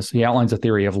correctness. He outlines a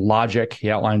theory of logic.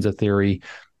 He outlines a theory.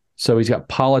 So he's got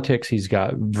politics. He's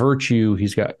got virtue.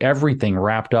 He's got everything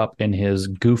wrapped up in his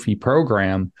goofy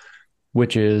program,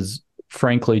 which is,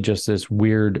 frankly, just this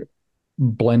weird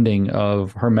blending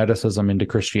of Hermeticism into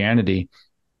Christianity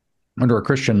under a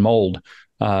Christian mold,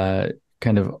 kind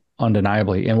of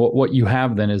undeniably. And what you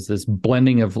have then is this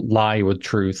blending of lie with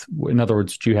truth. In other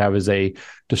words, what you have is a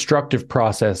destructive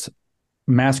process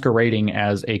masquerading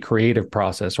as a creative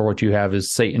process, or what you have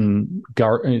is Satan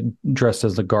dressed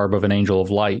as the garb of an angel of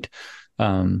light.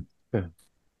 Yeah.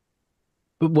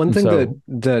 But one thing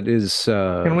that is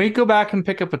Can we go back and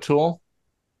pick up a tool?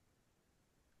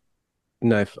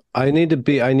 knife. We need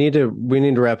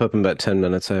to wrap up in about 10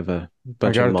 minutes. I have a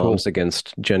bunch of moms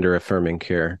against gender affirming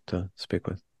care to speak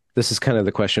with. This is kind of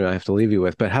the question I have to leave you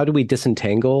with, but how do we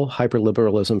disentangle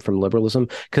hyperliberalism from liberalism?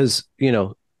 Because,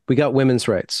 we got women's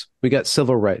rights, we got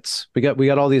civil rights, we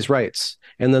got all these rights.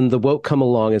 And then the woke come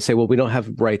along and say, well, we don't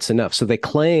have rights enough. So they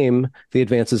claim the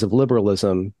advances of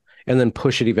liberalism and then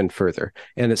push it even further.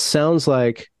 And it sounds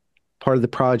like part of the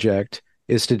project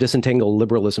is to disentangle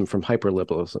liberalism from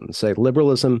hyperliberalism. Say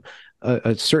liberalism,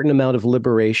 a certain amount of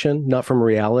liberation, not from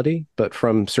reality, but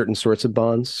from certain sorts of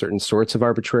bonds, certain sorts of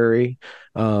arbitrary,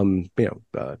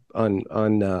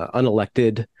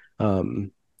 unelected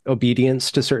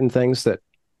obedience to certain things that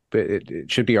it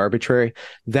should be arbitrary.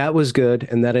 That was good,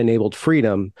 and that enabled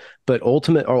freedom. But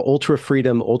ultimate or ultra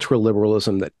freedom, ultra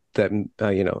liberalism that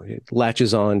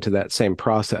latches on to that same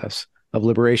process of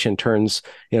liberation turns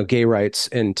gay rights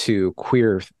into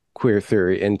queer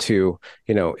theory, into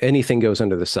anything goes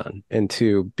under the sun,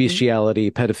 into bestiality,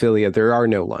 pedophilia. There are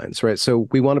no lines, right? So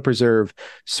we want to preserve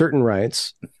certain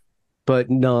rights, but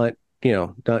not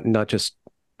just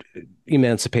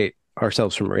emancipate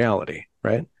ourselves from reality,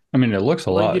 right? I mean, it looks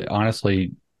a lot,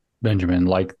 honestly, Benjamin,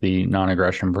 like the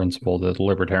non-aggression principle that the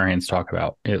libertarians talk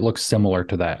about. It looks similar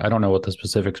to that. I don't know what the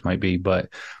specifics might be, but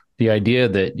the idea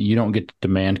that you don't get to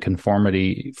demand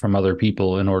conformity from other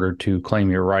people in order to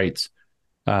claim your rights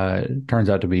turns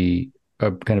out to be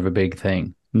a kind of a big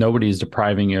thing. Nobody's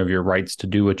depriving you of your rights to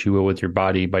do what you will with your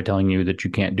body by telling you that you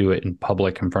can't do it in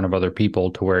public in front of other people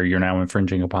to where you're now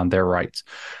infringing upon their rights.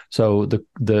 So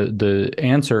the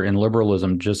answer in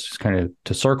liberalism, just kind of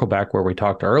to circle back where we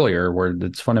talked earlier, where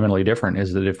it's fundamentally different,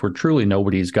 is that if we're truly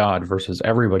nobody's God versus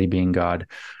everybody being God,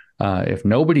 if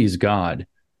nobody's God,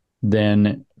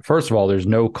 then first of all, there's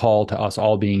no call to us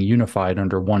all being unified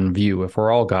under one view. If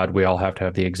we're all God, we all have to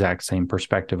have the exact same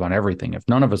perspective on everything. If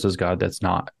none of us is God,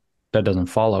 that doesn't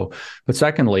follow. But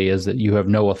secondly, is that you have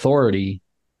no authority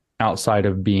outside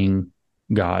of being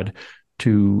God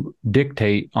to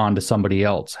dictate onto somebody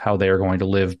else how they are going to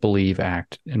live, believe,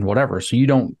 act, and whatever. So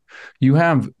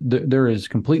there is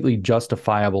completely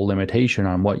justifiable limitation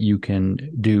on what you can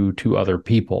do to other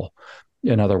people.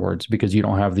 In other words, because you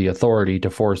don't have the authority to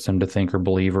force them to think or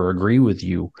believe or agree with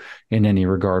you in any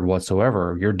regard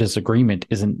whatsoever. Your disagreement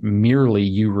isn't merely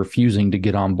you refusing to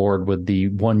get on board with the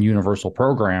one universal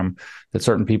program that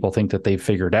certain people think that they've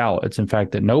figured out. It's in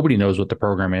fact that nobody knows what the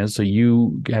program is. So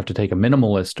you have to take a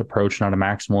minimalist approach, not a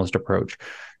maximalist approach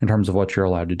in terms of what you're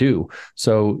allowed to do.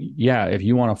 So yeah, if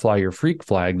you want to fly your freak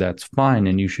flag, that's fine.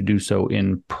 And you should do so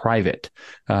in private.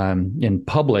 In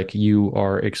public, you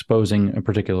are exposing in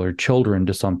particular children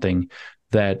to something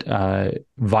that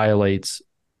violates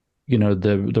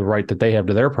the right that they have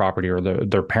to their property, or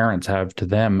their parents have to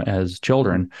them as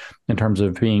children, in terms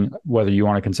of being, whether you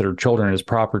want to consider children as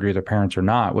property of their parents or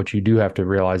not. What you do have to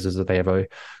realize is that they have a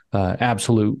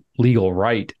absolute legal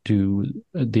right to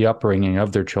the upbringing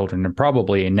of their children, and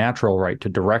probably a natural right to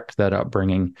direct that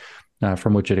upbringing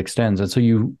from which it extends. And so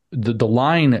the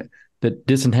line that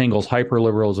disentangles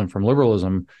hyperliberalism from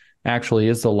liberalism actually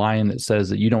is the line that says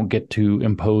that you don't get to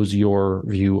impose your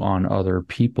view on other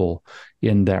people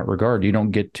in that regard. You don't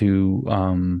get to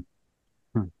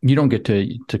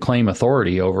claim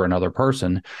authority over another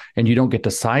person, and you don't get to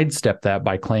sidestep that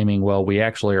by claiming, well, we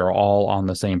actually are all on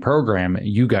the same program.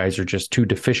 You guys are just too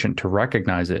deficient to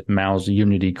recognize it. Mao's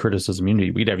unity, criticism, unity.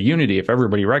 We'd have unity if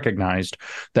everybody recognized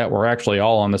that we're actually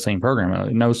all on the same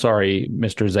program. No, sorry,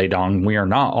 Mr. Zedong, we are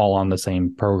not all on the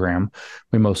same program.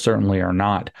 We most certainly are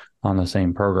not on the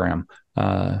same program.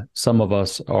 Some of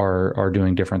us are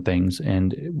doing different things,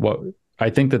 and what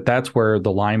I think that's where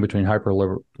the line between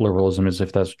hyperliberalism is,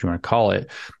 if that's what you want to call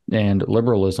it, and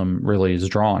liberalism really is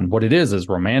drawn. What it is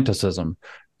romanticism.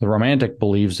 The romantic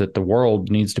believes that the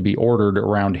world needs to be ordered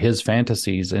around his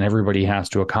fantasies, and everybody has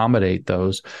to accommodate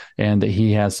those, and that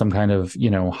he has some kind of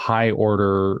high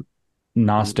order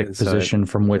Gnostic position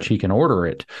from which he can order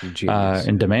it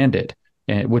and demand it,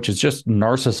 which is just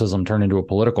narcissism turned into a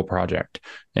political project.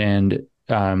 And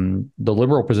the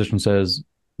liberal position says,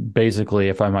 basically,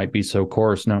 if I might be so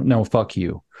coarse, no, fuck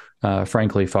you.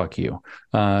 Frankly, fuck you.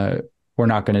 We're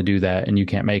not going to do that, and you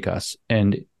can't make us.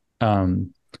 And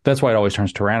that's why it always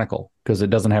turns tyrannical, because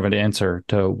it doesn't have an answer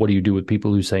to what do you do with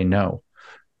people who say no.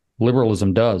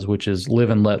 Liberalism does, which is live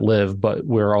and let live, but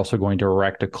we're also going to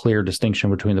erect a clear distinction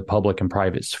between the public and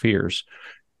private spheres,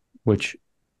 which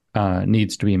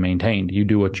needs to be maintained. You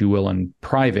do what you will in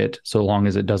private, so long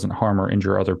as it doesn't harm or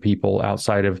injure other people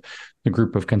outside of the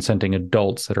group of consenting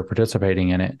adults that are participating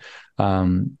in it.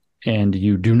 And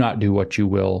you do not do what you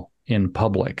will in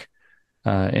public.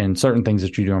 And certain things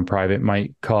that you do in private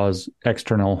might cause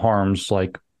external harms,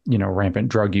 like, rampant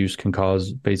drug use can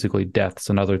cause basically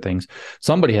deaths and other things.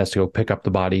 Somebody has to go pick up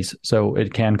the bodies, so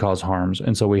it can cause harms.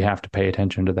 And so we have to pay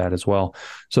attention to that as well.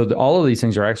 So all of these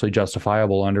things are actually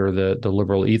justifiable under the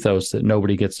liberal ethos, that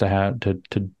nobody gets to have to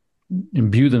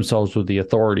imbue themselves with the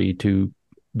authority to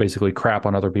basically crap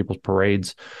on other people's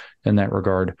parades in that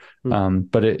regard.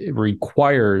 But it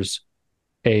requires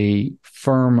a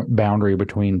firm boundary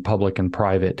between public and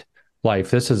private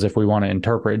life. This is, if we want to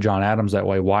interpret John Adams that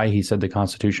way, why he said the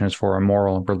Constitution is for a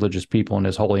moral and religious people and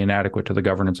is wholly inadequate to the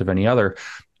governance of any other.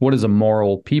 What is a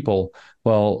moral people?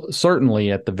 Well,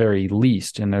 certainly at the very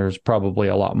least, and there's probably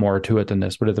a lot more to it than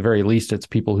this, but at the very least, it's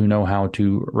people who know how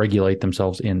to regulate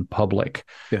themselves in public.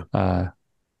 Yeah.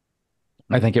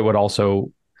 I think it would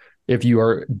also, if you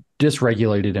are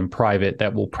dysregulated in private,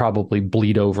 that will probably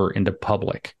bleed over into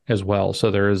public as well.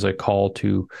 So there is a call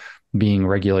to being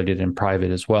regulated in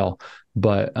private as well.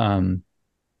 But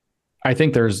I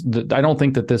think I don't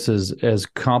think that this is as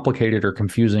complicated or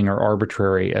confusing or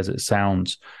arbitrary as it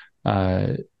sounds.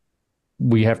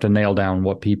 We have to nail down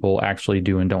what people actually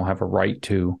do and don't have a right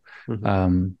to.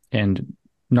 And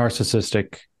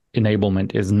narcissistic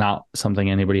enablement is not something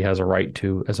anybody has a right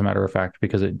to, as a matter of fact,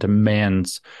 because it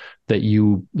demands that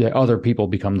other people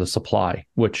become the supply,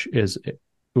 which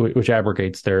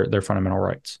abrogates their fundamental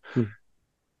rights.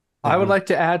 I would like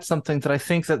to add something, that I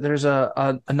think that there's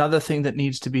another thing that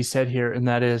needs to be said here, and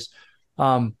that is,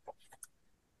 how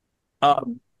do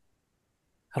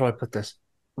I put this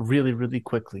really, really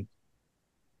quickly?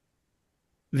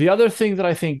 The other thing that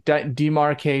I think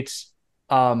demarcates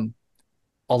a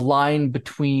line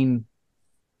between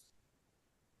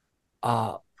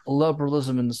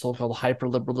liberalism and the so-called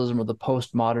hyperliberalism, or the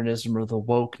postmodernism, or the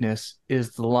wokeness,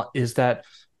 is that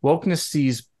wokeness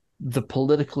sees the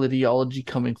political ideology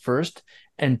coming first,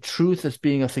 and truth as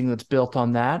being a thing that's built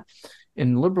on that.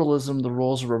 In liberalism, the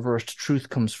roles are reversed. Truth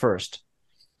comes first.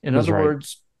 In other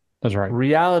words, that's right.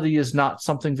 Reality is not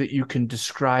something that you can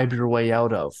describe your way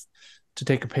out of. To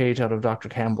take a page out of Dr.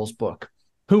 Campbell's book,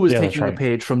 who was taking a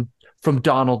page from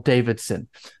Donald Davidson,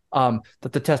 that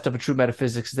the test of a true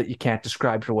metaphysics is that you can't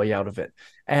describe your way out of it.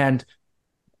 And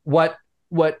what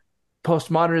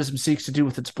postmodernism seeks to do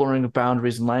with its blurring of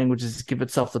boundaries and languages is give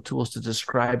itself the tools to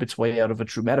describe its way out of a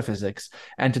true metaphysics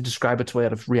and to describe its way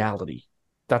out of reality.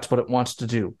 That's what it wants to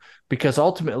do. Because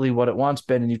ultimately what it wants,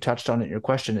 Ben, and you touched on it in your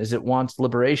question, is it wants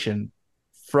liberation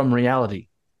from reality.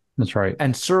 That's right.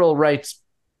 And Searle writes,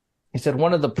 he said,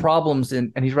 one of the problems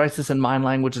and he writes this in Mind,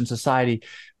 Language, and Society,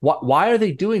 why are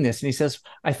they doing this? And he says,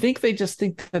 I think they just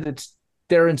think that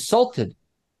they're insulted.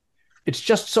 It's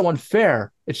just so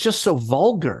unfair. It's just so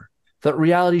vulgar that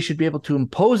reality should be able to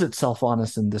impose itself on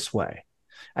us in this way.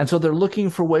 And so they're looking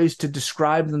for ways to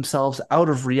describe themselves out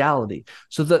of reality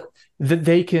so that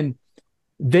they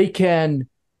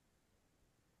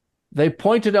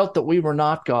pointed out that we were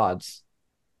not gods.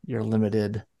 You're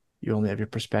limited. You only have your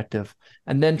perspective.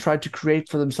 And then tried to create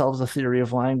for themselves a theory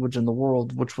of language in the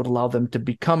world, which would allow them to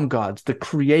become gods, the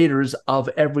creators of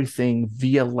everything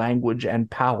via language and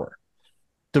power,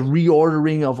 the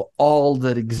reordering of all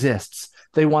that exists.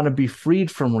 They want to be freed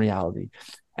from reality.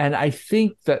 And I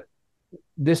think that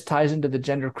this ties into the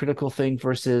gender critical thing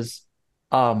versus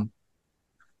the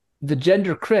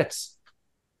gender crits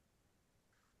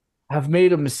have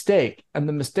made a mistake. And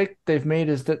the mistake they've made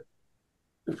is that,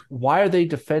 why are they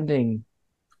defending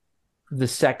the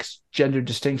sex gender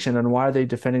distinction, and why are they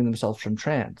defending themselves from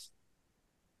trans?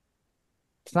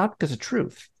 It's not because of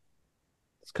truth.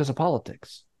 It's because of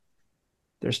politics.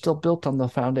 They're still built on the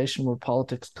foundation where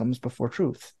politics comes before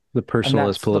truth. The personal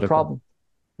is political. The problem.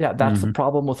 Yeah, that's the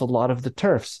problem with a lot of the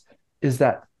TERFs, is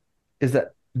that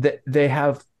they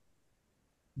have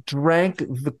drank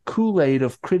the Kool-Aid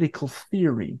of critical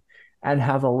theory and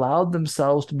have allowed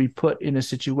themselves to be put in a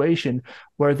situation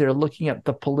where they're looking at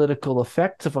the political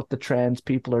effects of what the trans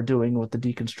people are doing, what the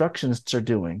deconstructionists are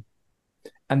doing,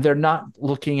 and they're not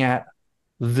looking at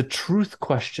the truth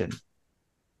question.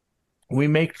 We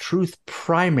make truth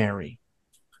primary.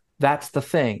 That's the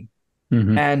thing.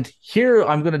 And here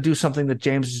I'm going to do something that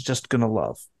James is just going to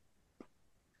love.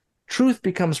 Truth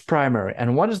becomes primary.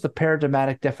 And what is the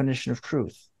paradigmatic definition of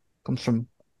truth? It comes from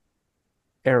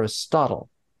Aristotle,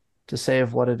 to say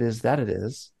of what it is that it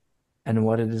is, and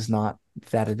what it is not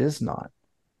that it is not.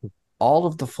 All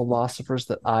of the philosophers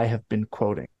that I have been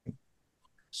quoting,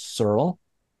 Searle,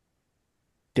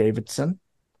 Davidson,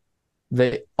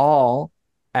 they all,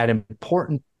 at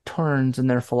important turns in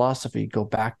their philosophy, go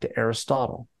back to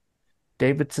Aristotle.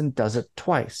 Davidson does it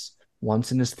twice.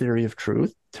 Once in his theory of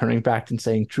truth, turning back and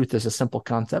saying truth is a simple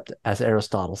concept, as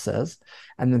Aristotle says.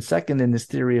 And then second, in his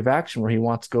theory of action, where he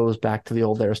goes back to the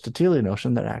old Aristotelian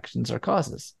notion that actions are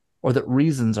causes, or that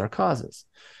reasons are causes.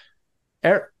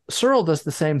 Searle does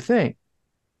the same thing.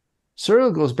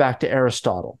 Searle goes back to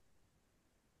Aristotle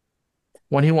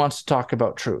when he wants to talk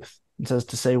about truth. It says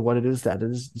to say what it is, that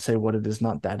it is, and say what it is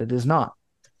not, that it is not.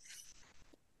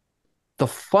 The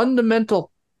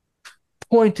fundamental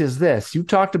point is this. You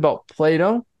talked about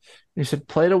Plato. You said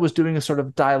Plato was doing a sort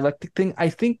of dialectic thing. I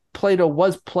think Plato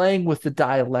was playing with the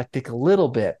dialectic a little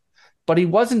bit, but he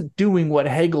wasn't doing what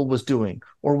Hegel was doing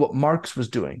or what Marx was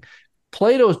doing.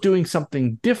 Plato's doing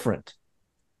something different.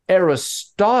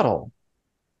 Plato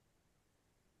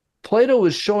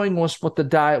is showing us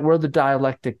where the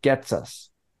dialectic gets us.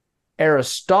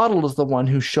 Aristotle is the one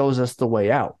who shows us the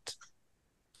way out,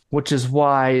 which is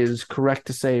why it is correct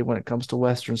to say when it comes to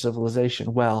Western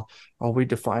civilization, well, are we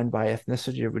defined by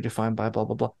ethnicity? Are we defined by blah,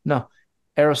 blah, blah? No,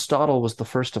 Aristotle was the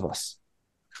first of us.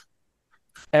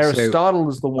 Aristotle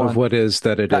is the one. Of what is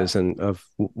that it is, and of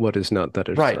what is not that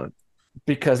it is not.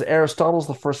 Because Aristotle's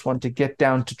the first one to get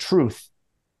down to truth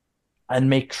and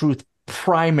make truth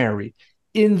primary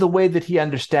in the way that he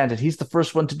understands it. He's the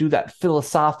first one to do that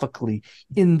philosophically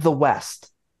in the West.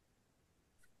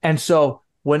 And so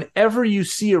whenever you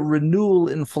see a renewal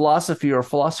in philosophy or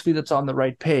philosophy that's on the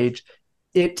right page,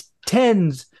 it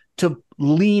tends to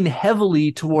lean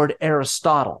heavily toward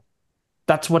Aristotle.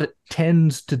 That's what it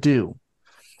tends to do.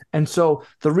 And so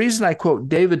the reason I quote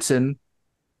Davidson,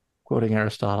 quoting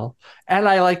Aristotle, and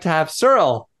I like to have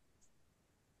Searle,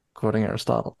 quoting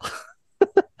Aristotle,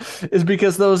 is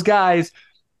because those guys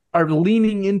are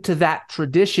leaning into that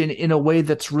tradition in a way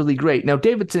that's really great. Now,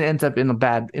 Davidson ends up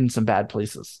in some bad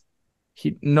places.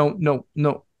 No doubt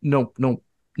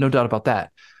about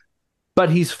that.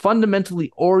 But he's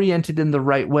fundamentally oriented in the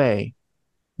right way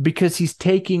because he's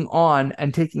taking on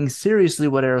and taking seriously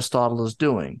what Aristotle is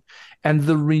doing. And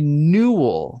the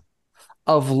renewal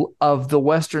of the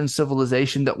Western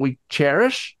civilization that we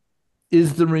cherish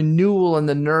is the renewal and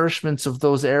the nourishments of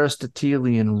those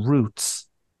Aristotelian roots.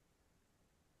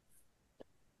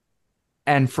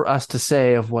 And for us to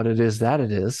say of what it is that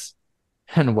it is,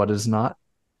 and what is not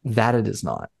that it is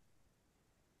not.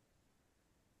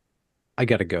 I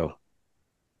gotta go.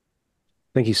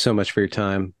 Thank you so much for your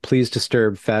time. Please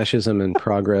disturb fascism in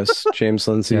progress. James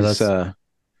Lindsay's I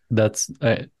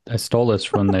stole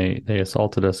this when they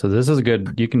assaulted us. So this is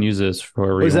good. You can use this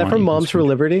for. Was that from Moms for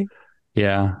Liberty?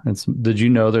 Yeah. Did you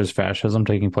know there's fascism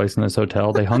taking place in this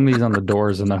hotel? They hung these on the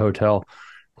doors in the hotel.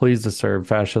 Please disturb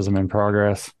fascism in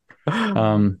progress.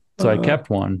 So I kept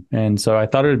one. And so I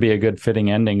thought it would be a good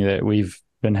fitting ending that we've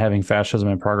been having fascism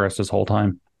in progress this whole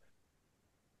time.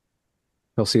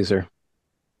 Hail Caesar.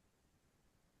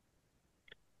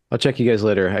 I'll check you guys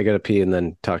later. I gotta pee and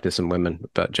then talk to some women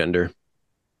about gender.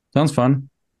 Sounds fun.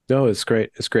 No, it's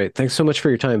great. It's great. Thanks so much for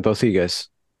your time, both of you guys.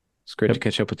 It's great to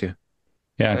catch up with you.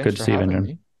 Yeah, good to see you, Benjamin.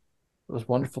 It was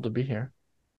wonderful to be here.